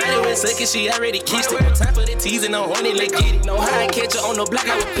vision. She might have been sucking, she already kissed it. No time for the teasing, I'm horny, let's get it. Know how I catch her on the block,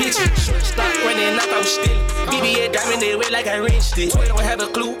 I was pitching. Stop running up, I was stealing. BBA diamond, they wet like I wrenched it. Toy don't have a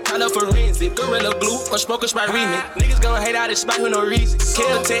clue, call up forensic. Gorilla glue, or smoke a spot remix. Niggas gon' hate out the spot for no reason.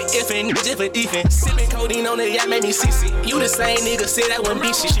 Kill tech, if and just for defense. Sippin' codeine on the yacht, made me sissy. You the same nigga, said that one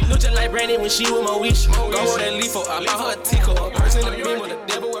bitch. She look just like Brandon when she was my wish. Go on that leaf, I bought her a tickle. A person in the beam with a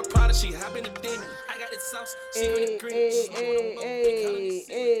devil with Prada, she hop in the demon. I got the sauce. Hey,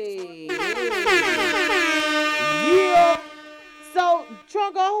 yeah. So,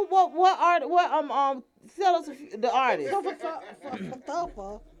 Trunko, tell us the artist.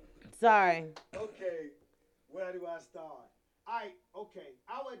 Sorry. Okay, where do I start? Okay.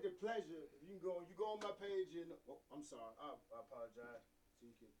 I would the pleasure. You go on my page and I'm sorry. I apologize. So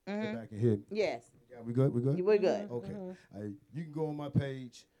you can get back and hit. Yes. Yeah, we good? We're good. Okay. You can go on my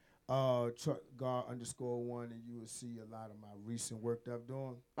page, truckguard_1, and you will see a lot of my recent work that I'm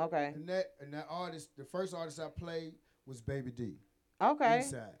doing. Okay. And that artist, the first artist I played was Baby D. Okay.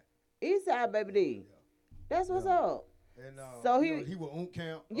 Eastside. Baby D. Yeah. That's what's up. And so he was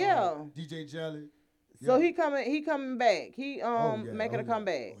Camp. Yeah. DJ Jelly. So Yeah. he coming back. He making a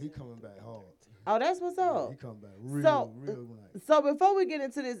comeback. He coming back hard. Oh, that's what's up. He come back real nice. So before we get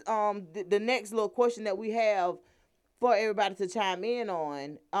into this, the next little question that we have for everybody to chime in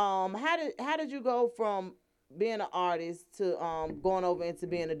on, how did you go from being an artist to going over into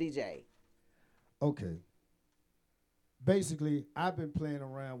being a DJ? Okay. Basically, I've been playing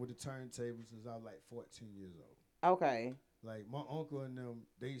around with the turntables since I was like 14 years old. Okay. Like my uncle and them,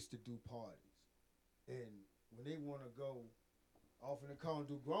 they used to do parties, and when they want to go off in the car and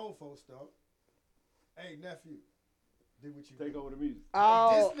do grown folk stuff, hey nephew, do what you take over the music.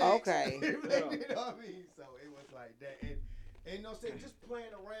 Oh, okay. You know what I mean? So it was like that, and you know what I'm saying, just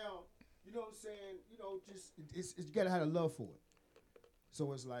playing around. You know what I'm saying? You know, just it's you gotta have a love for it.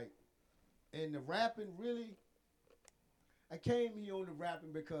 So it's like, and the rapping really. I came here on the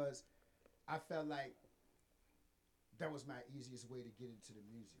rapping because I felt like that was my easiest way to get into the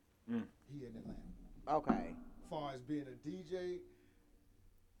music here in Atlanta. Okay. As far as being a DJ,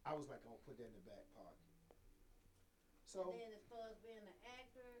 I was like, I'm gonna put that in the back pocket. So. And then as far as being an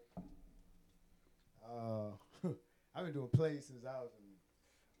actor. I've been doing plays since I was in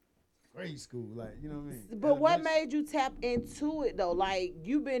grade school, like, you know what I mean? But what made you tap into it though? Like,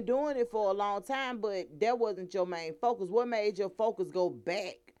 you've been doing it for a long time, but that wasn't your main focus. What made your focus go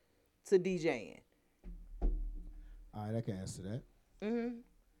back to DJing? All right, I can answer that. Mm-hmm.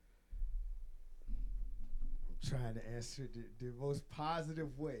 I'm trying to answer the most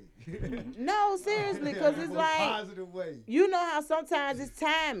positive way. No, seriously, because it's like positive way. You know how sometimes it's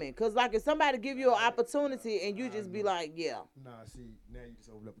timing. Because like if somebody give you an opportunity and you just be like, yeah. Nah, see, now you just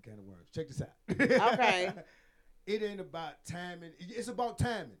opened up a can of worms. Check this out. Okay. It ain't about timing. It's about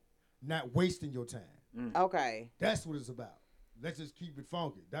timing, not wasting your time. Okay. That's what it's about. Let's just keep it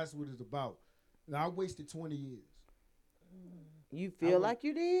funky. That's what it's about. Now, I wasted 20 years. You feel like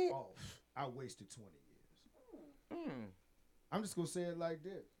you did? Oh, I wasted 20 years. I'm just going to say it like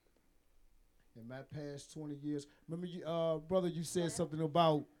this. In my past 20 years, remember, you, brother, you said something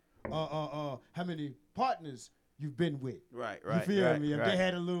about how many partners you've been with. Right. You feel me? If they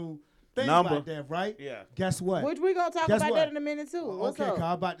had a little thing number about that, right? Yeah. Guess what? Which we going to talk about that in a minute, too. What's okay, up? cause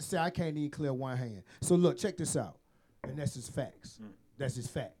I'm about to say I can't even clear one hand. So, look, check this out. And that's just facts. That's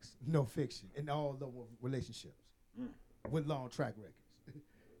just facts. No fiction. In all the relationships. With long track records.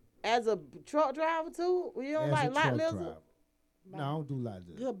 As a truck driver, too? You don't like lot lizard? No, I don't do lot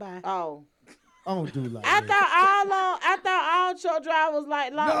lizard. Goodbye. Oh. I don't do lot I lizard. thought all truck drivers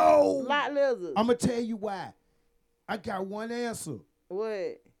like lot lizards. I'm going to tell you why. I got one answer.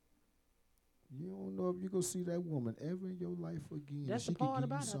 What? You don't know if you're going to see that woman ever in your life again. That's she the part can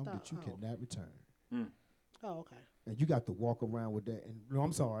give about you it, something that you cannot return. Oh, okay. And you got to walk around with that. And no,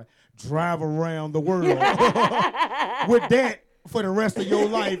 I'm sorry. Drive around the world with that for the rest of your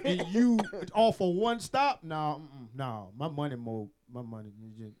life. And you offer one stop? No. My money. You So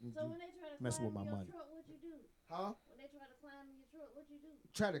when they try to messing with climb my your money. truck, what you do? Huh? When they try to climb in your truck, what you do?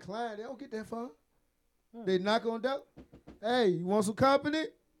 Try to climb. They don't get that far. They knock on that. Hey, you want some company?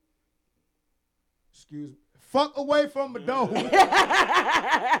 Excuse me. Fuck away from the door.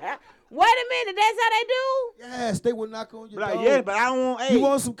 Wait a minute, that's how they do? Yes, they will knock on your Like, door. yeah, but I don't want You AIDS.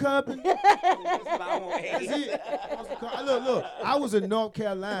 want some company? Yes, but I want That's AIDS. it. Look. I was in North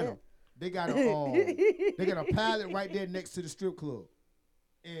Carolina. They got a pallet right there next to the strip club,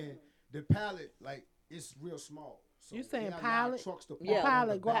 and the pallet it's real small. So You saying they allow pilot? Trucks to park Yeah, on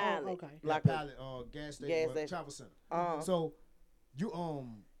pilot. the Go back. on. Okay. Like pallet, gas station, station. travel center. Uh-huh. So you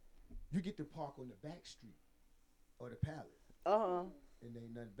get to park on the back street or the pallet. And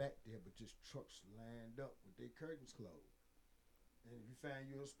ain't nothing back there but just trucks lined up with their curtains closed. And if you find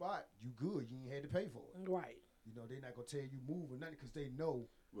you a spot, you good. You ain't had to pay for it. Right. You know, they're not going to tell you move or nothing because they know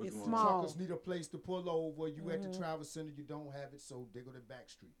It's the small. truckers need a place to pull over. You at the travel center, you don't have it, so they go to back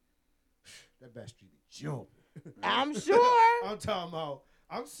street. That back street be jumping. I'm sure. I'm talking about,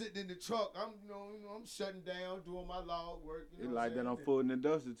 I'm sitting in the truck. I'm I'm shutting down, doing my log work. You know It's what like I'm that on saying? Food and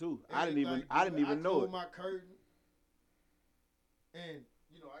Industry too. I didn't even I know close it. my curtain, and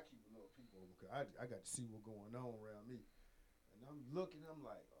I keep a little people over because I got to see what's going on around me, and I'm looking. I'm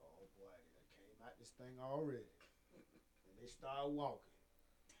like, oh boy, they came out this thing already, and they start walking,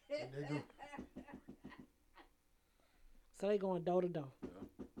 and they go. So they going door to door.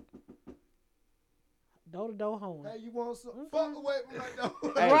 Door to door home. Hey, you want some? Fuck away from my door.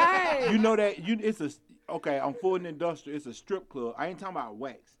 Hey, Right. You know that on Food and Industry, it's a strip club. I ain't talking about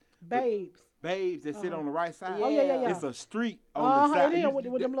wax. Babes. Babes that sit on the right side. Oh, yeah. It's a street on the side. Yeah, with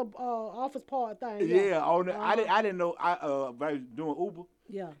them little office part things. Yeah, on the, I didn't know. I was doing Uber.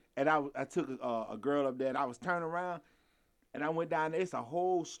 Yeah. And I took a girl up there, and I was turning around, and I went down there. It's a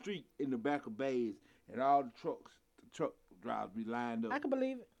whole street in the back of Babes, and all the truck drivers be lined up. I can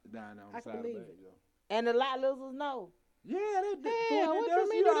believe it. Down there on the I side can of believe Babes. it. And the lot losers know. Yeah, what you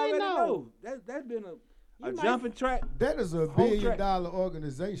mean you they already know? That's been a You might- jumping track. That is a Whole $1 billion track.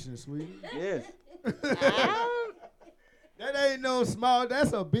 organization, sweetie. Yes. That ain't no small.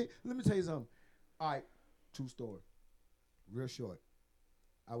 That's a big. Let me tell you something. All right, true story. Real short.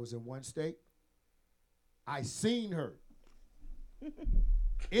 I was in one state. I seen her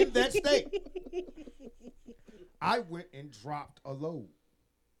in that state. I went and dropped a load.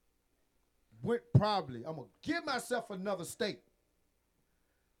 I'm gonna give myself another state.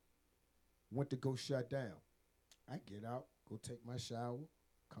 Went to go shut down. I get out, go take my shower,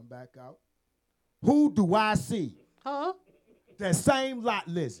 come back out. Who do I see? Huh? That same lot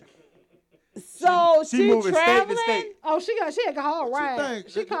lizard. So She she moving state to traveling? state. Oh, she had her a ride.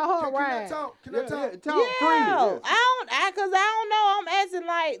 She called her a ride. Can I talk? Talk Yeah, freely. cause I don't know. I'm asking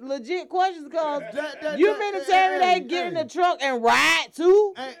like legit questions because you mean to tell me they get in the truck and ride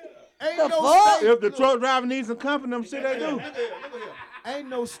too? Ain't The no fuck? state. If the truck driver needs some company, them shit they do. Look here. Ain't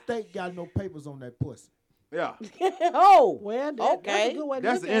no state got no papers on that pussy. Yeah. Oh, Well, that's okay. a good way to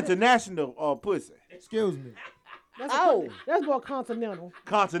That's look the at it. international pussy. Excuse me. That's more continental.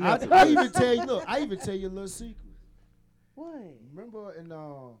 Continental. I even tell you. Look, I even tell you a little secret. What? Remember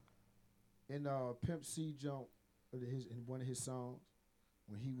in Pimp C jump in one of his songs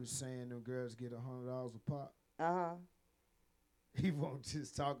when he was saying them girls get $100 a pop. He wasn't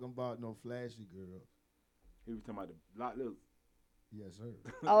just talking about no flashy girls. He was talking about the lot little. Yes, sir.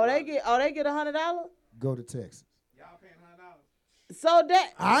 They get $100? Go to Texas. Y'all paying $100? So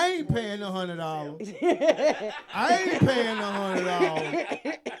that I ain't paying $100. I ain't paying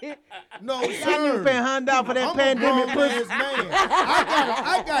 $100. No, You sir. ain't paying $100 for that I'm pandemic a grown-ass pussy. man.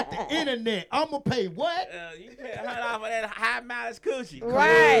 I got the internet. I'ma pay what? You pay $100 for that high mileage coochie.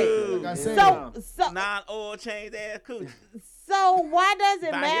 Right. Like I said, so Non-oil change ass coochie. So why does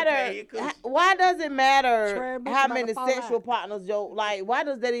it Buy your matter? pay, your coochie. Why does it matter Trey, how about many to fall sexual out. partners why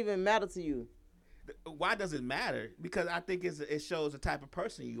does that even matter to you? Why does it matter? Because I think it shows the type of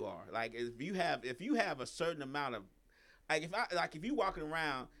person you are. Like if you have a certain amount of if you walking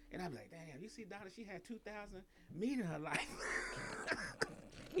around and I'm like, damn, you see Donna, she had 2,000 meat in her life.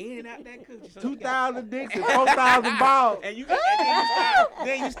 In and out that coochie. So 2,000 dicks and 4,000 balls. And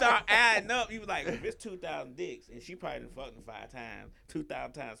then you start adding up. You was like, if it's 2,000 dicks, and she probably done fucked them 5 times.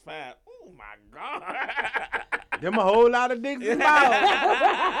 2,000 times 5. Oh my God. Them a whole lot of dicks and balls.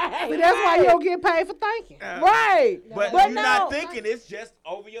 See, that's why you don't get paid for thinking. Right. But But you're no. not thinking. It's just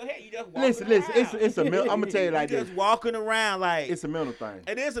over your head. You just walking Listen. around. It's a mental. I'm gonna tell you like You this. just walking around like It's a mental thing.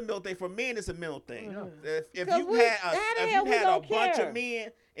 it is a mental thing. For men, it's a mental thing. If 'Cause you we- had how the if hell you we had a don't bunch care? of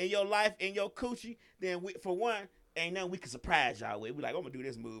men in your life in your coochie, then for one, ain't nothing we can surprise y'all with. We like, I'm gonna do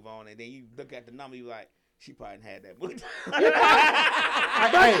this move on, and then you look at the number, you like, she probably done had that move. But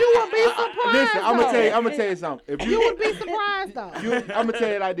you would be surprised. Listen, I'm though. gonna tell you something. If You would be surprised though. I'm gonna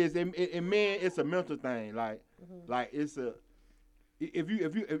tell you like this. In men, it's a mental thing. Like it's a.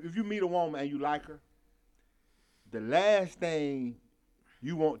 If you meet a woman and you like her, the last thing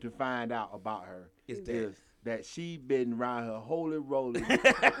you want to find out about her is that she been around her holy roller,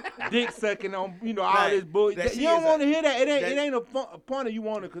 dick sucking on, all Right. this bullshit. That You she don't is want to a- hear that. It that- ain't a point of you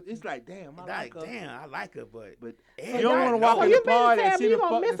want to, cause it's like, damn, I like her. Damn, I like her, but You don't want to walk So in you the mean to party tell and me see you the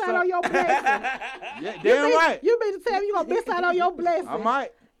gonna fuck miss out on your blessing? Yeah, damn right. You mean to tell me you gonna miss out on your blessing? I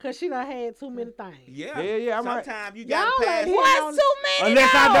might. Cause she done had too many things. Yeah, I might. Sometimes you Y'all gotta pass. ain't hitting on- Too many.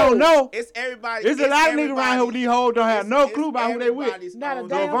 Unless I don't know. It's everybody. There's a lot of niggas around here with these hoes don't have no clue about who they with. everybody's Not a own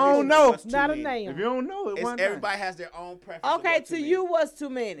damn So if I don't know, what's too Not a many. name. if you don't know, it It's one everybody has their own preference. of Okay, what's to too you, many. what's too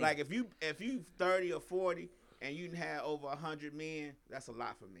many? Like if you 30 or 40 and you done had over 100 men, that's a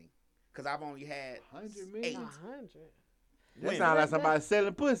lot for me. Cause I've only had 100 8. men. 100. That sound like somebody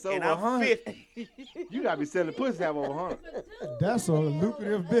selling pussy over And I'm 100. 50. You gotta be selling pussy to have over 100. That's a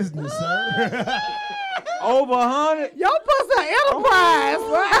lucrative business, sir. Over 100? Your pussy an enterprise,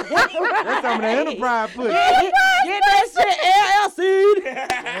 right? That's some of the enterprise pussy. Get that shit LLC.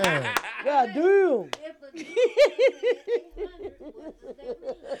 Yeah. God damn.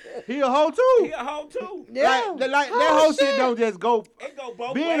 He a hoe too. He a hoe too. Yeah. Like that whole shit don't just go. It go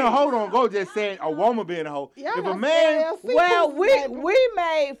both Being ways. a hoe don't go just saying a woman being a hoe. Yeah, If a that's man, LLC Well, pussy, we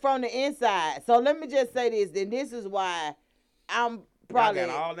made from the inside. So let me just say this, and this is why I'm probably Y'all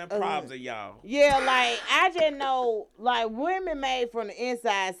got all them problems of y'all. Yeah, like I just know, like women made from the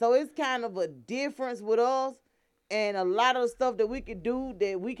inside, so it's kind of a difference with us, and a lot of stuff that we could do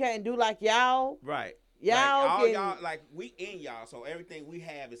that we can't do like y'all. Right. Y'all like, all can- y'all like we in y'all, so everything we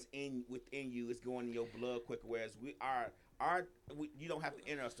have is within you. It's going in your blood quicker. Whereas you don't have to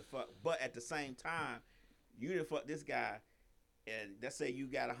enter us to fuck. But at the same time, you done fuck this guy, and let's say you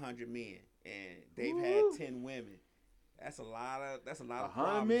got 100 men, and they've had 10 women. That's a lot of 100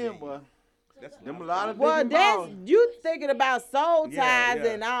 problems men, in you. boy. Them a lot of Well, big that's balls. you thinking about soul ties Yeah, yeah.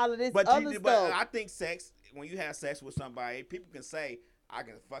 and all of this But other stuff. I think sex, when you have sex with somebody, people can say, I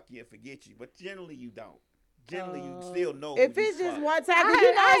can fuck you and forget you. But generally, you don't. Generally, you still know. If who you it's just fuck. one time, 'cause I you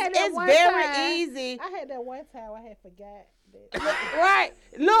had know that it's one very time. easy. I had that one time I had forgot that. Right.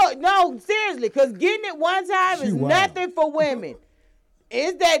 Look, no, seriously, because getting it one time is wild. nothing for women.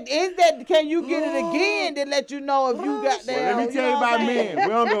 Is that can you get it again to let you know if you got that? Well, let me tell you about men. We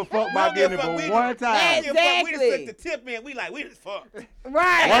don't give a fuck about getting it but one time. We just Exactly. took the tip in. We just fucked.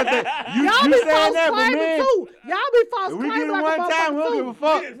 Right. One thing, you Y'all be saying false that, but claiming man, too. Y'all be false if we get claiming it like one a time, we don't motherfucker give a too.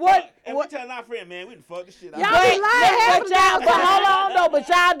 fuck. What? And we telling our friend, man, we done fucked this shit out. Y'all But, be lying half but the y'all, time. but hold on though, but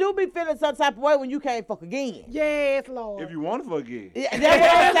y'all do be feeling some type of way when you can't fuck again. Yes, Lord. If you want to fuck again. Yeah, that's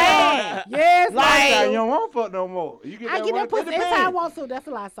what I'm saying. Yes, Like- Sometimes you Lord. don't want to fuck no more. You get I that get one, that pussy it anytime I depends. want to. That's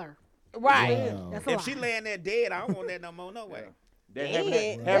a lie, sir. Right. That's a If lie. she laying there dead, I don't want that no more. No way. That Yeah.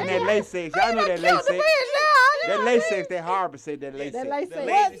 having that late sex. Y'all know that late Killed the sex. bitch now. That late sex, that hard to say that late That sex. late The sex.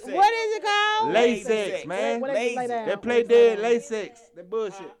 lazy sex. What is it called? Late Lazy sex, sex. man. When they just lay Lazy. down. They play dead late sex. That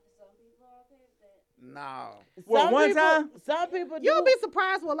bullshit. No. Well, Some one people- time? Some people do. You'll be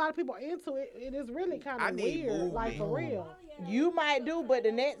surprised when a lot of people are into it. It is really kind I of need weird, like for movement. real. You might do, but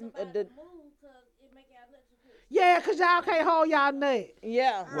the next, Yeah, cause y'all can't hold y'all nut.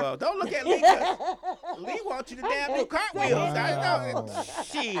 yeah. Well, don't look at Lee. 'Cause Lee wants you to damn do cartwheels. I know. Wow.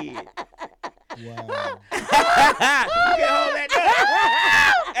 Shit. Wow. You can't hold that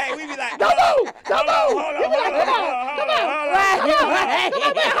nut. Hey, we be like, Don't move. Don't hold move. on, You be like, hold come on, on, hold come on, on. hold on. Right. Come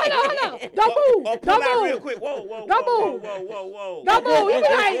on, man, hold on. Don't move. Pull Don't out real move. quick. Whoa, whoa, Don't whoa, move. whoa, whoa, whoa. Don't move. You be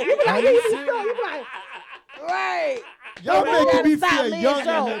like, Are you you be like, Right. Y'all Don't making me stop feel me young and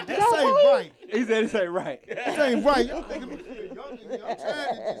show. in here. This ain't right. He said this ain't right. This ain't right. Y'all making me feel young in here. I'm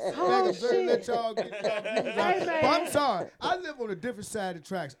trying to just Oh, back up and let shit. y'all get y'all views Hey, out. man. But I'm sorry. I live on a different side of the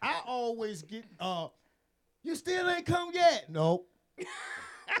tracks. I always get, you still ain't come yet. Nope.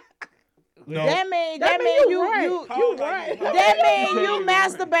 No. That mean you right. That mean you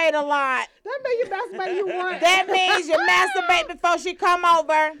masturbate a lot. That mean you masturbate, you right. That means you masturbate before she come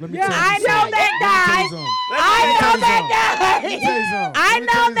over. Let me Yeah, tell you I know something. that Let me tell guy. you something. I know Let that me tell you something. guy. I Let me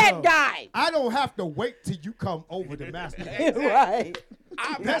tell know you that something. guy. I don't have to wait till you come over to masturbate. Right.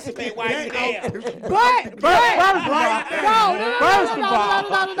 I masturbate while you there. But First of all,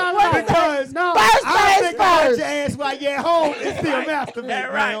 because I think I let your ass while you're at home and still masturbate.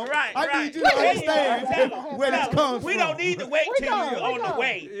 man. Right. I need you to understand where this comes from. We don't need to wait till you're on the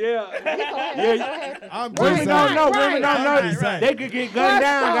way. Yeah. I'm Women just don't saying. know. Women don't know. Right. They could get gunned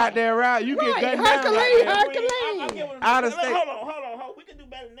down out there, right? You get gunned down out there. Out of state. Hold on. We can do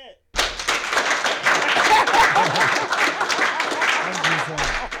better than that.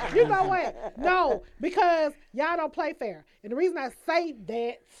 you know what? No, because y'all don't play fair. And the reason I say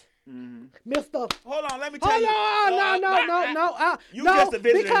that, Mr. Hold on, let me tell Hold you. on, no. You no, just a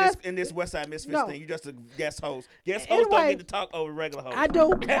visitor because in this West Side Misfits No. thing. You just a guest host. Guest hosts don't Anyway, get to talk over regular hosts. I do.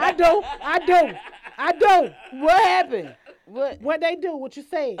 What happened? What they do, what you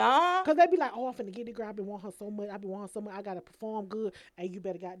say. Uh-huh. Because they be like, oh, I'm finna get this girl. I been wanting her so much. I got to perform good. And you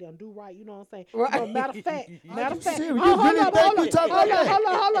better goddamn do right. You know what I'm saying? Right. So, matter of fact. serious? You really think you talking about that?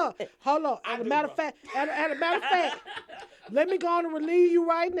 Hold on. As a matter of fact, let me go on and relieve you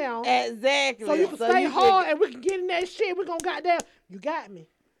right now. Exactly. So you can stay hard and we can get in that shit. We gonna goddamn, you got me.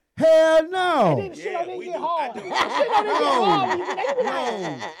 Hell no. And then the shit don't even get hard. The shit don't even get hard when you get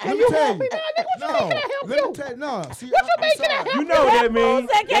that. Let me tell you. Let me tell you. No. See, What you mean? Can I help you? You know what that means.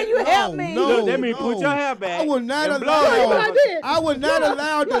 Can you help me? Look, that means put your hair back. I would not and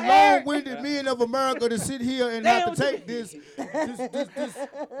allow the long-winded men of America to sit here and have to take this crazy stuff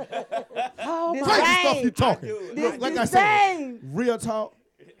you talking. Like I said, real talk.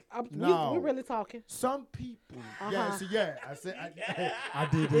 No. We really talking. Some people, I said, I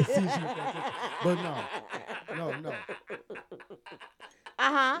did this. But no.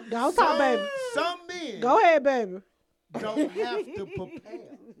 Don't talk, baby. Some men. Go ahead, baby. Don't have to prepare.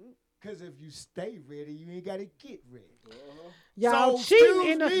 Because if you stay ready, you ain't got to get ready. Y'all So,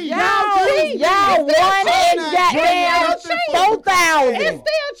 cheating in the excuse me. y'all cheating. Y'all won in goddamn 4,000. It's still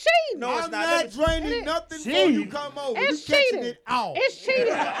cheating. No, it's I'm not. not draining nothing before you come over. It's You catching cheating. it all. It's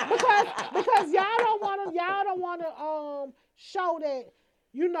cheating because y'all don't want to show that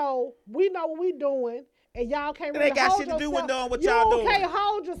we know what we doing. And y'all can't It really ain't got hold shit to do yourself. with knowing what y'all doing. You can't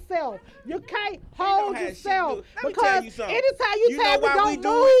hold yourself. You can't hold have shit to yourself. do. Let me Because tell you something. anytime you know tell me why we don't do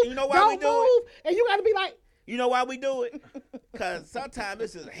move, it? You know why we don't do move, and you got to be like, You know why we do it? Because sometimes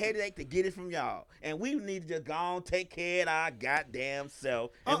this is a headache to get it from y'all. And we need to just go on, take care of our goddamn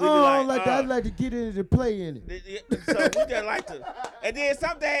self. And we be like, I'd like to get in it and play in it. So we just like to. And then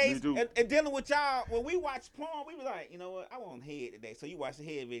some days, and dealing with y'all, when we watch porn, we be like, you know what? I want head today. So you watch the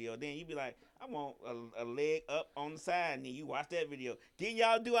head video. Then you be like, I want a leg up on the side. And then you watch that video. Then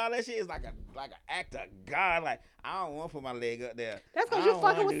y'all do all that shit. It's like an act of God. Like, I don't want to put my leg up there. that's because you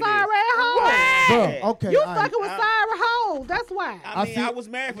fucking with Sarah Right. Hole. Bro, okay. You fucking with Sarah Hole. That's why. I mean, I was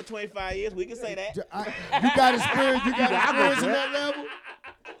married for 25 years. We can say that. You got experience. You got experience in that level.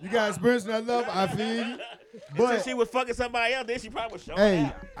 You got experience in that level. I feel you. But she was fucking somebody else. Then she probably was showing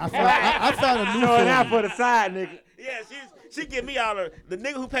Hey, out. I found a new Showing out friend. for the side, nigga. Yeah, she give me all the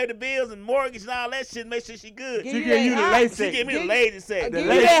nigga who pay the bills and mortgage and all that shit. Make sure she good. She give you the lace She sex. give me the lady sex. Give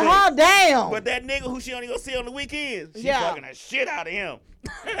you that hard down. But that nigga who she only gonna see on the weekends, she Yeah. fucking the shit out of him.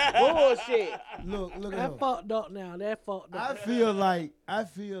 Bullshit. Look at That her. fucked up now. That fucked up. I feel like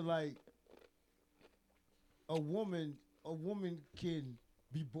a woman can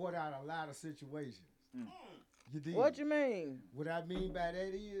be brought out of a lot of situations. You dig? What you mean? What I mean by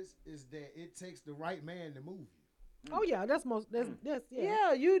that is that it takes the right man to move you. Oh yeah, that's yeah.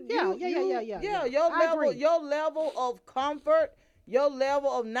 Yeah, Yeah. Your level of comfort, your level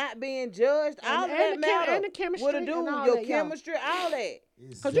of not being judged, all that matter. And the chemistry What to do, and all your that, yeah. chemistry, all that.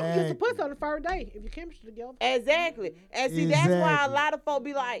 Because you can get some pussy on the first day if your chemistry together. Exactly. And see, that's why a Exactly. lot of folk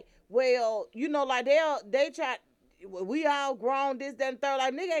be like, well, you know, like they try, we all grown, this, that, and third.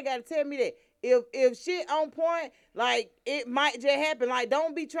 Like, nigga ain't got to tell me that. If shit on point, like, it might just happen. Like,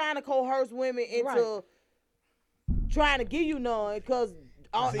 don't be trying to coerce women into trying to give you none, because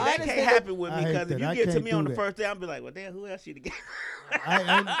See, that can't happen with me I hate because if that. I you get to can't me do on the that. first day, I'll be like, well, damn, who else she together?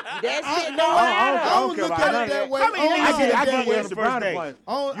 That shit I don't matter. don't look at it that way. How many I niggas don't get look I at get it with that on the way. first day?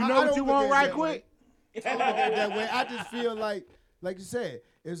 I You know don't what you look at want it right that quick? way. I don't look at it that way. I just feel like you said,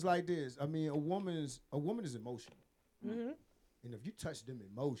 it's like this. I mean, a woman is emotional. Mm-hmm. And if you touch them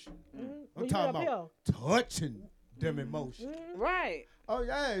emotion, I'm When you talking up about touching them emotion. Right. Oh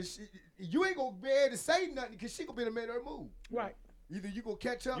yeah, you ain't gonna be able to say nothing because she gonna be in the middle of her move. Right. Either you gonna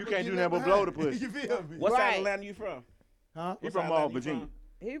catch up. You or can't get do left nothing but blow the behind. pussy. You feel me? What side Right. of Atlanta you from? Huh? He What from side of Atlanta you Virginia.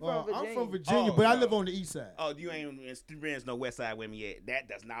 He from Virginia. I'm from Virginia, Oh, but I no. live on the east side. Oh, you ain't experienced no West Side women yet. That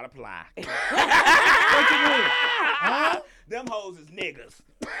does not apply. What you mean? Huh? Them hoes is niggas.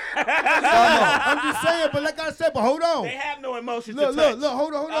 I'm just saying, but like I said, but hold on. They have no emotions Look, to touch. look,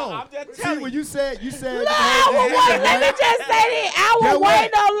 hold on. I'm just See, telling when you. you said, No, let me just say this. I That was way.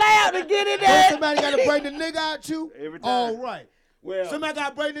 waiting on loud to get in When there. somebody got to bring the nigga out you, Every time. all right. Well, Somebody got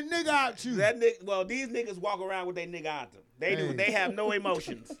to bring the nigga out you. that nigga, well, these niggas walk around with their nigga out them. They do. Hey. They have no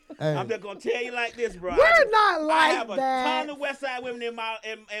emotions. Hey. I'm just gonna tell you like this, bro. We're not like I have a that. ton of West Side women in my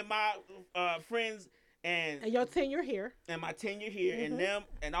friends and And your tenure here. my tenure here, and them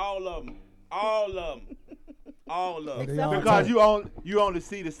and all of them, all of them. Except all for Because you only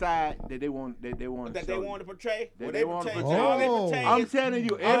see the side that they want that to they show want you. to portray. That Well, they they wanna portray. portray. All they Oh. portray I'm is, telling you,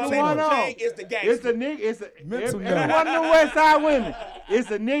 all they everyone portray on. is the gangster. It's a nigga. It's a Mental every one of them West Side women.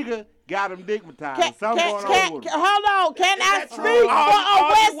 It's a nigga got him digmatized. Something going on with him. Hold on, can I that speak true? for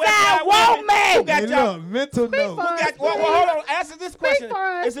All a you West Side women. Who woman? got Hey, y'all? look, mental note. Who got? Well, hold on. Answer this question. for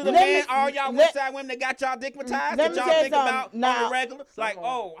us. Is it a Let man? me- All y'all West Side women that got y'all digmatized? Let That me y'all tell you think about something. on Now- the regular? Like,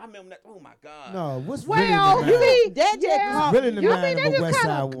 oh, I remember that. Oh my God. No, what's Well, really the you see, That just yeah. come- really the You mind think of that a just West Side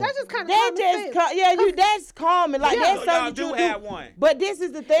kind of woman? that's just kind of That just that's common. Like Yeah. that's So something y'all you do have one. But this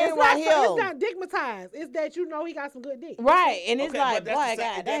is the thing it's right not, here. It's not digmatized. It's that you know he got some good dick. Right, and it's Okay, like, but that's boy, the same,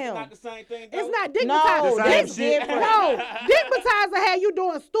 that's goddamn. not the same thing. It's though? not No, digmatized. The same that's shit. different. No, digmatized will have you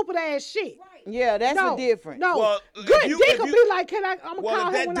doing stupid ass shit. Yeah, that's no, the difference. No, Well, if good you- dick if will you- be like, can I? I'm gonna Well, call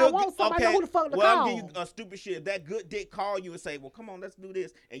if him that when I dude, want something. I know who the fuck to well, call. I'm giving you a stupid shit. If that good dick call you and say, well, come on, let's do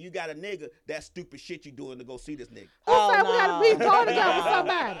this, and you got a nigga, that stupid shit you doing to go see this nigga. Who said we gotta be going together with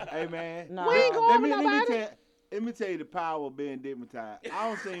somebody? Hey man, No. We ain't going with let nobody. me tell you the power of being digmatized. I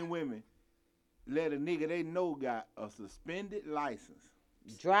don't seen women let a nigga they know got a suspended license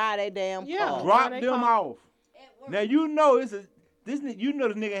Dry they damn Yeah. car. drop they them call- off. Now you know this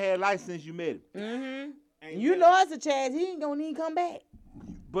nigga had license since you met him. Mm-hmm. You know it's a chance he ain't gonna even come back.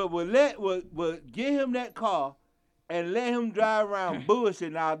 But we'll get him that car and let him drive around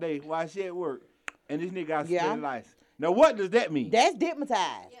bullshitting all day while she at work, and this nigga got a suspended license. Now what does that mean? That's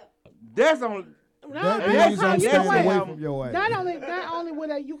digmatized. That's on. No, That that's means how I'm you staying know what? away from your ass. Not only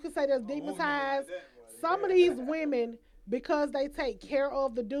would you could say that's digmatized. Some of these women, because they take care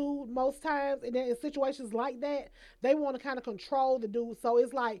of the dude most times, and then in situations like that, they want to kind of control the dude. So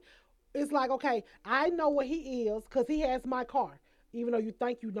it's like, okay, I know what he is because he has my car. Even though you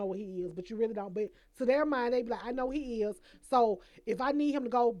think you know what he is, but you really don't. But to their mind, they be like, I know he is. So if I need him to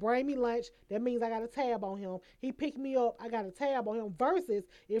go bring me lunch, that means I got a tab on him. He picked me up, I got a tab on him. Versus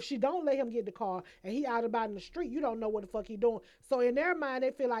if she don't let him get in the car and he out about in the street, you don't know what the fuck he doing. So in their mind,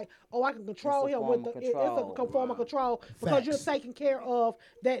 they feel like, oh, I can control It's a him form with of the it's a control. form of control because you're Facts. taking care of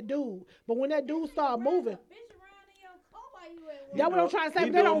that dude. But when that dude start moving, that's what I'm trying to say. He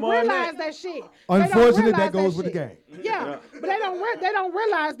But they doing don't more than realize that. that shit. Unfortunately, that goes with the shit. game. Yeah, but they don't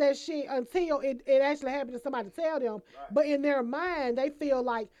realize that shit until it actually happens to somebody tell them. But in their mind, they feel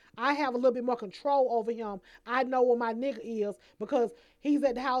like I have a little bit more control over him. I know where my nigga is because he's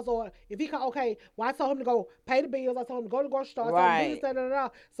at the house, or if he come, okay, well I told him to go pay the bills. I told him to go to the grocery store. I told him to do this, Right. da, da, da.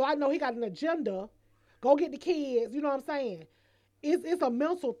 So I know he got an agenda. Go get the kids. You know what I'm saying? It's a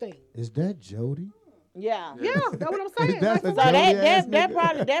mental thing. Is that Jody? Yeah. Yeah, that's what I'm saying. That's Like, a for So real. Jody ass that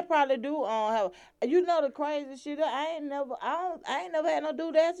nigga. probably do have. You know the crazy shit. I ain't never had no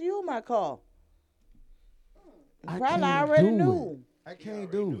dude ask you in my car. I Probably can't already do knew. I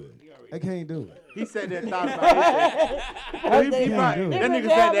can't do it. I can't do it. He said that thought about it. That nigga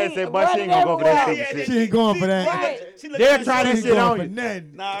said that and said, but she ain't gonna go for that stupid shit. She ain't going for that. Right. They'll try that She shit going on for you.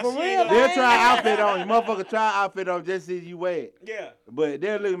 nothing. Nah, For she real, ain't gonna. They'll man. try outfit on you. Motherfucker try outfit on just see you wear it. Yeah. But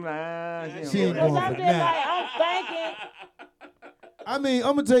they're looking like, She ain't Because going I'm for just like, that. I'm thinking. I mean,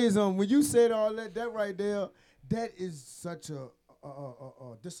 I'm gonna tell you something. When you said all that right there, that is such a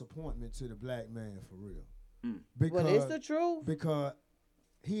disappointment to the black man for real. Because Well, it's the truth. because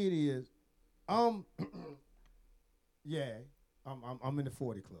here it is. Yeah, I'm in the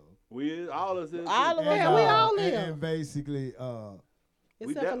 40 club. we all of us. All of us Yeah, we are. all and, in. and basically,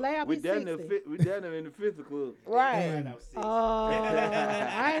 Except for Lab, we he's down 60. in the fifth club. Right. and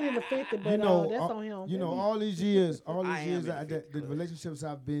I ain't in the 50, but you know, that's on him. you know, all these years, I am in the 50 the club. relationships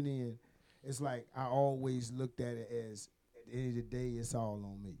I've been in, it's like I always looked at it as at the end of the day, it's all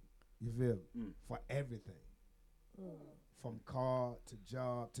on me. You feel me? For everything. From car to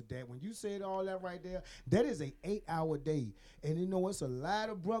job to that. When you said all that right there, that is a 8-hour day. And you know, it's a lot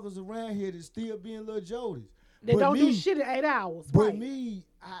of brothers around here that still being little Jodies. They don't do shit in 8 hours. But Right. me,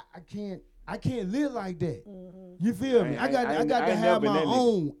 I can't live like that. You feel me? I got I to ain't have never been my that nigga.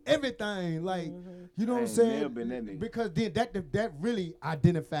 own everything. Like, you know what I'm ain't never saying? been that nigga. Because then that really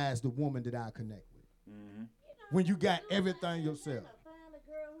identifies the woman that I connect with. When you got everything yourself.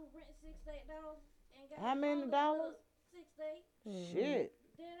 How many dollars? Shit.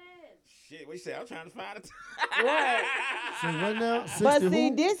 Shit, what you say? I'm trying to find it. Right. So what now? 60 But see,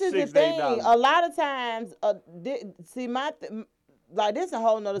 who? this is the $68. thing. A lot of times, like this is a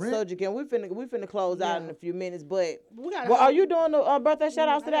whole nother Rent? subject, and we finna close out in a few minutes. But We gotta well, are have- you doing the birthday shout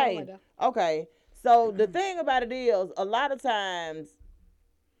outs I got it today? right there. Okay. So the thing about it is, a lot of times,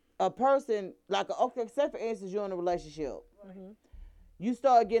 a person say for instance, you're in a relationship, you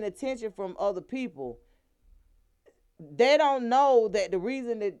start getting attention from other people. They don't know that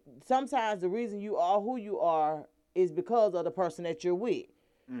sometimes the reason you are who you are is because of the person that you're with.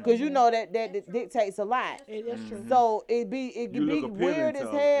 Because you know that dictates a lot. That's true. So it can You be look appealing weird to as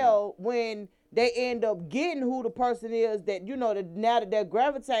them, hell when they end up getting who the person is that, you know, now that they're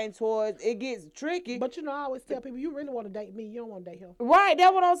gravitating towards, it gets tricky. But, you know, I always tell people, you really want to date me. You don't want to date him. Right,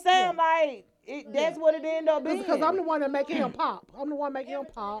 that's what I'm saying. Like, that's what it end up being. Because I'm the one that making him pop. I'm the one making him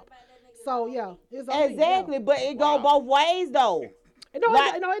pop. So, yeah. It's on me, exactly, yeah. but it go both ways, though.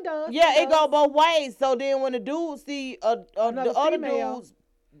 No, it does. Yeah, it it go both ways. So then when the dudes see the other female dudes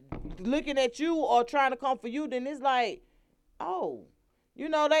looking at you or trying to come for you, then it's like, oh, you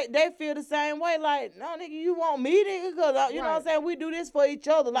know, they feel the same way. Like, no, nigga, you want me, nigga? Because, you know what I'm saying? We do this for each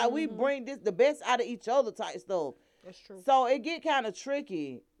other. Like, we bring the best out of each other type stuff. That's true. So it get kind of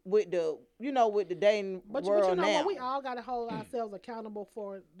tricky with the, you know, with the dating but world you know now. what? We all got to hold ourselves accountable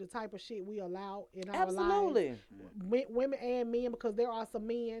for the type of shit we allow in our Absolutely. lives. Women and men, because there are some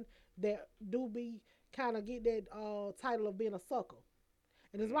men that do be kind of get that title of being a sucker.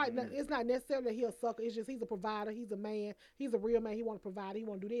 And it's right. It's not necessarily that he's a sucker. It's just he's a provider. He's a man. He's a real man. He want to provide. He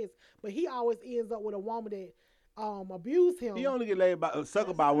want to do this. But he always ends up with a woman that abuse him. He only get laid by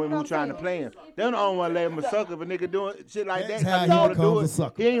sucker by women who trying to play him. They don't only want to lay him a sucker if a nigga doing shit like that. how He he want to do becomes a it.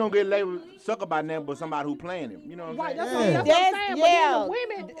 sucker. He ain't gonna get labeled sucker by them, but somebody who playing him. You know what I'm Right, saying? that's what I'm saying. But yeah. then the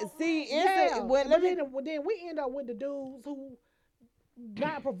women, See, then we end up with the dudes who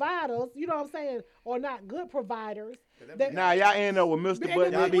not providers, you know what I'm saying, or not good providers. Nah, y'all end up with Mr.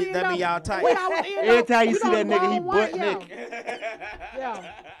 Butt That Naked. be y'all type. Every time you see that nigga, he butt naked.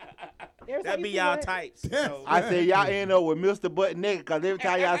 Yeah. That be y'all types. So. I said y'all end up with Mr. Butt Naked, because every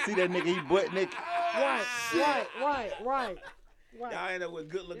time y'all see that nigga, he butt naked. Right. Y'all end up with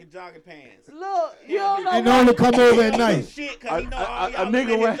good looking jogging pants. Look, you don't know. And only come over at night. Shit, cause he know all y'all nigga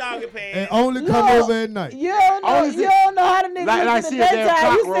nigga went- jogging pants. And only come over at night. You don't know how the nigga Like look in see the a damn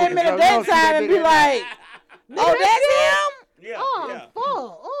daytime. You cockroach see him in or the something. daytime and be like, oh, that's him? Yeah,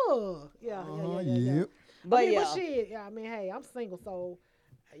 Oh, fuck. Yeah. Yep. But I mean, yeah. but shit, yeah, I mean, hey, I'm single, so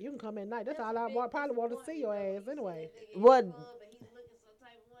you can come at night. That's all I probably want to see your ass anyway. What?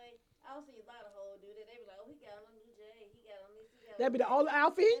 That'd be the only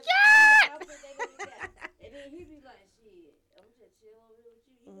outfit he got. And then he be like, shit, I'm just chill over here with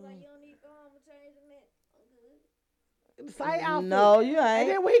you. He be like, you don't need to go home and change the man. I'm good. Same outfit. No, you ain't. And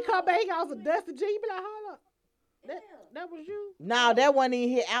then when he come back, he got some dusty jeans. He be like, hold up. That was you? No, that wasn't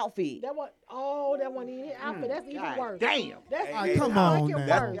even his outfit. That wasn't in his outfit. That's even worse. Damn. That's Come on fucking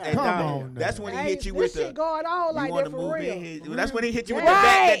now. worse. Come on now. That's when he hit you this with shit the. going on like You want that to for move real. in. That's when he hit you with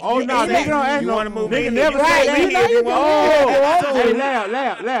Right. the back. Oh, no, nigga don't ask You no. want to move Nigga in. never You say want to move that. in. You want to move in.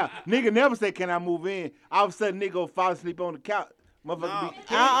 Hey, loud. Nigga never say, can I move in? All of a sudden, nigga go fall asleep on the couch. Motherfucker be.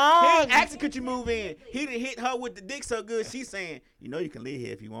 He ain't asking, could you move in? He done hit her with the dick so good, she's saying, you know you can live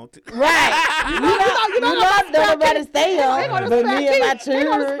here if you want to. Right. you know, don't nobody stay on. But me and my They got a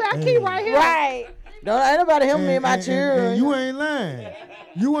children. spare key right here. Right. Don't ain't nobody help me and my children. And you ain't lying.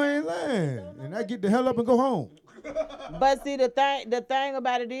 You ain't lying. And I get the hell up and go home. But see, the thing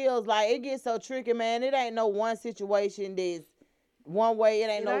about it is, like, it gets so tricky, man. It ain't no one situation that's one way. It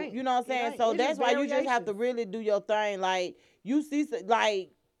ain't you know what I'm saying? So It's that's just why you just have to really do your thing. Like, you see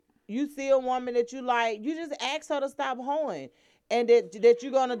a woman that you like, you just ask her to stop hoeing. And that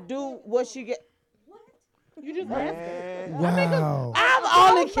you're going to do what she get. You just ask her. Wow.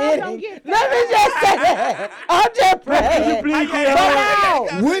 I'm only kidding. Let me just say that. I'm just playing.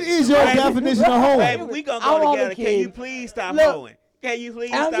 Please, What is your definition of home? Baby, we gonna I'm go only together. Can you kidding. please stop Look, hoeing? Can you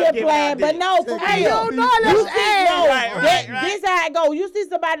please I'm stop just giving playing, out but dick? no, for Hey, real. you know, let's You see, no, Right. this how it go. You see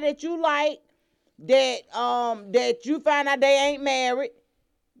somebody that you like, that you find out they ain't married,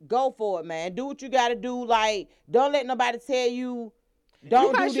 go for it, man. Do what you gotta do. Like, don't let nobody tell you,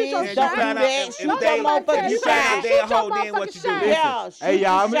 don't do this, don't do that. Shoot your motherfucking you find out shot. they a hoe, then what you do? Yeah, shoot Hey,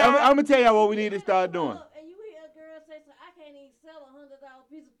 y'all, your shot. I'm going to tell y'all what we need to start doing. And you hear a girl say, so I can't even sell $100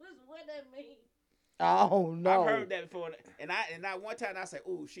 piece of pussy. What that mean? Oh no. I've heard that before, and I one time I said,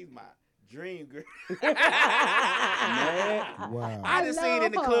 "Ooh, she's my dream girl." Man. Wow. I just seen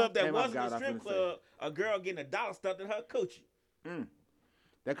in the love her. club that Damn, I wasn't forgot a I strip finna say. club, a girl getting $1 stuffed in her coochie.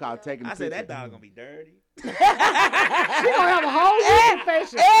 That called taking the I said that picture. $1 gonna be dirty. She gonna have a whole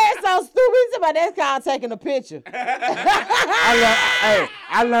confession. It's so stupid. Somebody that's called taking a picture.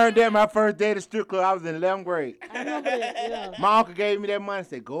 I learned that my first day at the strip club. I was in 11th grade. I remember that, yeah. My uncle gave me that money and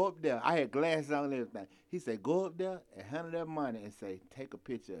said, go up there. I had glasses on and everything. He said, go up there and handle that money and say, take a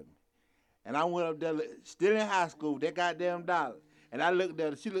picture of me. And I went up there, still in high school, that goddamn $1. And I looked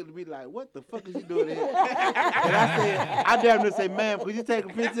at her, she looked at me like, what the fuck is she doing here? And I said, I damn near say, ma'am, could you take a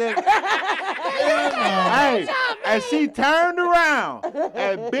picture of me? Hey, and she turned around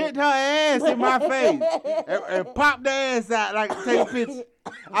and bent her ass in my face and popped her ass out like take a picture.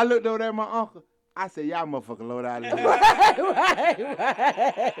 I looked over at my uncle. I said, y'all motherfucker low down. right.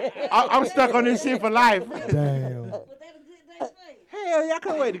 I'm stuck on this shit for life. Damn. Hell, y'all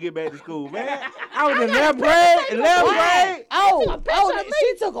couldn't wait to get back to school, man. I was in 11th grade. Oh,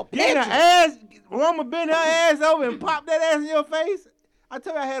 she took a Getting her picture. ass, woman bend her ass over and pop that ass in your face. I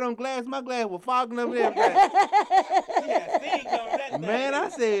told you I had on glass. My glass was fogging up there. Man, I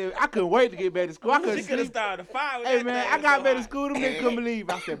said, I couldn't wait to get back to school. I couldn't She could have sleep. started a fire with Hey, that man, thing I got so back to hot. school. Them niggas couldn't believe.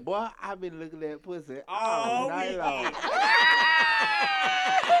 I said, boy, I've been looking at that pussy all night long.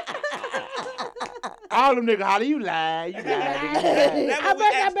 All them niggas holler, you lie, you lie.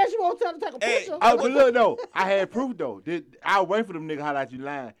 I bet you won't tell her to take a picture. Oh, but look though, I had proof though. I was waiting for them niggas holler at you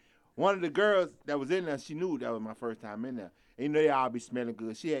lying. One of the girls that was in there, she knew that was my first time in there. And you know they all be smelling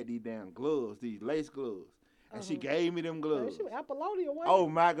good. She had these damn gloves, these lace gloves. And she gave me them gloves. She was Apollonia, wasn't Oh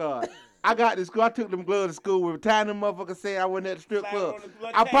my God. I got to school. I took them gloves to school. We were tying them motherfuckers saying I wasn't at the strip club.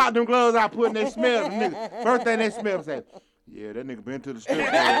 I popped them gloves out, put in they smell. Them niggas. First thing they smell, say, yeah, that nigga been to the strip club.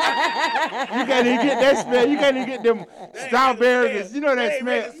 You can't even get that smell. You can't even get them strawberries. You know that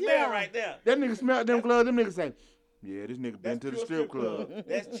smell. Smell right there. That nigga smelled them gloves. Them niggas say, yeah, this nigga been to the strip club.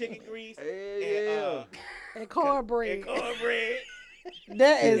 That's chicken grease and cornbread. And cornbread.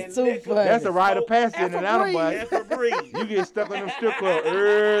 That is too funny. That's a rite of passage in Atlanta, boy. And Febreze. You get stuck on them strip club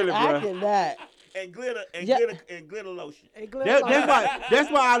early, I bro. cannot. And glitter and glitter lotion. That's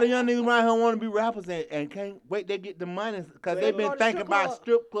why all the young niggas around here want to be rappers and can't wait to get the money because they been thinking about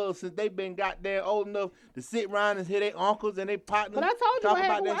strip clubs since they been goddamn old enough to sit around and hear their uncles and their partners. But I told you talk what about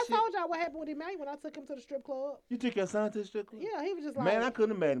happened. that I shit. told y'all what happened with Emmanuel when I took him to the strip club. You took your son to the strip club? Yeah, he was just like, Man, I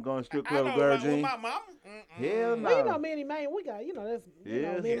couldn't imagine going to strip club with know, Girl like, with Jean. my mama. Hell no. well, you know, me and Emmanuel, we got, that's,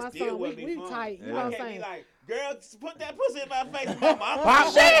 Yeah. me and my It still son, wouldn't be we fun. tight. You Yeah. know what I I'm can't saying? be like, girl, put that pussy in my face, mama. Pop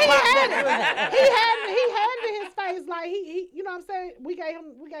He that. had it in his face like he you know what I'm saying. We gave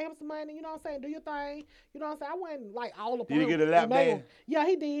him some money. You know what I'm saying. Do your thing. You know what I'm saying. I wasn't like all up. Did you on get a lap Emmanuel. dance? Yeah,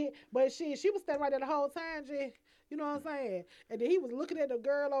 he did. But she was standing right there the whole time. You know what I'm saying. And then he was looking at the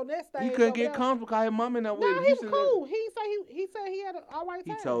girl on that stage. He couldn't over get there. comfortable because his mom in there with him. No, You he was should cool. He said he had an all right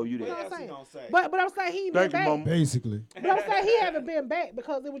time. He told you You know that. what I'm What else he saying. gonna say? But I'm saying he ain't Thank been you, back. mama. Basically. But I'm saying he haven't been back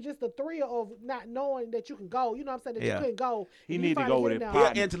because it was just the thrill of not knowing that you can go. You know what I'm saying? That Yeah. you couldn't go. He and need to finally go with get his him down.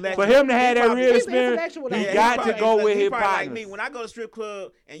 partner. intellectual. For him to have that He's real He's experience, intellectual with he that. got to go with he his probably like partner. me. When I go to strip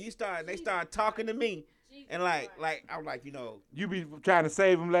club and they start talking to me, and I'm like, You be trying to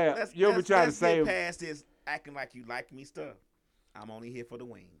save him, laugh. You'll be trying to save get him. past this acting like you like me stuff. I'm only here for the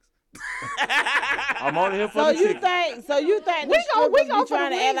wings. I'm only here for So the you chicken. think We the go strippers for be trying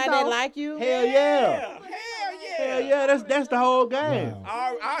the to act wings, like though. they like you? Hell yeah. Hell yeah. Hell yeah, that's the whole game.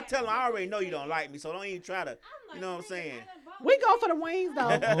 Wow. I'll tell them I already know you don't like me, so don't even try to. You know what I'm saying? We go for the wings though.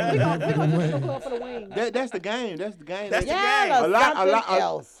 we go to the strip club for the wings. That's the game. That's the game. That's the Yeah, game.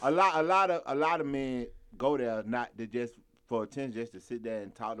 A lot of men go there not to just for attention, just to sit there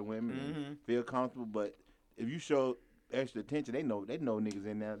and talk to women and feel comfortable. But if you show extra attention, they know niggas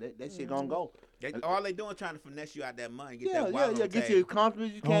in there. That shit gonna go. All they doing trying to finesse you out that money. Get Yeah, that yeah, wallet yeah. on Get table. you as comfortable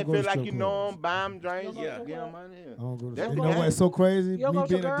as you I don't can't go feel to like strip you know clubs. them, buy them drinks, Yeah. get them money. I don't go to That's you the know game. what's so crazy? You don't Me go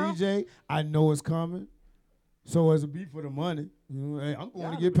to being a girl? DJ, I know it's coming. So as a beat for the money, hey, I'm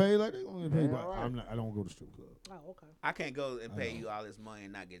going to get paid like they going to get paid, but I don't go to strip club. Oh, okay. I can't go and pay you all this money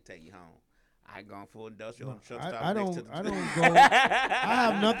and not get to take you home. I gone full industrial truck I stop next don't to the I don't go. I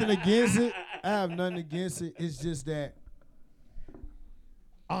have nothing against it. It's just that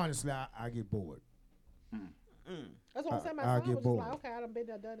honestly, I get bored. That's what I'm saying. My I son get was just bored. like, okay, I done been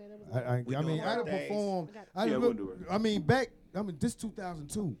there, done it. It was I We doing done birthdays. performed. Yeah, we'll do it. This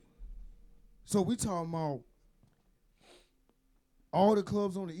 2002. So we talking about all the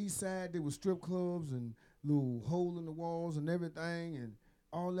clubs on the east side. They were strip clubs and little hole in the walls and everything and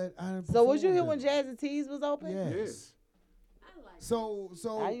all that. I done So was you here performed when there. Jazzy Tees was open? Yes. So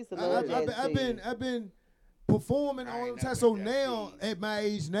I used to love Jazzy I've been performing I all ain't the time. never So been now Jazzy at my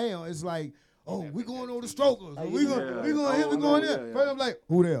age now, it's like, oh, we going on the strokers. Oh, We you going know. we going here, we Oh, going yeah, there. yeah. First I'm like,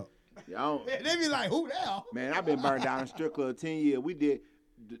 who there? Yeah, I don't- They be like, who there? Man, I've been burned down in strip club 10 years. We did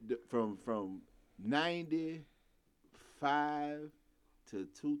from 95 to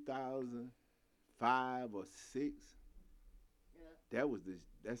 2005 or 6.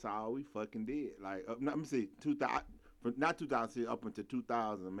 That's all we fucking did. Like, let me see, 2000, not 2006 up until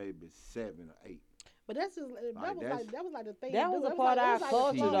 2000, maybe 7 or 8. But that's just that Like, was that's- like that was like the thing. That to was do. a It part of like- our it was like the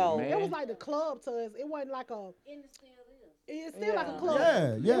culture, club. though. It was Man. like the club to us. It wasn't like a. It's still like Yeah. a club.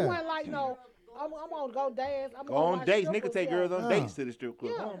 Yeah, yeah. It wasn't like no. I'm gonna go dance. I'm Go gonna on watch dates. strippers. Nigga take Yeah. girls on Yeah. dates to the strip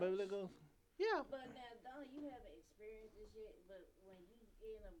club. Yeah. Come on, baby, let's go. Yeah. But now, Donna, you haven't experienced this yet, but when you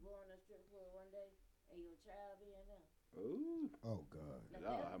end up going to strip club one day and your child being there, Oh God.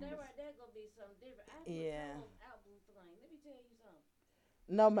 That right there gonna be something different. I put Yeah. Charles out blue flame. Let me tell you something.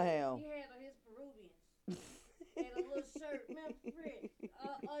 No, ma'am. He had on his Peruvians and a little shirt, remember, Fred,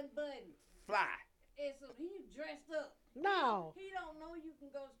 unbuttoned. Fly. And so he dressed up. No. He don't know you can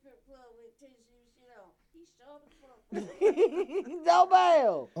go to strip club with tennis shoes shit on. He sharp as fuck. No,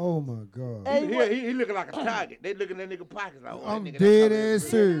 ma'am. Oh my God. He looking like a target. They looking at nigga pockets like, oh, I'm that nigga dead that's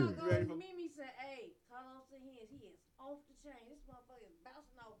ass serious. Mimi said, hey, Carlos said he is off the chain. This motherfucker is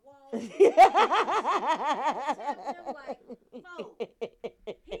bouncing off walls. I'm like, folks,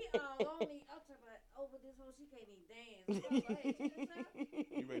 he all on me. I'm talking about over this hoe, she can't even dance. I'm like,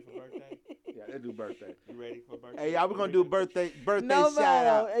 hey, You ready for birthday? Yeah, they do birthday. You ready for birthday? Hey, y'all, we gonna do birthday No, shout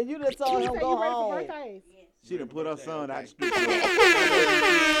out. ma'am. And you just told him go home. She done put her son out the street.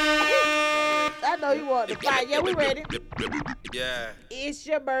 I know you want to fight. Yeah, we ready. Yeah. It's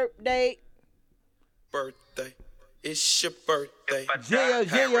your birthday. Birthday. It's your birthday. Yeah.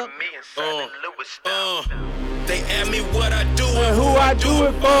 They ask me what I do and who I do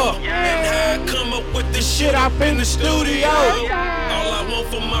it for. And how I come up with this shit up in the studio. All I want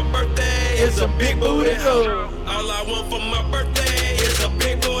for my birthday is a big booty hoe. All I want for my birthday is a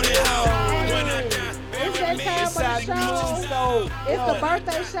big booty hoe. When I die, It's that time of the show. It's the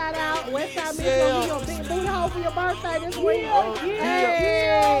birthday shout out. Westside Miss gonna be your big booty hole for your birthday this week.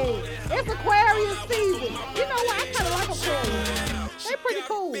 Hey, it's Aquarius season. You know what? I kind of like Aquarius. They pretty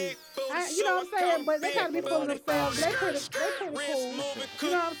cool. You know what I'm saying? But they kind of be full of themselves. They pretty cool. You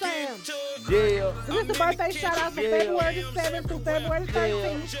know what I'm saying? Yeah. So this is the birthday shout out from February the 7th through February the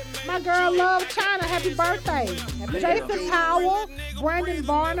 13th. My girl Love China, happy birthday. Jason Powell, Brandon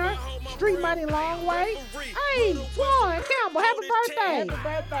Varner, Street Money Long Way. Hey, Swan Campbell, happy birthday. Happy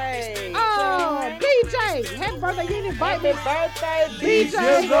birthday. DJ, happy birthday. You didn't invite me. Happy birthday, DJ.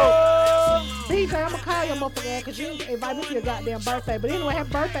 DJ, I'm gonna call your motherfucker because you didn't invite me to your goddamn birthday. But anyway,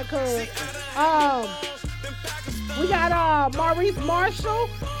 happy birthday, cuz. We got Maurice Marshall,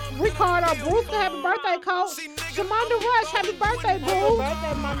 Ricardo Brewster, happy birthday, coach. Jamonda Rush, happy birthday, boo.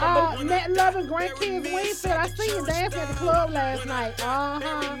 Net Loving Grandkids Wingfield, I seen you dancing at the club last night.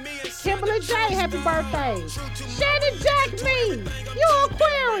 Kimberly J, happy birthday. Shannon Jack me, you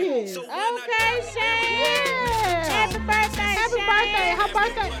Aquarius. Okay, Shannon. Yeah. Happy birthday,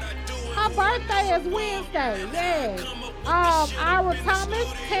 Her birthday is Wednesday. Yeah. Ira Thomas,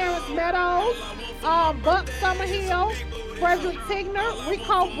 Terrence Meadows, Buck Summerhill, Frederick Tigner,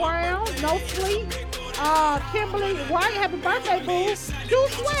 Rico Brown, No Sleep, Kimberly White, happy birthday, boo.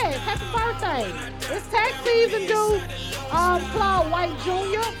 Deuce West, happy birthday. It's tax season, dude. Claude White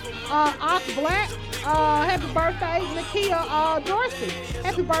Jr., Ox Black, happy birthday. Nakia Dorsey,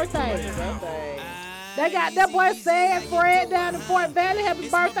 happy birthday. They got that boy Sad Fred down in Fort Valley. Happy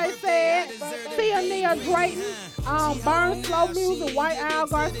birthday, Sad. Tia Nia Drayton. Burn Slow Music. White Owl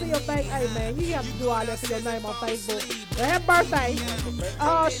Garcia. Hey, man, you have to do all that for your name on Facebook. But happy birthday.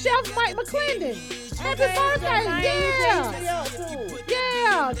 Chef Mike McClendon. Happy birthday.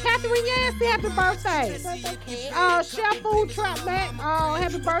 Yeah. Catherine Yancey. Happy birthday. Chef Food Trap Mac.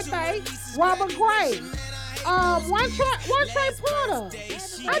 Happy birthday. Robert Gray. One Trey Porter.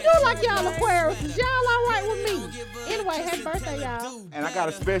 I do like y'all Aquarius. Y'all all right with me. Anyway, happy birthday, y'all. And I got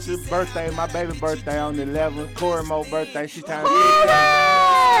a special birthday, my baby birthday on the 11th. Corey Mo's birthday. She turned 15.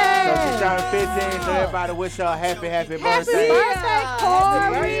 So she turned 15. So everybody wish her a happy birthday. Happy birthday,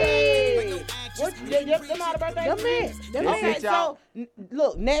 Corey. Them all the birthdays? Them Okay, so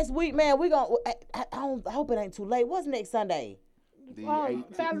look, next week, man, we gonna. I hope it ain't too late. What's next Sunday?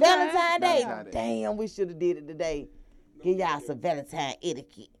 Valentine's Day. Damn, we should have did it today. Give y'all some Valentine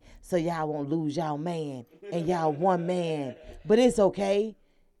etiquette so y'all won't lose y'all man and y'all one man. But it's okay.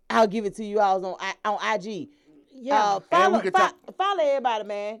 I'll give it to you all on IG. Yeah. Follow everybody,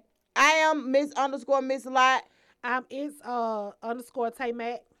 man. I am Miss Lot. It's _ Tay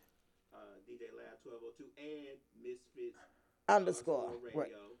Mac. DJ Lab 1202 and Misfits _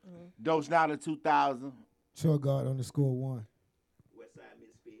 Radio. Dose Dollar 2000. Chugard_1.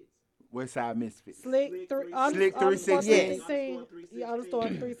 Westside Misfits. Slick 316. Yeah,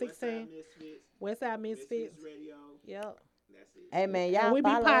 _316. Westside Misfits. Yep. Hey, man, y'all we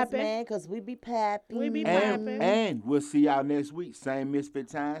follow be us, man, because we be popping. We be popping. And we'll see y'all next week. Same Misfit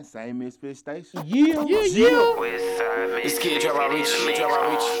time, same Misfit station. Yeah. This kid drop out reach.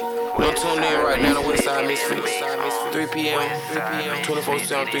 We'll tune in right now to Westside Misfits. 3 p.m.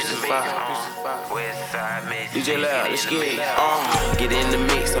 24/7, 365. DJ Loud, let's get it. Get in the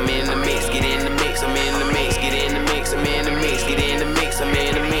mix, I'm in the mix. Get in the mix, I'm in the mix. Get in the mix, I'm in the mix. Get in the mix, I'm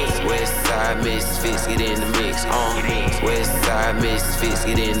in the mix. Westside side misfits, get in the mix. West side misfits,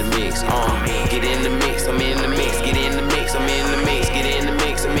 get in the mix. Get in the mix, I'm in the mix. Get in the mix, I'm in the mix. Get in the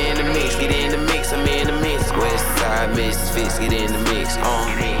mix, I'm in the mix. Get in the mix, I'm in the mix. West side misfits, get in the mix.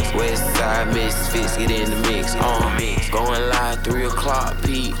 West side misfits, get in the mix. Going live 3 o'clock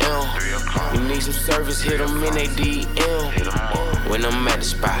p.m. You need some service, hit them in they DM. When I'm at the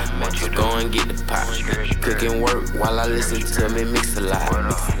spot, go and get the pot. Cooking work while I listen to me mix a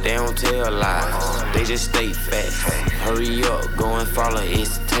lot. They don't tell lies, they just stay fast. Hurry up, go and follow,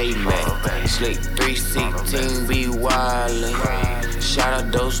 it's Tay-Mac. Slick 316, be wildin'. Shout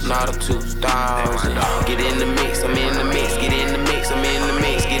out those not a 2000. Get in the mix, I'm in the mix, get in